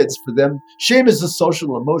shame kids for them. Shame is a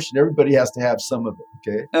social emotion. Everybody has to have some of it.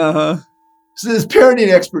 Okay. So this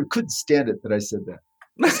parenting expert couldn't stand it that I said that.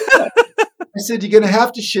 I said, you're going to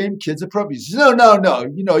have to shame kids appropriately. He said, no.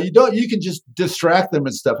 You don't. You can just distract them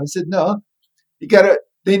and stuff. I said, no.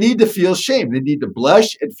 They need to feel shame. They need to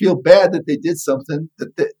blush and feel bad that they did something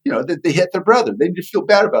that they hit their brother. They need to feel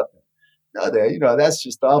bad about that. No, that's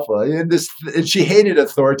just awful. And she hated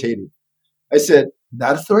authoritative. I said,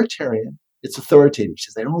 not authoritarian. It's authoritative. She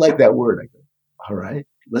says, I don't like that word. I go, all right,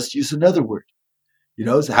 let's use another word.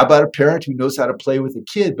 So how about a parent who knows how to play with a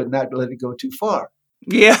kid, but not let it go too far?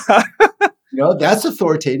 Yeah. That's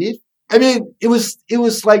authoritative. It was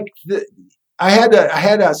like I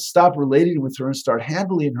had to stop relating with her and start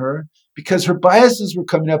handling her because her biases were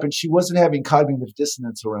coming up and she wasn't having cognitive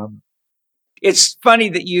dissonance around them. It's funny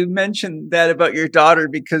that you mentioned that about your daughter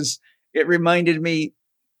because it reminded me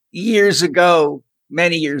years ago,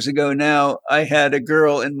 many years ago now, I had a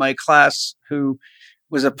girl in my class who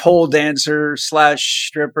was a pole dancer /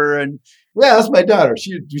 stripper. And yeah, that's my daughter.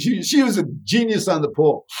 She was a genius on the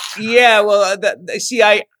pole. Yeah. Well,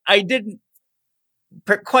 I didn't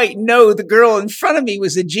quite know the girl in front of me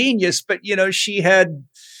was a genius, but she had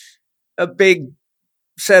a big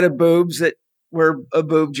set of boobs that were a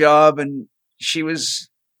boob job, and she was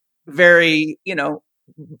very,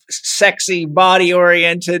 sexy, body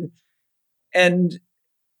oriented. And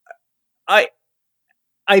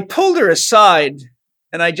I pulled her aside,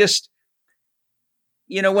 and I just,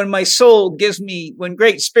 when my soul when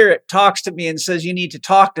Great Spirit talks to me and says, you need to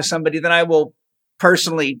talk to somebody, then I will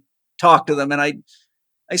personally talk to them. And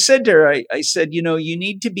I said to her, I said, you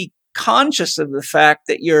need to be conscious of the fact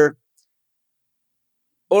that you're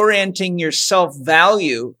orienting your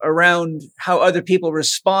self-value around how other people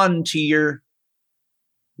respond to your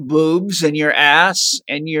boobs and your ass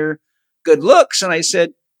and your good looks. And I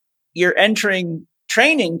said, you're entering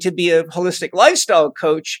training to be a holistic lifestyle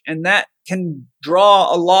coach, and that can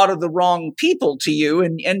draw a lot of the wrong people to you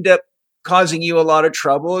and end up causing you a lot of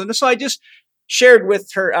trouble. And so I just shared with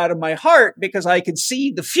her out of my heart because I could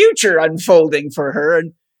see the future unfolding for her.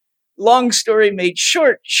 And long story made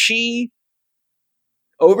short, she,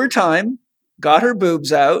 over time, got her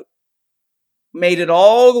boobs out, made it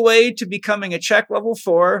all the way to becoming a Chek level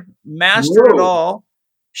 4, mastered it all.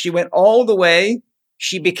 She went all the way.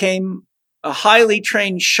 She became a highly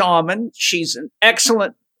trained shaman. She's an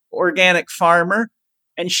excellent organic farmer,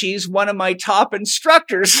 and she's one of my top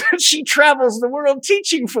instructors. She travels the world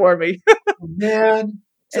teaching for me. Man.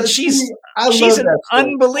 And she's an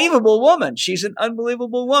unbelievable woman. She's an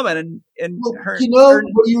unbelievable woman. And what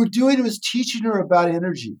you were doing was teaching her about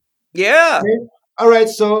energy. Yeah. Okay? All right.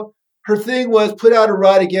 So her thing was put out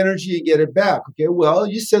erotic energy and get it back. Okay. Well,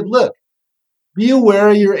 you said, look, be aware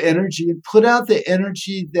of your energy and put out the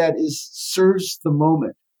energy that serves the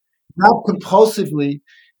moment, not compulsively.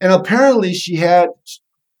 And apparently she had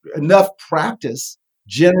enough practice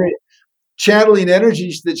channeling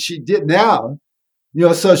energies that she did now.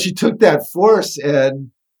 So she took that force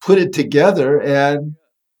and put it together and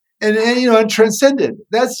transcended.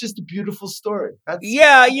 That's just a beautiful story.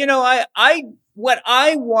 What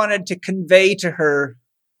I wanted to convey to her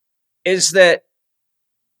is that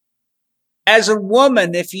as a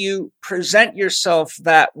woman, if you present yourself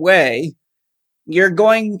that way, you're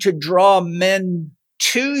going to draw men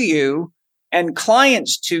to you and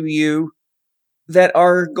clients to you that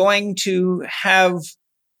are going to have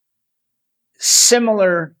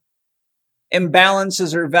similar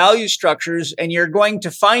imbalances or value structures, and you're going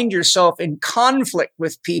to find yourself in conflict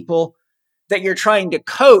with people that you're trying to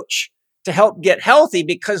coach to help get healthy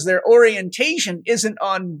because their orientation isn't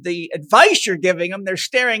on the advice you're giving them. They're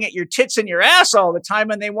staring at your tits and your ass all the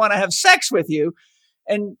time, and they want to have sex with you.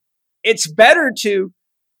 And it's better to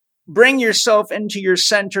bring yourself into your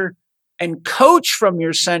center and coach from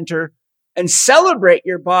your center and celebrate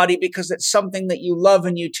your body because it's something that you love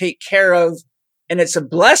and you take care of. And it's a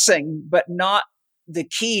blessing, but not the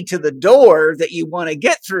key to the door that you want to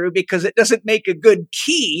get through because it doesn't make a good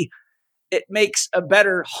key. It makes a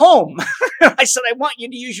better home. I said, I want you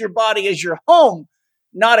to use your body as your home,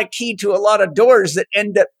 not a key to a lot of doors that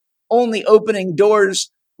end up only opening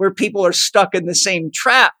doors where people are stuck in the same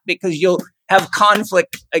trap because you'll have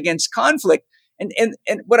conflict against conflict. And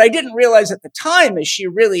what I didn't realize at the time is she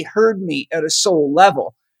really heard me at a soul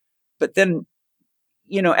level. But then,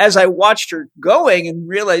 as I watched her going and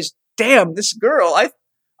realized, damn, this girl,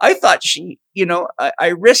 I thought she, I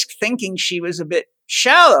risked thinking she was a bit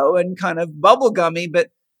shallow and kind of bubblegummy, but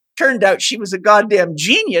turned out she was a goddamn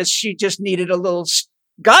genius. She just needed a little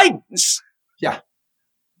guidance. Yeah.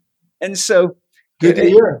 And so good to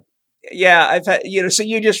hear. Yeah, I've had, so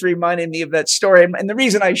you just reminded me of that story. And the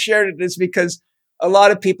reason I shared it is because a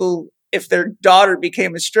lot of people, if their daughter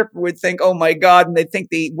became a stripper, would think, oh my God, and they'd think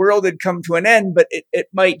the world had come to an end, but it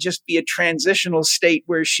might just be a transitional state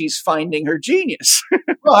where she's finding her genius.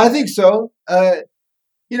 Well, I think so. I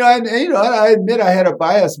admit I had a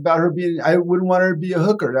bias about her I wouldn't want her to be a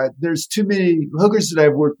hooker. There's too many hookers that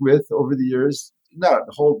I've worked with over the years, not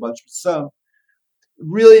a whole bunch, but some.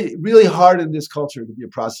 Really, really hard in this culture to be a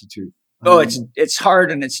prostitute. It's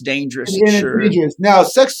hard and it's dangerous. It's dangerous. Now,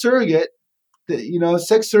 sex surrogate,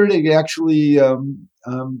 actually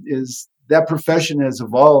is that profession has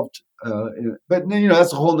evolved, but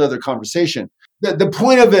that's a whole nother conversation. The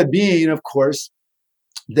point of it being, of course,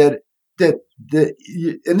 that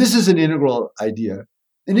and this is an integral idea.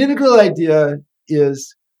 An integral idea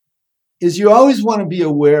is you always want to be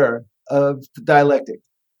aware of the dialectic.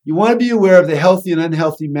 You want to be aware of the healthy and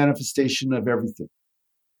unhealthy manifestation of everything.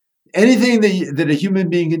 Anything that a human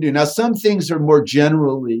being can do. Now, some things are more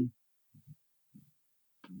generally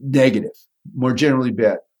negative, more generally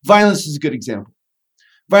bad. Violence is a good example.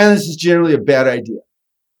 Violence is generally a bad idea.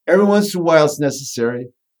 Every once in a while it's necessary,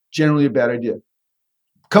 generally a bad idea.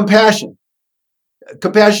 Compassion,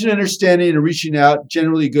 understanding, and reaching out,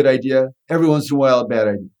 generally a good idea. Every once in a while a bad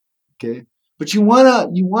idea. Okay, but you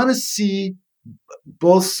wanna see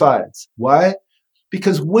both sides. Why?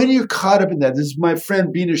 Because when you're caught up in that, this is my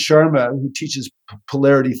friend Beena Sharma, who teaches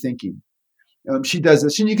polarity thinking. She does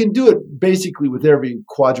this, and you can do it basically with every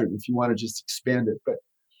quadrant if you want to just expand it. But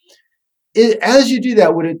as you do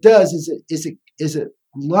that, what it does is it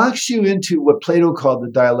locks you into what Plato called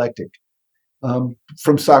the dialectic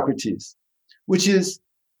from Socrates, which is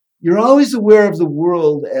you're always aware of the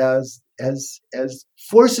world as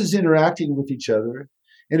forces interacting with each other.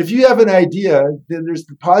 And if you have an idea, then there's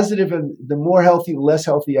the positive and the more healthy, less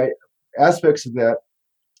healthy aspects of that.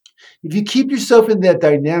 If you keep yourself in that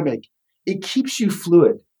dynamic, it keeps you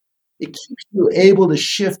fluid. It keeps you able to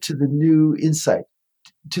shift to the new insight,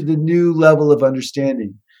 to the new level of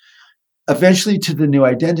understanding, eventually to the new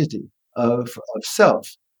identity of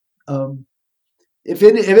self. If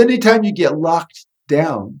any time you get locked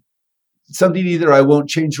down, something either I won't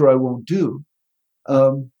change or I won't do,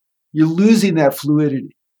 you're losing that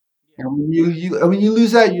fluidity. And when you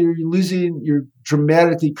lose that, you're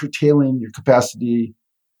dramatically curtailing your capacity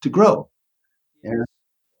to grow. Yeah.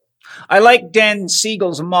 I like Dan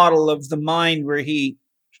Siegel's model of the mind, where he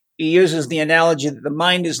uses the analogy that the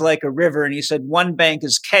mind is like a river, and he said one bank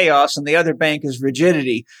is chaos and the other bank is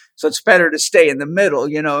rigidity. So it's better to stay in the middle,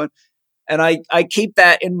 And I keep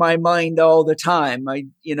that in my mind all the time.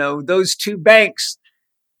 Those two banks,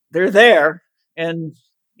 they're there, and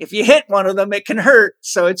if you hit one of them, it can hurt.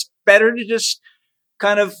 So it's better to just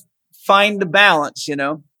kind of find the balance,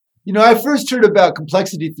 I first heard about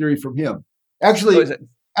complexity theory from him. Actually,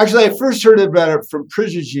 I first heard about it from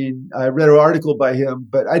Prigogine. I read an article by him,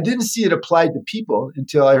 but I didn't see it applied to people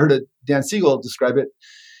until I heard Dan Siegel describe it.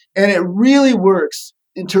 And it really works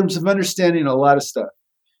in terms of understanding a lot of stuff.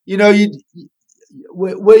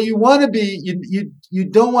 What you want to be, you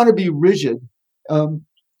don't want to be rigid,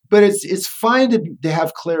 but it's fine to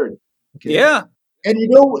have clarity. Okay? Yeah. And you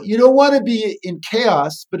don't want to be in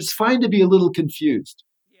chaos, but it's fine to be a little confused.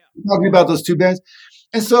 Yeah. We're talking about those two bands.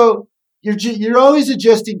 And so you're always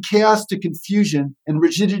adjusting chaos to confusion and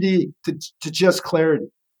rigidity to just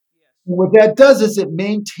clarity. And what that does is it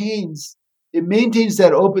maintains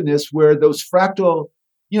that openness where those fractal,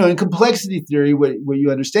 in complexity theory, what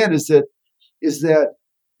you understand is that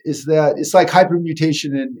it's like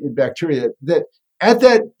hypermutation in bacteria, that at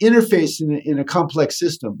that interface in a complex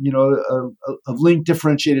system, of linked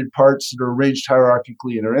differentiated parts that are arranged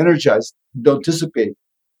hierarchically and are energized, don't dissipate,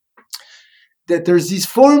 that there's these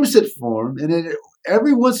forms that form, and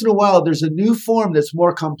every once in a while there's a new form that's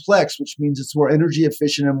more complex, which means it's more energy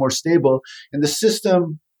efficient and more stable, and the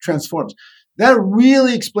system transforms. That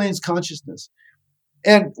really explains consciousness.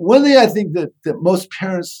 And one thing I think that most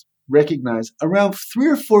parents recognize, around 3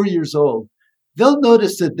 or 4 years old, they'll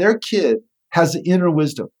notice that their kid has an inner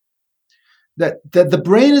wisdom, that the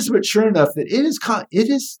brain is mature enough that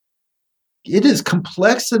it is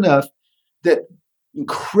complex enough that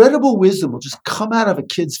incredible wisdom will just come out of a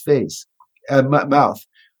kid's face and mouth.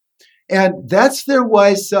 And that's their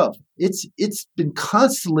wise self. It's been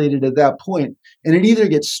constellated at that point, and it either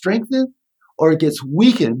gets strengthened or it gets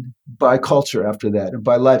weakened by culture after that and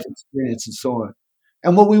by life experience and so on.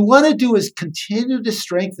 And what we want to do is continue to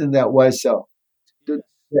strengthen that wise self, that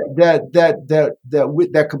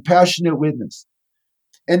compassionate witness.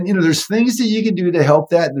 And there's things that you can do to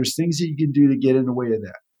help that, and there's things that you can do to get in the way of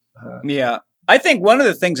that. Yeah. I think one of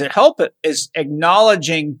the things that help it is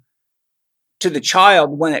acknowledging to the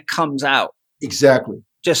child when it comes out. Exactly.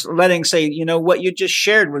 Just say, what you just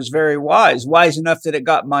shared was very wise enough that it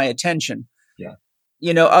got my attention. Yeah.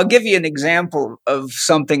 I'll give you an example of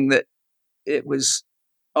something that it was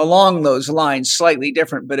along those lines, slightly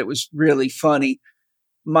different, but it was really funny.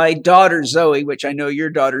 My daughter, Zoe, which I know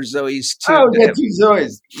your daughter Zoe's too. Oh, yeah, two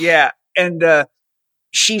Zoes. Yeah. And,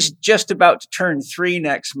 she's just about to turn 3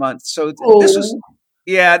 next month. So this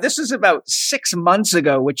is about 6 months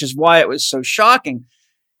ago, which is why it was so shocking.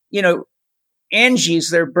 Angie's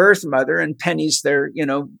their birth mother and Penny's their,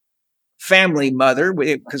 family mother,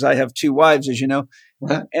 because I have 2 wives, as you know.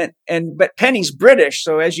 What? But Penny's British.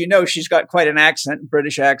 So as you know, she's got quite an accent,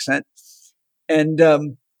 British accent.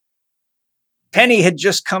 And Penny had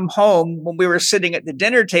just come home when we were sitting at the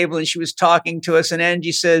dinner table, and she was talking to us, and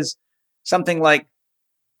Angie says something like,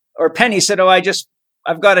 or Penny said,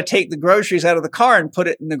 I've got to take the groceries out of the car and put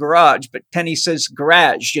it in the garage. But Penny says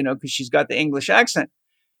garage, because she's got the English accent.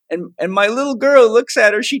 And my little girl looks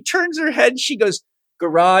at her. She turns her head. She goes,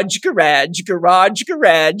 garage, garage, garage,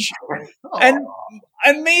 garage. And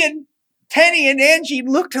me and Penny and Angie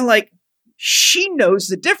looked and like, she knows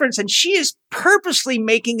the difference. And she is purposely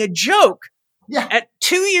making a joke at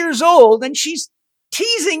 2 years old. And she's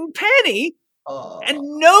teasing Penny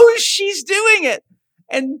and knows she's doing it.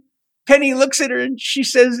 And Penny looks at her and she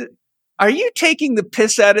says, are you taking the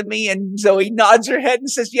piss out of me? And Zoe nods her head and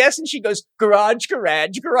says, yes. And she goes, garage,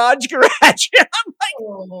 garage, garage, garage. And I'm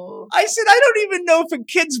like, I said, I don't even know if a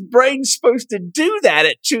kid's brain's supposed to do that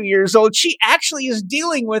at 2 years old. She actually is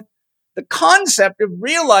dealing with the concept of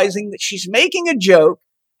realizing that she's making a joke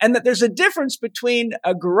and that there's a difference between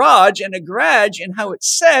a garage and a garage and how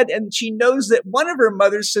it's said. And she knows that one of her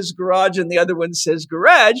mothers says garage and the other one says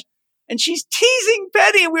garage. And she's teasing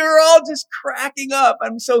Penny. We were all just cracking up.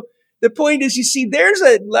 So the point is, you see, there's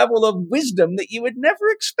a level of wisdom that you would never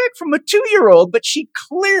expect from a 2-year-old, but she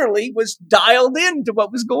clearly was dialed into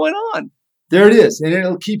what was going on. There it is. And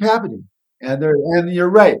it'll keep happening. And you're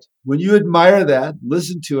right. When you admire that,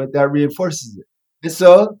 listen to it, that reinforces it. And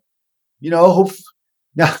so,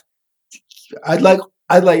 now I'd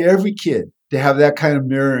like every kid to have that kind of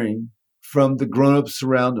mirroring from the grown-ups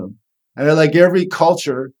around them. And I'd like every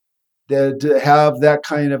culture to have that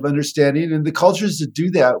kind of understanding, and the cultures that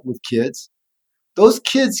do that with kids, those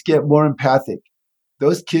kids get more empathic.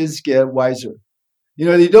 Those kids get wiser.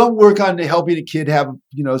 They don't work on helping a kid have,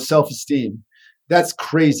 self-esteem. That's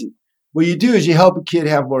crazy. What you do is you help a kid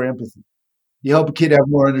have more empathy. You help a kid have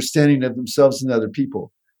more understanding of themselves and other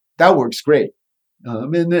people. That works great.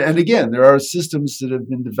 And again, there are systems that have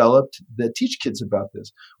been developed that teach kids about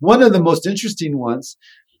this. One of the most interesting ones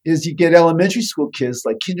is you get elementary school kids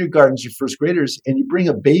like kindergartens or first graders, and you bring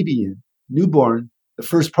a baby in, newborn, the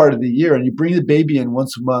first part of the year, and you bring the baby in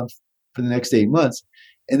once a month for the next 8 months,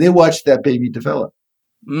 and they watch that baby develop.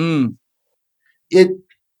 It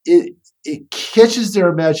catches their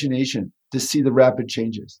imagination to see the rapid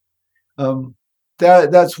changes.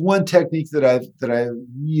 That's one technique that I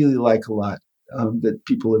really like a lot, that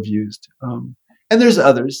people have used. And there's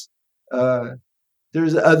others.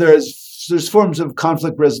 There's forms of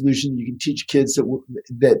conflict resolution you can teach kids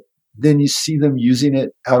that then you see them using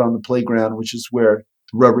it out on the playground, which is where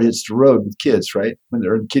the rubber hits the road with kids, right? When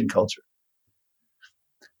they're in kid culture.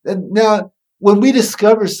 And now, when we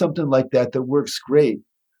discover something like that works great,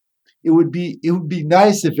 it would be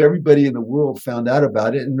nice if everybody in the world found out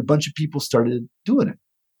about it and a bunch of people started doing it.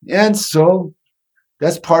 And so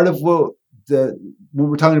that's part of when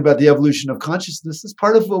we're talking about the evolution of consciousness, that's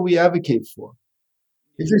part of what we advocate for.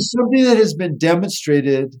 If there's something that has been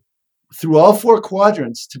demonstrated through all 4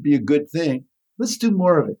 quadrants to be a good thing, let's do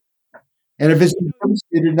more of it. And if it's been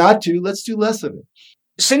demonstrated not to, let's do less of it.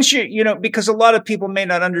 Since because a lot of people may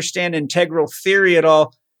not understand integral theory at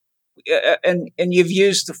all, and you've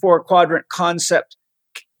used the 4 quadrant concept,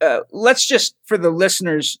 let's just, for the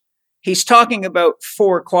listeners, he's talking about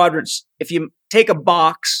 4 quadrants. If you take a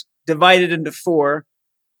box, divide it into 4,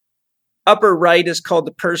 upper right is called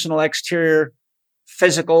the personal exterior,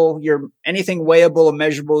 physical, anything weighable and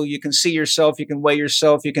measurable. You can see yourself, you can weigh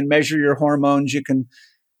yourself, you can measure your hormones, you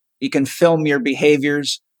can film your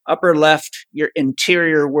behaviors. Upper left, your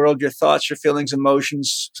interior world, your thoughts, your feelings,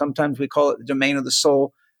 emotions. Sometimes we call it the domain of the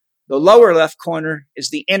soul. The lower left corner is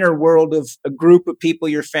the inner world of a group of people,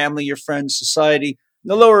 your family, your friends, society. And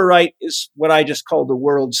the lower right is what I just call the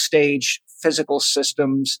world stage, physical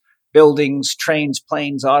systems, buildings, trains,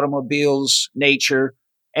 planes, automobiles, nature,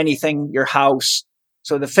 anything, your house.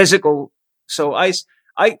 So the physical. So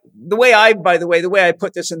the way I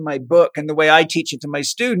put this in my book and the way I teach it to my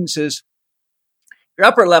students is your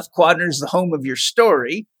upper left quadrant is the home of your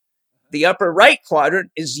story. The upper right quadrant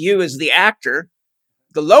is you as the actor.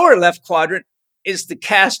 The lower left quadrant is the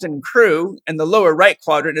cast and crew. And the lower right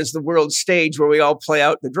quadrant is the world stage where we all play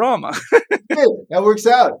out the drama. Hey, that works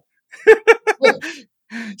out.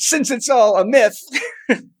 Since it's all a myth.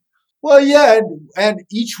 Well, yeah, and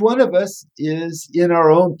each one of us is in our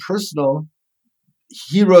own personal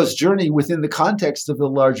hero's journey within the context of the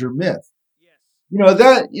larger myth. Yes.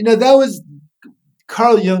 That was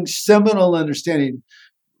Carl Jung's seminal understanding.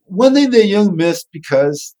 One thing that Jung missed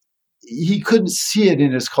because he couldn't see it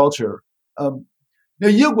in his culture.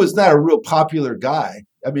 Jung was not a real popular guy.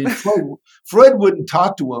 I mean, Freud wouldn't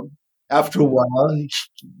talk to him after a while,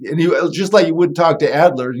 and he just like he wouldn't talk to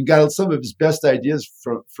Adler, and got some of his best ideas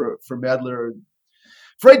from Adler.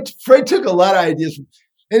 Freud took a lot of ideas.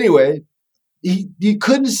 Anyway, he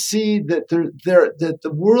couldn't see that that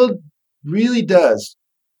the world really does.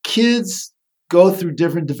 Kids go through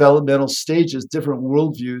different developmental stages, different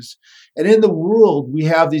worldviews, and in the world we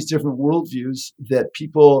have these different worldviews that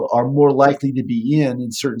people are more likely to be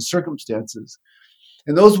in certain circumstances.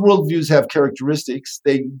 And those worldviews have characteristics.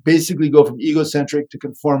 They basically go from egocentric to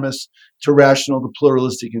conformist to rational to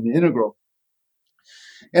pluralistic and integral.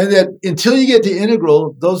 And that until you get to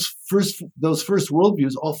integral, those first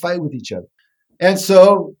worldviews all fight with each other. And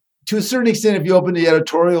so, to a certain extent, if you open the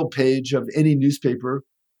editorial page of any newspaper,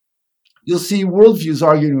 you'll see worldviews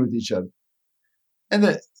arguing with each other.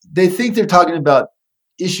 And they think they're talking about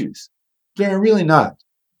issues. They're really not.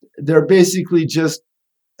 They're basically just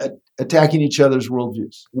attacking each other's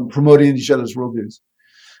worldviews and promoting each other's worldviews.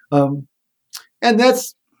 And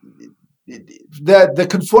that's that the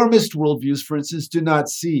conformist worldviews, for instance, do not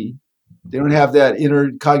see. They don't have that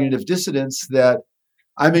inner cognitive dissonance that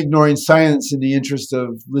I'm ignoring science in the interest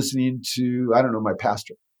of listening to, I don't know, my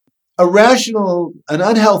pastor. An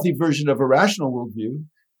unhealthy version of a rational worldview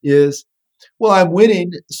is, well, I'm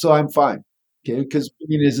winning, so I'm fine. Okay, because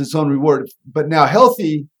winning is its own reward. But now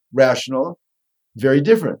healthy rational, very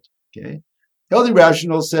different. Okay. Healthy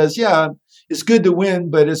rational says, yeah, it's good to win,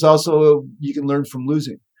 but it's also, you can learn from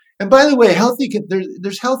losing. And by the way,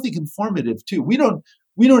 there's healthy conformative too. We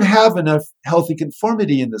don't have enough healthy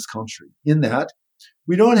conformity in this country, in that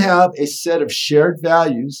we don't have a set of shared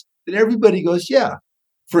values that everybody goes, yeah.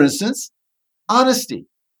 For instance, honesty.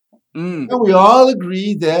 And we all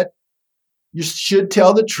agree that you should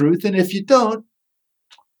tell the truth. And if you don't,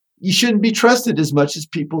 you shouldn't be trusted as much as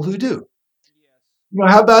people who do.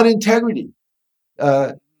 How about integrity?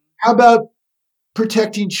 How about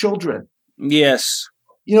protecting children? Yes.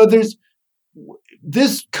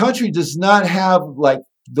 This country does not have like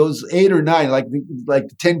those 8 or 9, like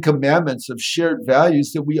the 10 commandments of shared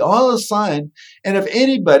values that we all assign. And if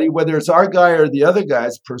anybody, whether it's our guy or the other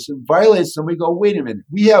guy's person, violates them, we go, wait a minute,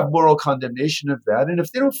 we have moral condemnation of that. And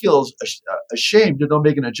if they don't feel ashamed or don't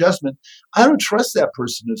make an adjustment, I don't trust that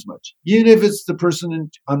person as much, even if it's the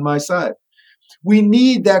person on my side. We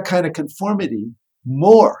need that kind of conformity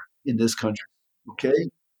more in this country. Okay.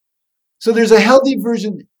 So there's a healthy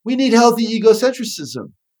version. We need healthy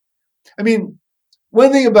egocentrism. I mean, I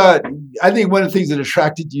think one of the things that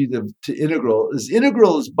attracted you to Integral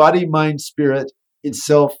is body, mind, spirit in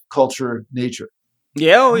self, culture, nature.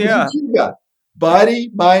 Yeah, oh yeah. Body,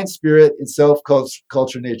 mind, spirit in self,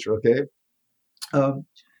 culture, nature. Okay.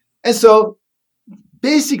 And so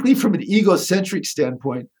basically from an egocentric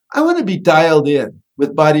standpoint, I want to be dialed in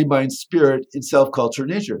with body, mind, spirit in self, culture,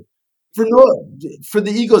 nature. For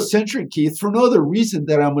the egocentric Keith, for no other reason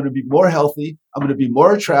that I'm going to be more healthy, I'm going to be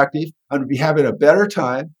more attractive, I'm going to be having a better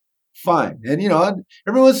time. Fine. And,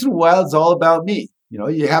 every once in a while, it's all about me.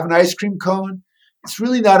 You have an ice cream cone. It's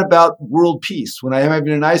really not about world peace when I'm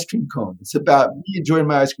having an ice cream cone. It's about me enjoying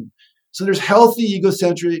my ice cream. So there's healthy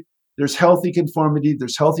egocentric, there's healthy conformity,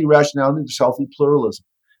 there's healthy rationality, there's healthy pluralism.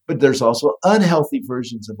 But there's also unhealthy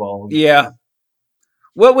versions of all of them. Yeah.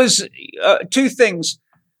 What was two things?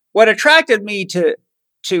 What attracted me to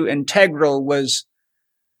Integral was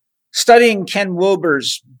studying Ken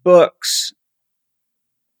Wilber's books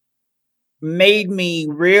made me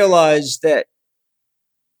realize that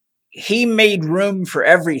he made room for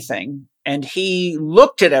everything and he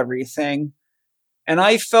looked at everything. And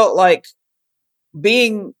I felt like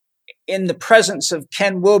being in the presence of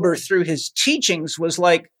Ken Wilber through his teachings was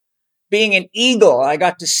like being an eagle. I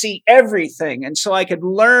got to see everything. And so I could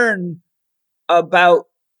learn about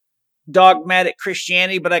dogmatic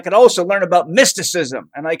Christianity, but I could also learn about mysticism,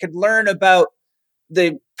 and I could learn about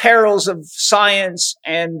the perils of science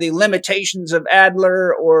and the limitations of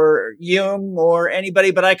Adler or Jung or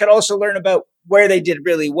anybody, but I could also learn about where they did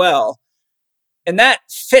really well. And that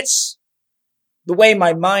fits the way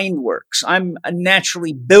my mind works. I'm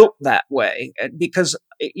naturally built that way because,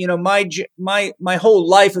 my whole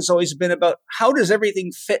life has always been about how does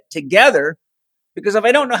everything fit together? Because if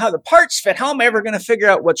I don't know how the parts fit, how am I ever going to figure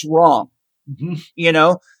out what's wrong?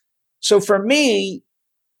 Mm-hmm. So for me,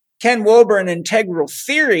 Ken Wilber and integral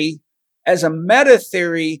theory as a meta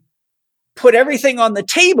theory put everything on the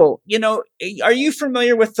table. Are you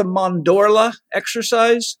familiar with the Mandorla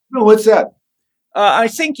exercise? No, what's that? I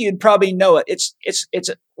think you'd probably know it. It's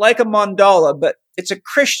like a mandala, but it's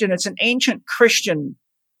an ancient Christian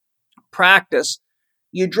practice.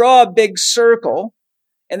 You draw a big circle,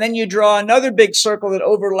 and then you draw another big circle that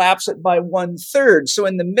overlaps it by 1/3. So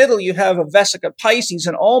in the middle, you have a Vesica Pisces,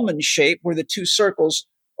 an almond shape where the two circles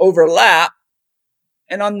overlap.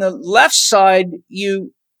 And on the left side,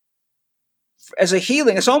 as a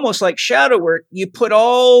healing, it's almost like shadow work. You put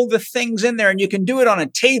all the things in there and you can do it on a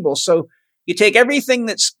table. So you take everything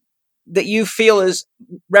that you feel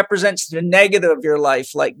represents the negative of your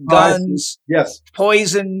life, like guns, yes,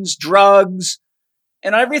 poisons, drugs.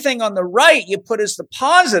 And everything on the right, you put as the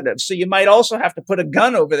positive. So you might also have to put a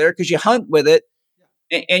gun over there because you hunt with it.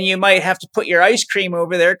 And you might have to put your ice cream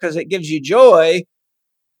over there because it gives you joy.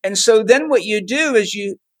 And so then what you do is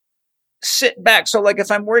you sit back. So like if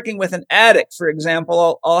I'm working with an addict, for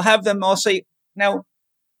example, I'll say, now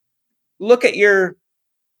look at your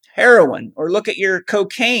heroin or look at your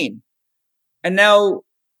cocaine. And now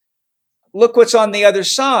look what's on the other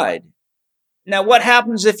side. Now, what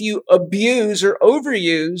happens if you abuse or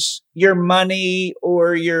overuse your money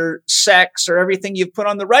or your sex or everything you've put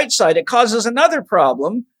on the right side? It causes another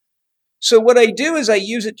problem. So what I do is I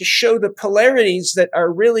use it to show the polarities that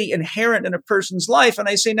are really inherent in a person's life. And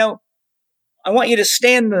I say, no, I want you to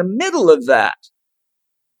stand in the middle of that.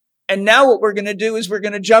 And now what we're going to do is we're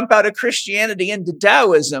going to jump out of Christianity into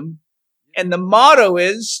Taoism. And the motto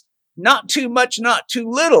is not too much, not too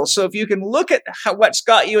little. So if you can look at what's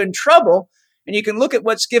got you in trouble and you can look at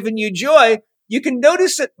what's given you joy, you can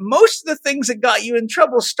notice that most of the things that got you in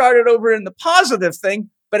trouble started over in the positive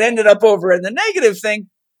thing, but ended up over in the negative thing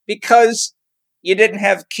because you didn't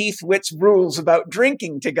have Keith Witt's rules about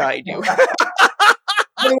drinking to guide you.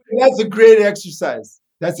 That's a great exercise.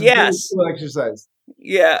 That's a really cool exercise.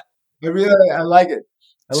 Yeah. I like it.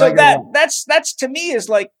 That's to me is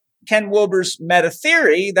like Ken Wilber's meta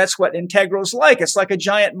theory. That's what Integral's like. It's like a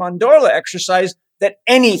giant mandorla exercise that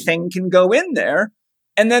anything can go in there.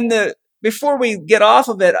 And then before we get off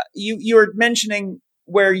of it, you were mentioning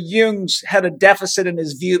where Jung's had a deficit in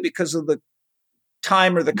his view because of the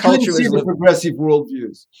time or the culture. See the progressive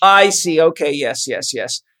worldviews. I see. Okay. Yes.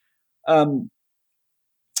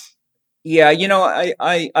 Yeah,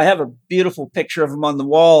 I have a beautiful picture of him on the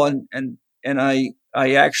wall, and I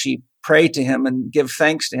actually pray to him and give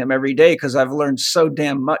thanks to him every day because I've learned so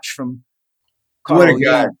damn much from Carl What a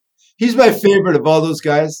guy. Jung. He's my favorite of all those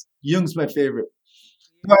guys. Jung's my favorite.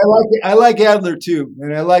 I like Adler too,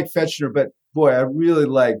 and I like Fechner, but boy, I really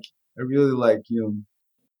like Jung.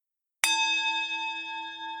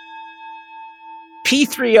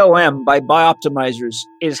 P3OM by Bioptimizers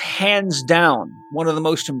is hands down one of the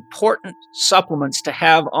most important supplements to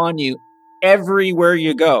have on you everywhere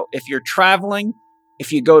you go. If you're traveling,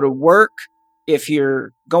 if you go to work, if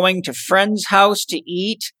you're going to friend's house to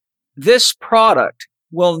eat, this product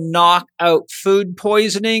will knock out food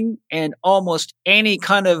poisoning and almost any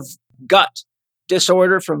kind of gut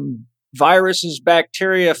disorder from viruses,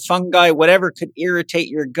 bacteria, fungi, whatever could irritate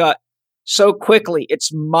your gut so quickly.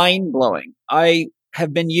 It's mind-blowing. I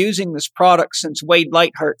have been using this product since Wade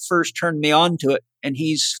Lightheart first turned me on to it, and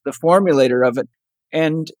he's the formulator of it.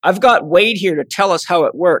 And I've got Wade here to tell us how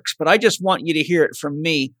it works, but I just want you to hear it from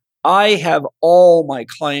me. I have all my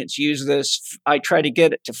clients use this. I try to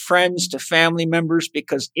get it to friends, to family members,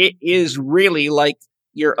 because it is really like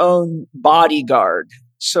your own bodyguard.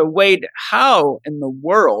 So Wade, how in the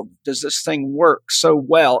world does this thing work so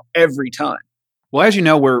well every time? Well, as you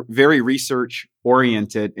know, we're very research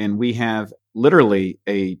oriented, and we have literally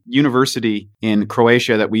a university in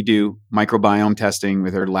Croatia that we do microbiome testing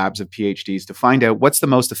with our labs of PhDs to find out what's the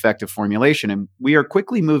most effective formulation. And we are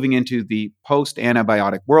quickly moving into the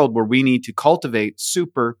post-antibiotic world where we need to cultivate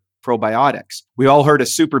super probiotics. We all heard of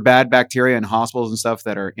super bad bacteria in hospitals and stuff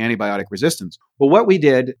that are antibiotic resistant. Well, what we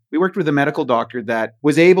did, we worked with a medical doctor that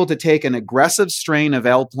was able to take an aggressive strain of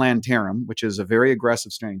L. plantarum, which is a very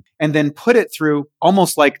aggressive strain, and then put it through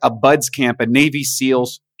almost like a BUDS camp, a Navy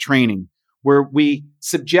SEALs training, where we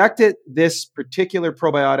subjected this particular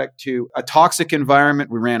probiotic to a toxic environment.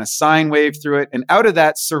 We ran a sine wave through it, and out of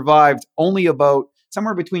that survived only about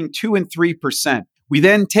somewhere between 2 and 3%. We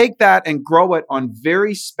then take that and grow it on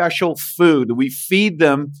very special food. We feed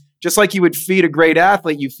them, just like you would feed a great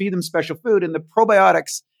athlete, you feed them special food, and the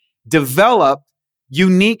probiotics develop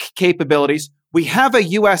unique capabilities. We have a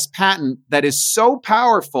US patent that is so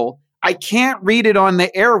powerful, I can't read it on the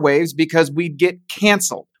airwaves because we'd get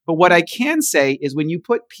canceled. But what I can say is when you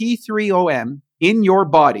put P3OM in your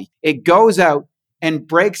body, it goes out and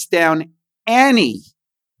breaks down any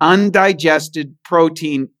undigested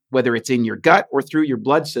protein, whether it's in your gut or through your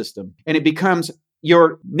blood system. And it becomes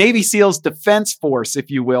your Navy SEALs defense force, if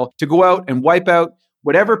you will, to go out and wipe out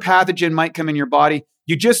whatever pathogen might come in your body.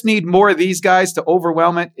 You just need more of these guys to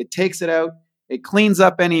overwhelm it. It takes it out. It cleans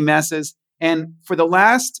up any messes. And for the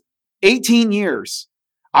last 18 years,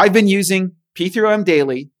 I've been using P3OM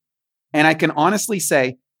daily, and I can honestly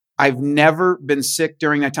say I've never been sick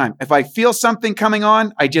during that time. If I feel something coming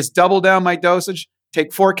on, I just double down my dosage,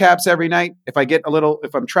 take 4 caps every night. If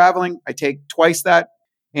I'm traveling, I take twice that,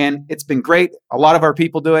 and it's been great. A lot of our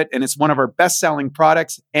people do it, and it's one of our best-selling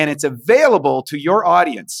products, and it's available to your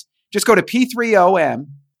audience. Just go to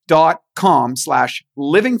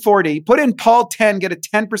p3om.com/living4d, put in Paul10, get a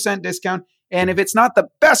 10% discount, and if it's not the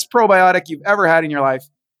best probiotic you've ever had in your life,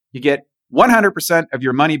 you get 100% of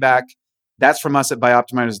your money back. That's from us at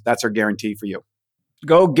Bioptimizers. That's our guarantee for you.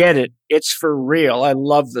 Go get it. It's for real. I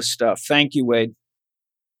love the stuff. Thank you, Wade.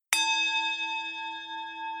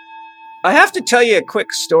 I have to tell you a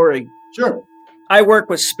quick story. Sure. I work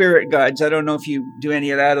with spirit guides. I don't know if you do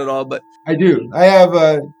any of that at all, but I do. I have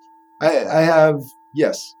I have,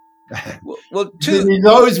 yes. Well, he's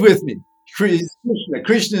always with me.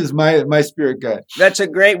 Krishna is my spirit guide. That's a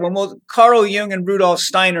great one. Well, Carl Jung and Rudolf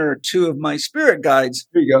Steiner are two of my spirit guides.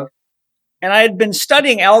 There you go. And I had been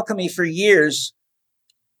studying alchemy for years.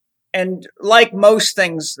 And like most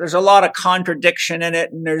things, there's a lot of contradiction in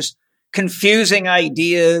it, and there's confusing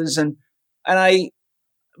ideas. And I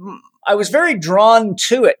was very drawn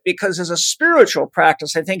to it because as a spiritual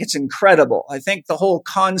practice, I think it's incredible. I think the whole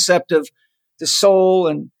concept of the soul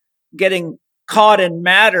and getting caught in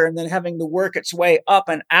matter and then having to work its way up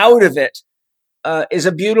and out of it is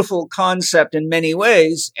a beautiful concept in many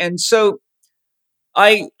ways. And so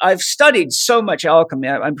I've studied so much alchemy.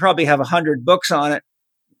 I probably have 100 books on it.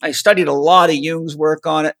 I studied a lot of Jung's work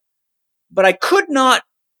on it, but I could not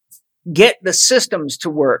get the systems to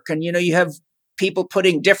work. And, you have people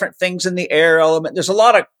putting different things in the air element. There's a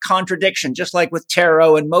lot of contradiction, just like with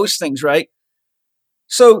tarot and most things, right?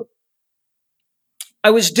 So I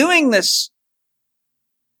was doing this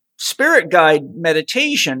spirit guide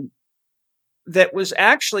meditation that was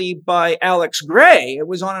actually by Alex Gray. It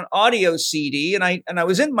was on an audio CD, and I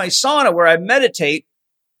was in my sauna where I meditate,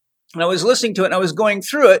 and I was listening to it, and I was going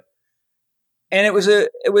through it, and it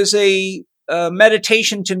was a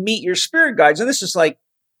meditation to meet your spirit guides. And this is like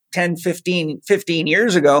 10, 15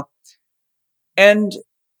 years ago. And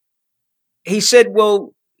he said,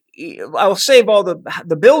 well, I'll save all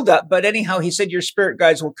the buildup, but anyhow, he said, your spirit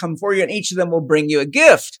guides will come for you, and each of them will bring you a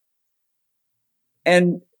gift.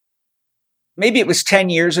 And maybe it was 10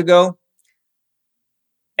 years ago.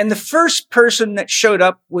 And the first person that showed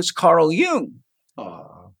up was Carl Jung.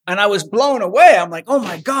 And I was blown away. I'm like, oh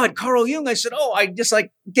my God, Carl Jung. I said, I just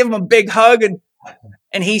give him a big hug.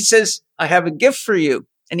 And he says, I have a gift for you.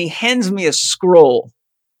 And he hands me a scroll.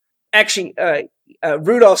 Actually,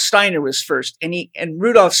 Rudolf Steiner was first. And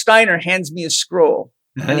Rudolf Steiner hands me a scroll.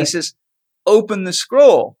 And he says, open the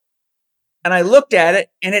scroll. And I looked at it,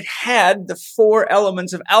 and it had the 4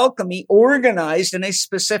 elements of alchemy organized in a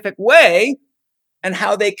specific way and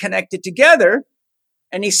how they connected together.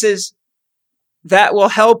 And he says, that will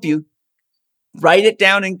help you. Write it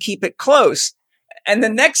down and keep it close. And the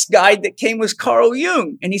next guide that came was Carl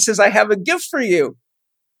Jung. And he says, I have a gift for you.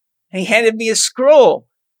 And he handed me a scroll.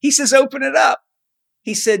 He says, open it up.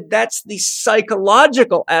 He said, that's the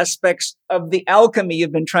psychological aspects of the alchemy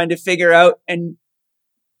you've been trying to figure out. And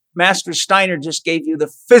Master Steiner just gave you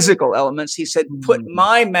the physical elements. He said, put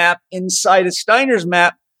my map inside of Steiner's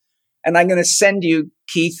map, and I'm going to send you,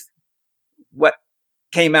 Keith, what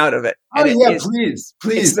came out of it. Oh, and yeah, please.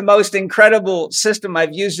 It's the most incredible system.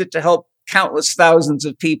 I've used it to help countless thousands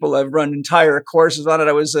of people. I've run entire courses on it.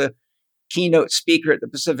 I was a keynote speaker at the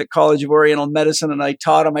Pacific College of Oriental Medicine, and I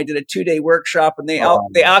taught them. I did a 2-day workshop, and the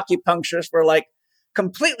acupuncturists were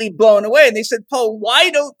completely blown away. And they said, Paul, why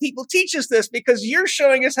don't people teach us this? Because you're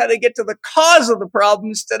showing us how to get to the cause of the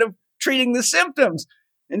problem instead of treating the symptoms.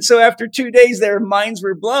 And so after 2 days, their minds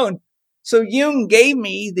were blown. So Jung gave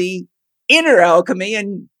me the inner alchemy,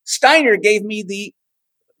 and Steiner gave me the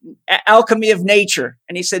alchemy of nature.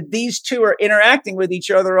 And he said, these two are interacting with each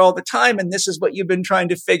other all the time. And this is what you've been trying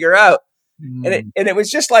to figure out. And it was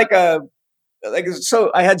just so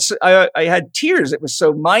I had tears. It was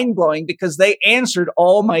so mind blowing because they answered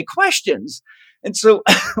all my questions. And so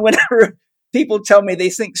whenever people tell me they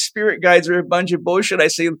think spirit guides are a bunch of bullshit, I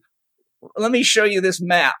say, let me show you this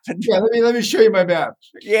map. Yeah, let me show you my map.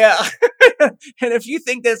 Yeah. And if you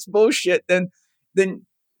think that's bullshit, then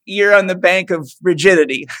you're on the bank of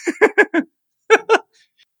rigidity.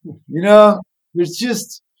 There's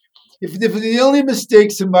just, if the only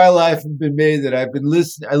mistakes in my life have been made that I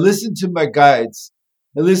listened to my guides,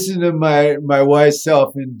 I listened to my wise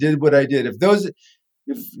self and did what I did. If those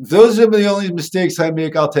are the only mistakes I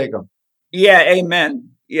make, I'll take them. Yeah. Amen.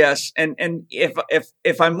 Yes. And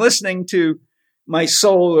if I'm listening to my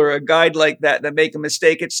soul or a guide like that make a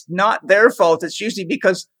mistake, it's not their fault. It's usually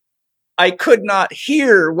because I could not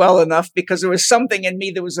hear well enough because there was something in me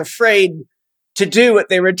that was afraid to do what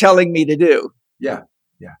they were telling me to do. Yeah,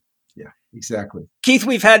 exactly. Keith,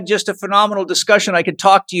 we've had just a phenomenal discussion. I could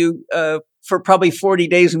talk to you for probably 40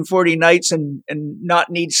 days and 40 nights and not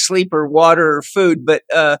need sleep or water or food. But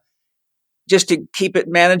just to keep it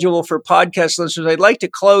manageable for podcast listeners, I'd like to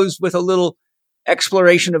close with a little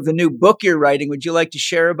exploration of the new book you're writing. Would you like to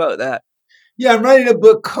share about that? Yeah, I'm writing a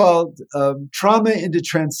book called Trauma into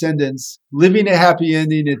Transcendence, Living a Happy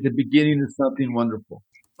Ending at the Beginning of Something Wonderful.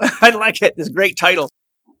 I like it. It's a great title.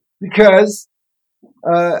 Because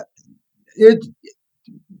it'll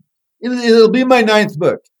be my 9th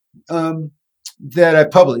book that I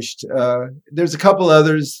published. There's a couple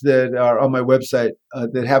others that are on my website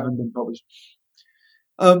that haven't been published.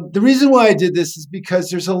 The reason why I did this is because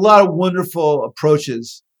there's a lot of wonderful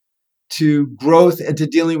approaches to growth and to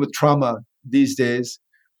dealing with trauma these days,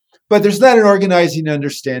 but there's not an organizing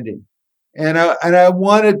understanding. And I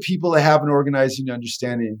wanted people to have an organizing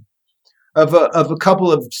understanding of a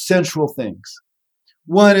couple of central things.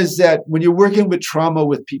 One is that when you're working with trauma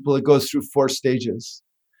with people, it goes through 4 stages,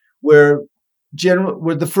 where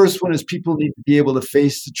the first one is people need to be able to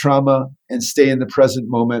face the trauma and stay in the present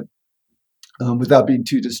moment without being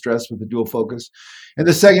too distressed with the dual focus. And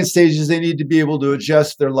the second stage is they need to be able to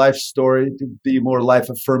adjust their life story to be a more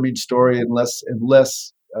life-affirming story and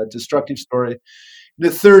less destructive story. And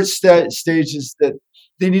the third stage is that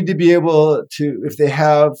they need to be able to, if they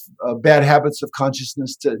have bad habits of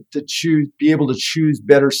consciousness, to be able to choose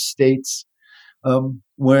better states.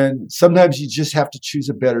 When sometimes you just have to choose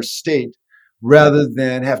a better state rather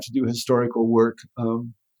than have to do historical work.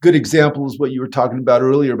 Good example is what you were talking about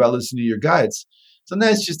earlier about listening to your guides.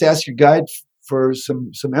 Sometimes just ask your guide for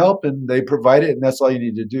some help and they provide it, and that's all you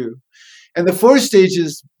need to do. And the 4th stage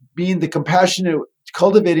is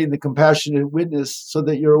cultivating the compassionate witness so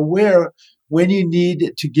that you're aware when you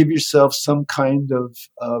need to give yourself some kind of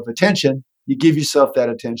attention, you give yourself that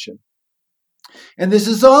attention. And this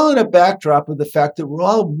is all in a backdrop of the fact that we're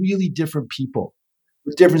all really different people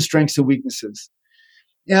with different strengths and weaknesses.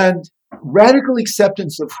 And radical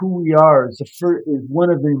acceptance of who we are is one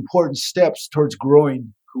of the important steps towards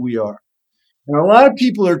growing who we are. And a lot of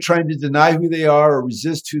people are trying to deny who they are or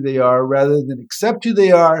resist who they are rather than accept who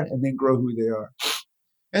they are and then grow who they are.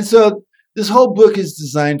 And so this whole book is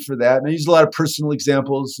designed for that. And I use a lot of personal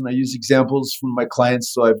examples, and I use examples from my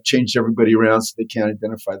clients. So I've changed everybody around so they can't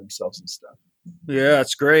identify themselves and stuff. Yeah,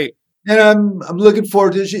 that's great. And I'm looking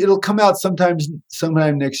forward to it. It'll come out sometime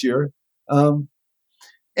next year. And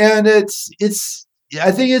I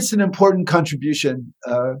think it's an important contribution.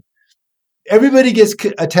 Everybody gets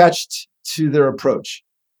attached to their approach.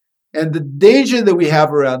 And the danger that we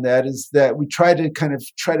have around that is that we try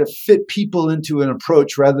to fit people into an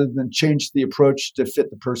approach rather than change the approach to fit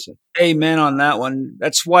the person. Amen on that one.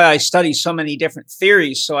 That's why I study so many different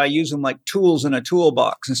theories. So I use them like tools in a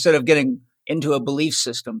toolbox instead of getting into a belief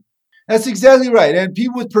system. That's exactly right. And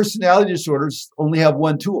people with personality disorders only have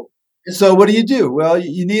one tool. And so what do? Well,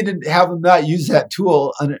 you need to have them not use that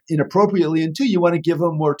tool inappropriately, and 2, you want to give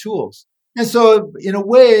them more tools. And so in a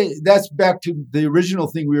way, that's back to the original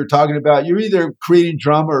thing we were talking about. You're either creating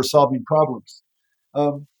drama or solving problems.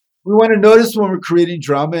 We want to notice when we're creating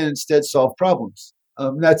drama and instead solve problems.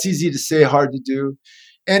 That's easy to say, hard to do.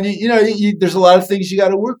 And, there's a lot of things you got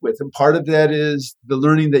to work with. And part of that is the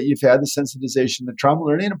learning that you've had, the sensitization, the trauma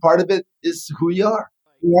learning. And part of it is who you are.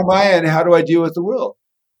 Who am I and how do I deal with the world?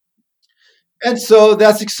 And so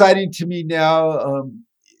that's exciting to me now.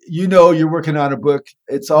 You're working on a book.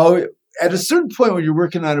 It's always, at a certain point when you're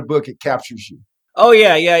working on a book, it captures you. Oh,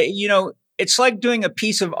 yeah. It's like doing a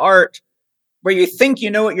piece of art where you think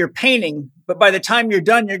you know what you're painting, but by the time you're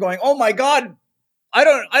done, you're going, oh my God, I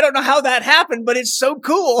don't know how that happened, but it's so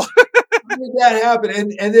cool. How did that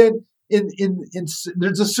happen? And then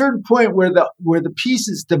there's a certain point where the piece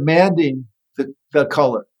is demanding the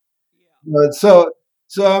color. So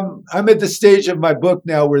I'm at the stage of my book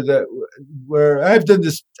now where I've done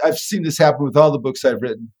this. I've seen this happen with all the books I've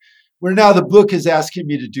written, where now the book is asking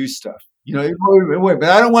me to do stuff. Wait, but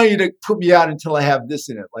I don't want you to put me out until I have this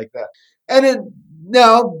in it, like that. And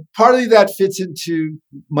now partly that fits into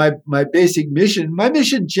my basic mission. My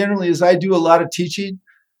mission generally is I do a lot of teaching,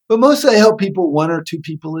 but mostly I help people 1 or 2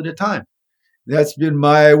 people at a time. That's been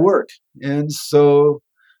my work, and so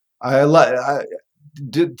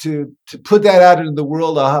to put that out into the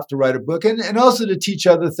world, I'll have to write a book and also to teach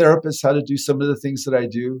other therapists how to do some of the things that I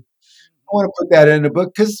do. I want to put that in a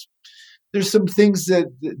book because there's some things that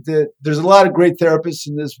there's a lot of great therapists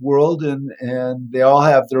in this world and they all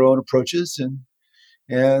have their own approaches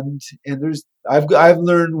and I've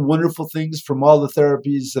learned wonderful things from all the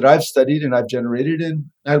therapies that I've studied and I've generated, and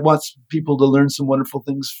I want people to learn some wonderful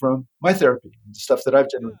things from my therapy, the stuff that I've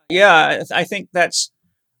generated. Yeah, I think that's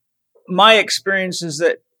my experience is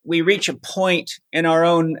that we reach a point in our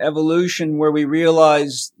own evolution where we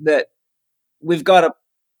realize that we've got to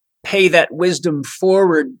pay that wisdom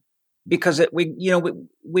forward because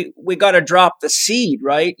we got to drop the seed,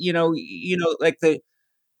 right? Like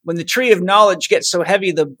when the tree of knowledge gets so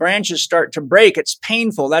heavy, the branches start to break. It's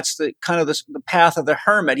painful. That's the kind of the path of the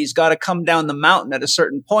hermit. He's got to come down the mountain at a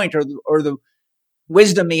certain point or the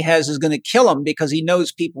wisdom he has is going to kill him because he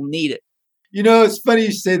knows people need it. It's funny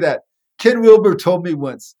you say that. Ken Wilber told me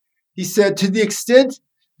once, he said, to the extent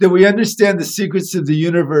that we understand the secrets of the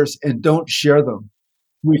universe and don't share them,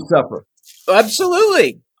 we suffer.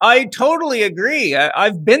 Absolutely. I totally agree.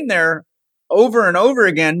 I've been there over and over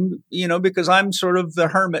again, because I'm sort of the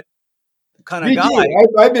hermit kind of guy.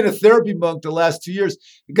 I've been a therapy monk the last 2 years.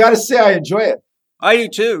 You got to say I enjoy it. I do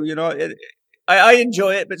too. I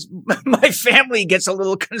enjoy it, but my family gets a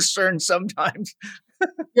little concerned sometimes.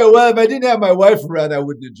 Yeah, well, if I didn't have my wife around, I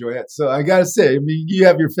wouldn't enjoy it. So I got to say, you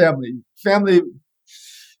have your family. Family,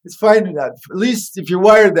 it's fine. At least if you're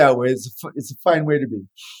wired that way, it's a fine way to be.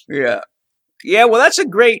 Yeah. Yeah, well, that's a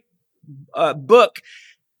great book.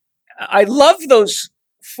 I love those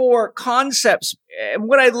 4 concepts. And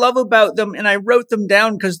what I love about them, and I wrote them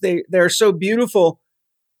down because they're so beautiful.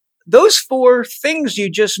 Those 4 things you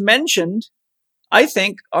just mentioned, I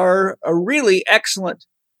think, are a really excellent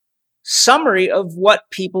summary of what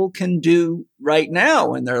people can do right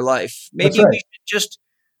now in their life. Maybe we should just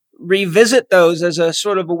revisit those as a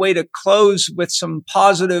sort of a way to close with some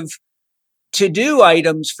positive to-do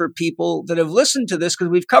items for people that have listened to this, because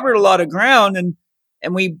we've covered a lot of ground, and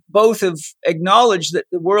we both have acknowledged that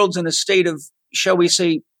the world's in a state of, shall we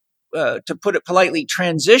say, to put it politely,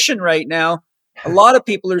 transition right now. A lot of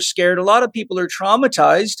people are scared. A lot of people are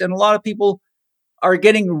traumatized, and a lot of people are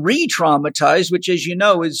getting re-traumatized, which, as you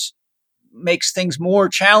know, makes things more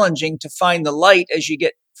challenging to find the light as you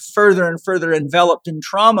get further and further enveloped in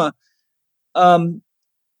trauma.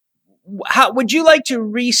 How would you like to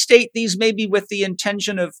restate these, maybe with the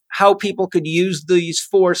intention of how people could use these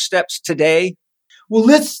 4 steps today? Well,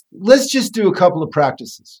 let's just do a couple of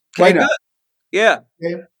practices. Okay, good. Yeah.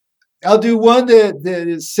 Okay. I'll do one that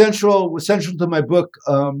is central to my book,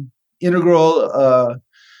 Integral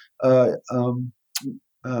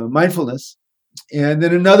Mindfulness. And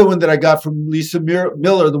then another one that I got from Lisa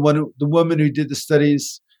Miller, the woman who did the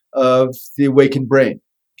studies of the awakened brain.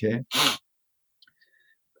 Okay.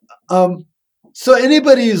 So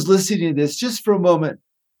anybody who's listening to this, just for a moment,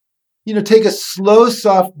 take a slow,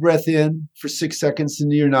 soft breath in for 6 seconds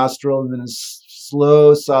into your nostril, and then a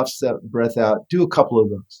slow, soft breath out. Do a couple of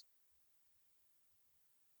those.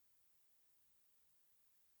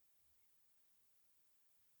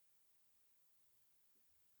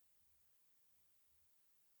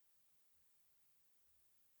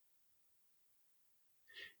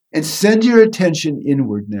 And send your attention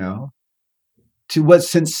inward now to what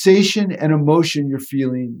sensation and emotion you're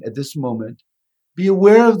feeling at this moment. Be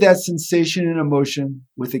aware of that sensation and emotion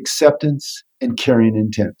with acceptance and caring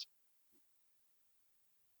intent.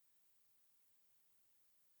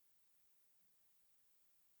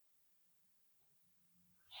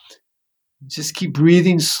 Just keep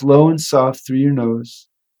breathing slow and soft through your nose.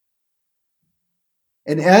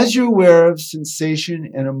 And as you're aware of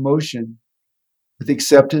sensation and emotion with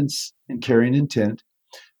acceptance and caring intent,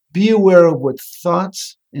 be aware of what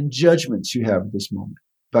thoughts and judgments you have at this moment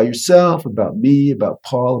about yourself, about me, about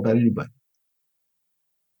Paul, about anybody.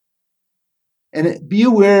 And be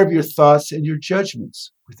aware of your thoughts and your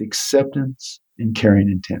judgments with acceptance and caring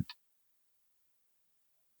intent.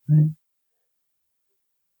 Right?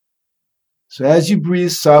 So as you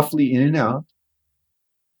breathe softly in and out,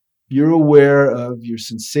 you're aware of your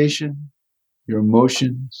sensation, your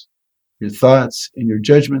emotions, your thoughts, and your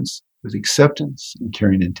judgments with acceptance and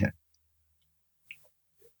caring intent.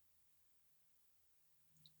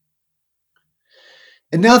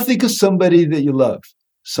 And now think of somebody that you love,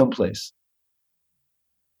 someplace.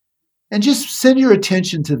 And just send your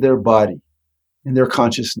attention to their body and their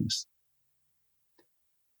consciousness.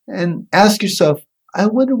 And ask yourself, I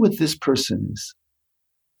wonder what this person is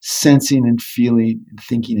sensing and feeling and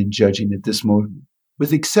thinking and judging at this moment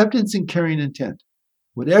with acceptance and caring intent.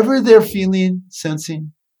 Whatever they're feeling,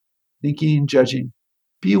 sensing, thinking, and judging,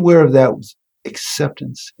 be aware of that with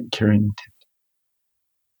acceptance and caring intent.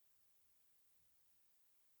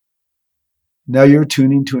 Now you're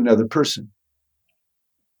tuning to another person.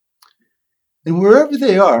 And wherever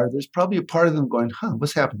they are, there's probably a part of them going,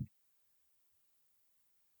 what's happening?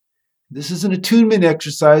 This is an attunement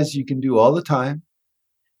exercise you can do all the time.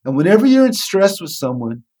 And whenever you're in stress with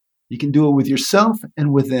someone, you can do it with yourself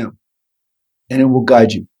and with them. And it will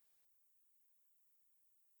guide you.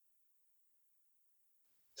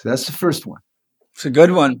 So that's the first one. It's a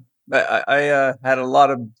good one. I had a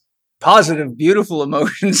lot of positive, beautiful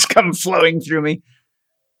emotions come flowing through me.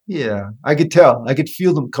 Yeah, I could tell. I could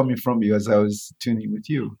feel them coming from you as I was tuning with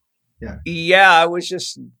you. Yeah, I was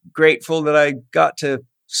just grateful that I got to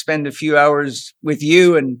spend a few hours with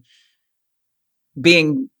you and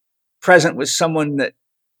being present with someone that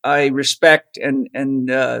I respect and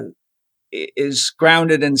is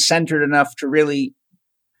grounded and centered enough to really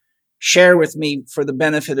share with me for the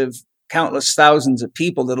benefit of countless thousands of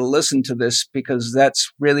people that'll listen to this, because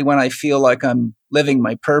that's really when I feel like I'm living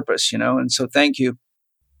my purpose, and so thank you.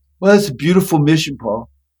 Well, that's a beautiful mission, Paul.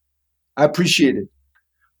 I appreciate it.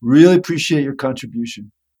 Really appreciate your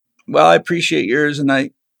contribution. Well, I appreciate yours. And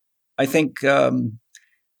I think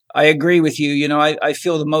I agree with you. You know, I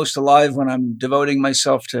feel the most alive when I'm devoting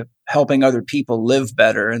myself to helping other people live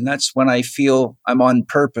better. And that's when I feel I'm on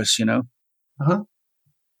purpose, you know? Uh-huh.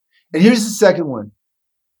 And here's the second one.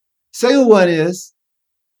 Second one is,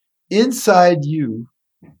 inside you,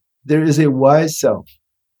 there is a wise self.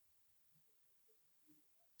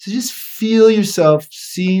 So just feel yourself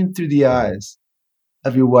seen through the eyes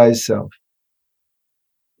of your wise self.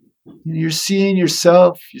 You're seeing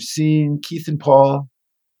yourself, you're seeing Keith and Paul,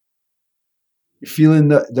 you're feeling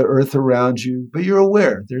the earth around you, but you're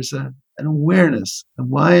aware. There's an awareness, a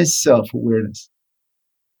wise self-awareness.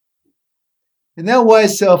 And that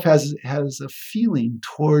wise self has a feeling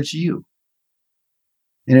towards you,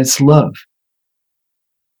 and it's love.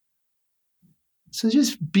 So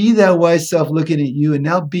just be that wise self looking at you, and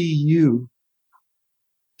now be you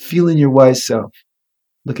feeling your wise self,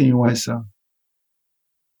 looking at your wise self.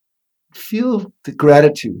 Feel the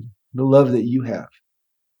gratitude, the love that you have.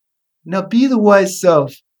 Now be the wise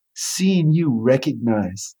self, seeing you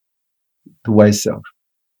recognize the wise self,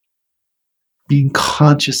 being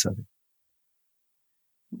conscious of it.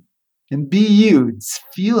 And be you,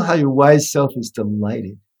 feel how your wise self is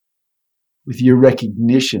delighted with your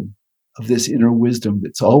recognition of this inner wisdom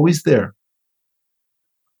that's always there,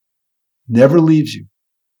 never leaves you.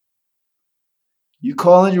 You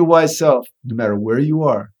call on your wise self, no matter where you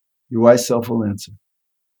are, your wise self will answer.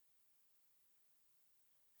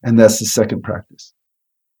 And that's the second practice.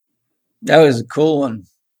 That was a cool one.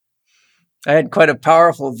 I had quite a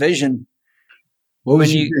powerful vision. What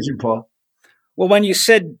was your vision, Paul? Well, when you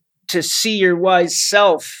said to see your wise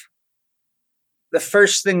self, the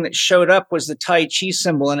first thing that showed up was the Tai Chi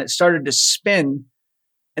symbol, and it started to spin.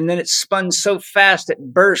 And then it spun so fast it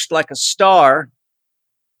burst like a star.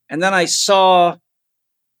 And then I saw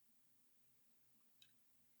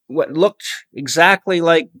what looked exactly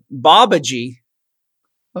like Babaji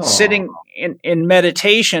sitting in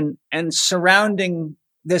meditation, and surrounding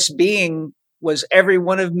this being was every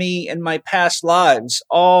one of me in my past lives,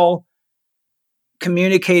 all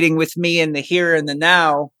communicating with me in the here and the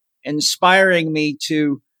now, inspiring me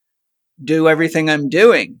to do everything I'm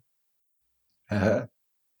doing. Uh-huh.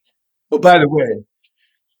 Well, by the way,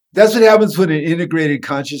 that's what happens when an integrated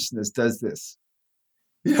consciousness does this.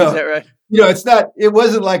 You know, is that right? You know, it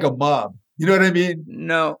wasn't like a mob. You know what I mean?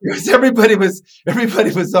 No. Because everybody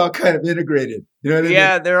was all kind of integrated. You know what I mean?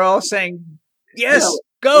 Yeah, they're all saying, yes,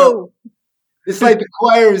 go. It's like the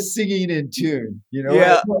choir is singing in tune, you know?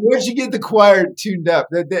 Yeah. Once you get the choir tuned up,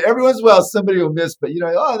 every once in a while somebody will miss, but a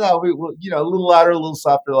little louder, a little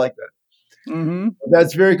softer like that. Mm-hmm.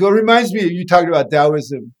 That's very cool. It reminds me of you talking about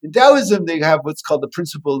Taoism. In Taoism, they have what's called the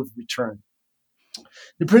principle of return.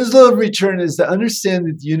 The principle of return is to understand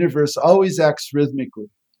that the universe always acts rhythmically.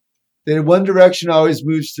 That in one direction always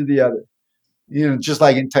moves to the other. You know, just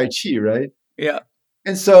like in Tai Chi, right? Yeah.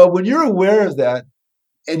 And so when you're aware of that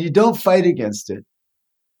and you don't fight against it,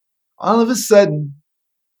 all of a sudden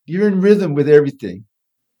you're in rhythm with everything.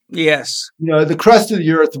 Yes. You know, the crust of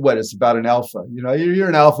the earth, it's about an alpha. You know, you're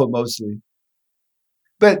an alpha mostly.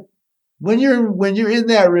 But when you're in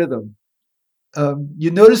that rhythm, you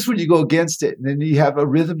notice when you go against it, and then you have a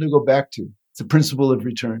rhythm to go back to. It's a principle of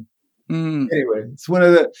return. Anyway, it's one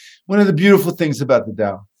of the beautiful things about the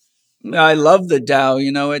Tao. I love the Tao.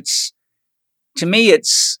 You know, to me,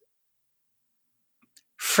 it's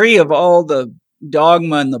free of all the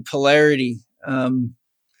dogma and the polarity.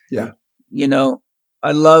 Yeah. You know,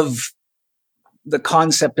 I love the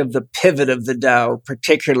concept of the pivot of the Tao,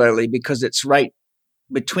 particularly because it's right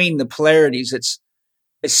between the polarities. It's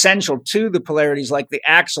essential to the polarities, like the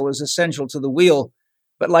axle is essential to the wheel.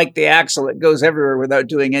 But like the axle, it goes everywhere without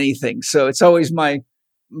doing anything. So it's always my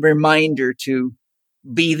reminder to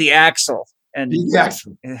be the axle, and be the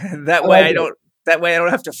axle. That way I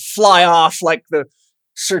don't have to fly off like the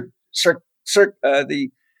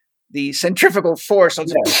centrifugal force will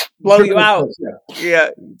just blow you out. Yeah.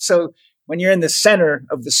 So when you're in the center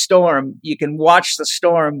of the storm, you can watch the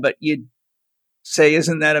storm, but you'd say,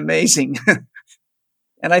 "Isn't that amazing?"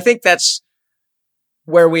 And I think that's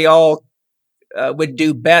where we all would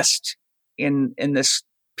do best in this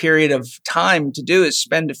period of time to do, is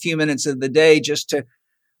spend a few minutes of the day just to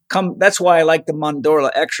come. That's why I like the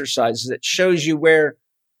Mandorla exercises. It shows you where,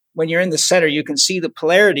 when you're in the center, you can see the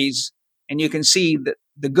polarities, and you can see that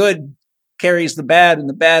the good carries the bad, and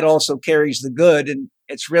the bad also carries the good. And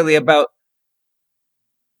it's really about,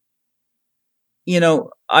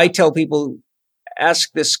 I tell people,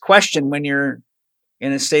 ask this question when you're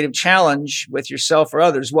in a state of challenge with yourself or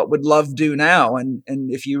others. What would love do now? And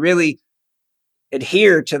if you really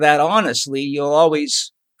adhere to that honestly, you'll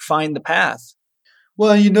always find the path.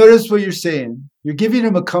 Well, you notice what you're saying. You're giving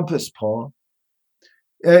him a compass, Paul.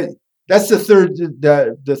 That's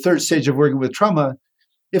the third stage of working with trauma.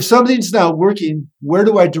 If something's not working, where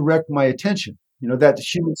do I direct my attention? That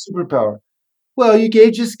human superpower. Well, you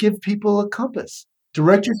just give people a compass.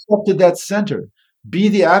 Direct yourself to that center. Be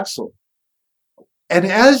the axle. And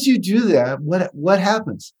as you do that, what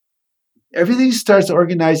happens? Everything starts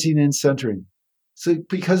organizing and centering. So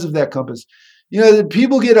because of that compass,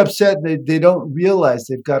 people get upset and they don't realize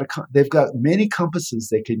they've got many compasses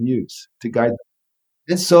they can use to guide them.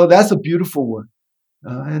 And so that's a beautiful one.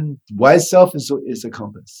 And wise self is a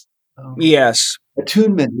compass. Yes.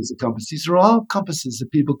 Attunement is a compass. These are all compasses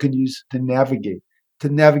that people can use to navigate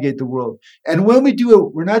the world. And when we do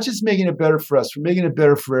it, we're not just making it better for us, we're making it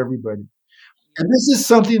better for everybody. And this is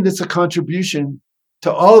something that's a contribution to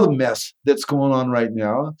all the mess that's going on right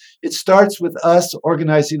now. It starts with us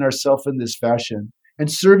organizing ourselves in this fashion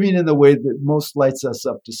and serving in the way that most lights us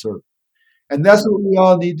up to serve. And that's what we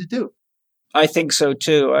all need to do. I think so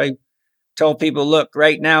too. I tell people, look,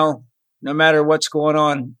 right now, no matter what's going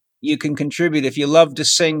on, you can contribute. If you love to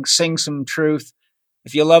sing some truth.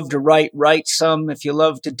 If you love to write some. If you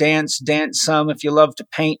love to dance some. If you love to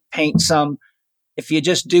paint some. If you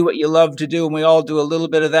just do what you love to do, and we all do a little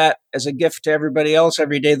bit of that as a gift to everybody else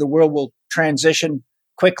every day, the world will transition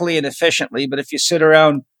quickly and efficiently. But if you sit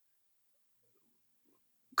around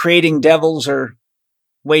creating devils or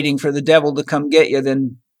waiting for the devil to come get you,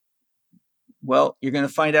 then, well, you're going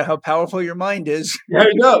to find out how powerful your mind is.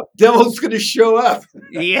 There you go. Devil's going to show up.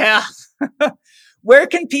 Yeah. Where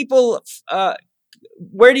can people,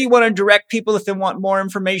 where do you want to direct people if they want more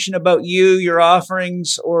information about you, your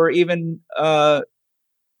offerings, or even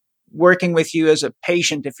working with you as a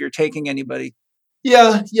patient if you're taking anybody?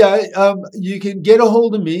 Yeah. You can get a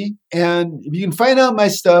hold of me, and you can find out my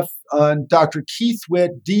stuff on Dr. Keith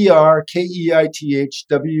Witt,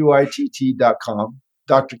 DrKeithWitt.com,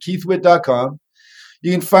 drkeithwitt.com.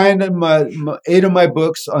 You can find 8 of my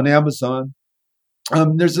books on Amazon.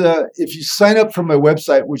 If you sign up for my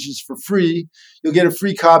website, which is for free, you'll get a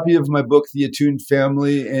free copy of my book, The Attuned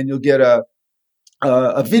Family, and you'll get a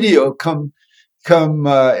video come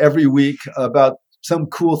every week about some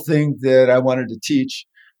cool thing that I wanted to teach.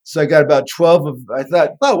 So I got about 12 I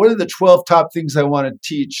thought, what are the 12 top things I want to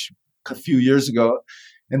teach a few years ago,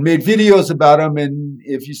 and made videos about them. And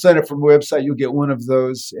if you sign up for my website, you'll get one of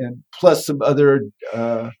those, and plus some other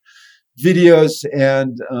videos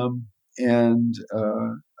and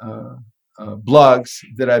blogs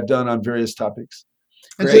that I've done on various topics.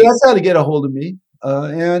 And so that's how to get a hold of me.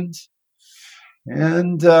 And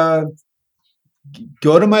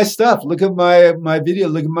go to my stuff. Look at my video.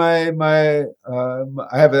 Look at my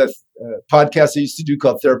I have a podcast I used to do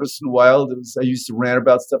called Therapists in the Wild. I used to rant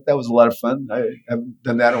about stuff. That was a lot of fun. I haven't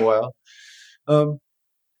done that in a while.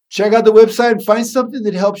 Check out the website and find something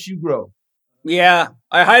that helps you grow. Yeah,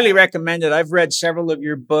 I highly recommend it. I've read several of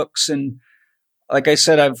your books, and like I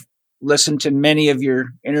said, I've listened to many of your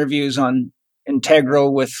interviews on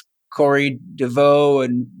Integral with Corey DeVoe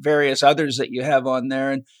and various others that you have on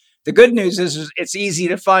there. And the good news is it's easy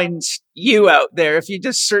to find you out there. If you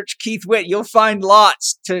just search Keith Witt, you'll find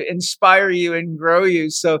lots to inspire you and grow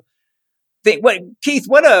you. So Keith,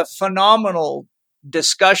 what a phenomenal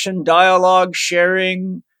discussion, dialogue,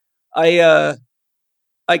 sharing. I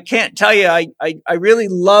can't tell you, I really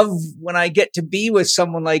love when I get to be with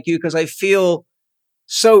someone like you, because I feel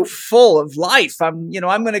so full of life. I'm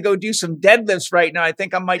going to go do some deadlifts right now. I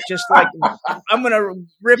think I might just I'm going to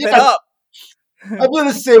rip it up. I feel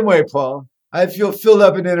the same way, Paul. I feel filled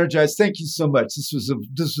up and energized. Thank you so much. This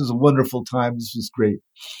was a wonderful time. This was great.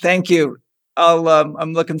 Thank you.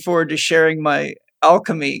 I'm looking forward to sharing my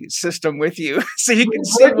alchemy system with you, so you can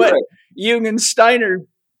see what Jung and Steiner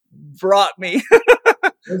brought me.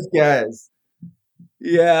 Those guys.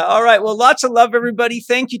 Yeah. All right. Well, lots of love, everybody.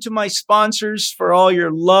 Thank you to my sponsors for all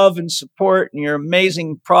your love and support and your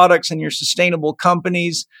amazing products and your sustainable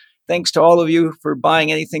companies. Thanks to all of you for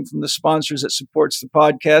buying anything from the sponsors that supports the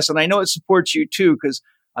podcast. And I know it supports you too, because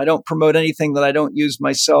I don't promote anything that I don't use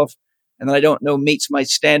myself and that I don't know meets my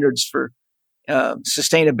standards for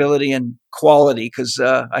sustainability and quality, because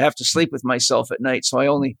I have to sleep with myself at night. So I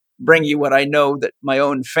only bring you what I know that my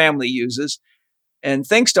own family uses. And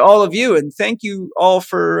thanks to all of you. And thank you all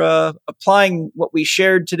for applying what we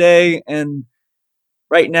shared today. And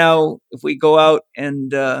right now, if we go out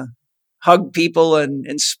and hug people and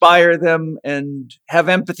inspire them and have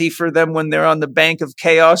empathy for them when they're on the bank of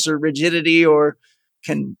chaos or rigidity, or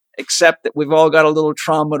can accept that we've all got a little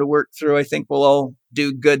trauma to work through. I think we'll all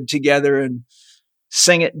do good together and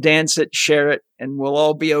sing it, dance it, share it, and we'll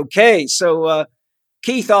all be okay. So,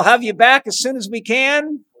 Keith, I'll have you back as soon as we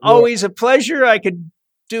can. Yeah. Always a pleasure. I could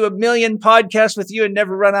do 1 million podcasts with you and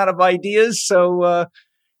never run out of ideas. So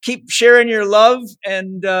keep sharing your love,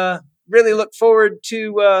 and really look forward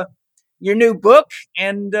to your new book.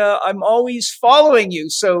 And I'm always following you.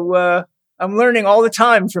 So I'm learning all the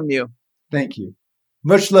time from you. Thank you.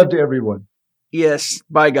 Much love to everyone. Yes.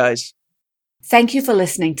 Bye, guys. Thank you for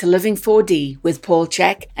listening to Living 4D with Paul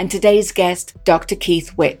Chek and today's guest, Dr.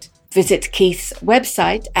 Keith Witt. Visit Keith's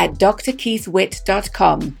website at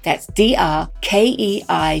drkeithwitt.com. That's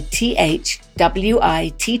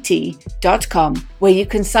DrKeithWitt.com, where you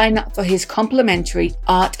can sign up for his complimentary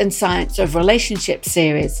Art and Science of Relationships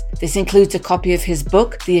series. This includes a copy of his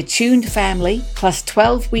book, The Attuned Family, plus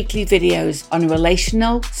 12 weekly videos on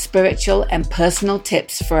relational, spiritual, and personal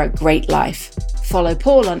tips for a great life. Follow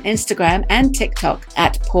Paul on Instagram and TikTok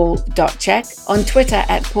at paul.chek, on Twitter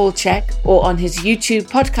at paulchek, or on his YouTube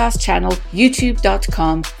podcast channel,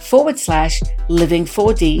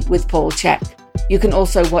 youtube.com/living4D with Paul Chek. You can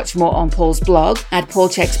also watch more on Paul's blog at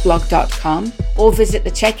paulcheksblog.com, or visit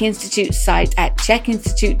the Chek Institute site at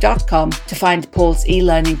chekinstitute.com to find Paul's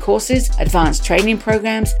e-learning courses, advanced training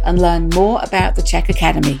programs, and learn more about the Chek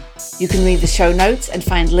Academy. You can read the show notes and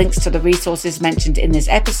find links to the resources mentioned in this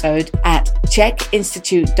episode at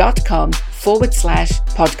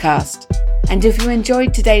chekinstitute.com/podcast. And if you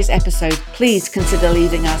enjoyed today's episode, please consider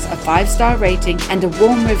leaving us a 5-star rating and a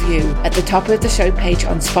warm review at the top of the show page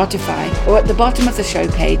on Spotify, or at the bottom of the show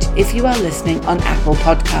page if you are listening on Apple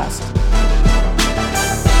Podcast.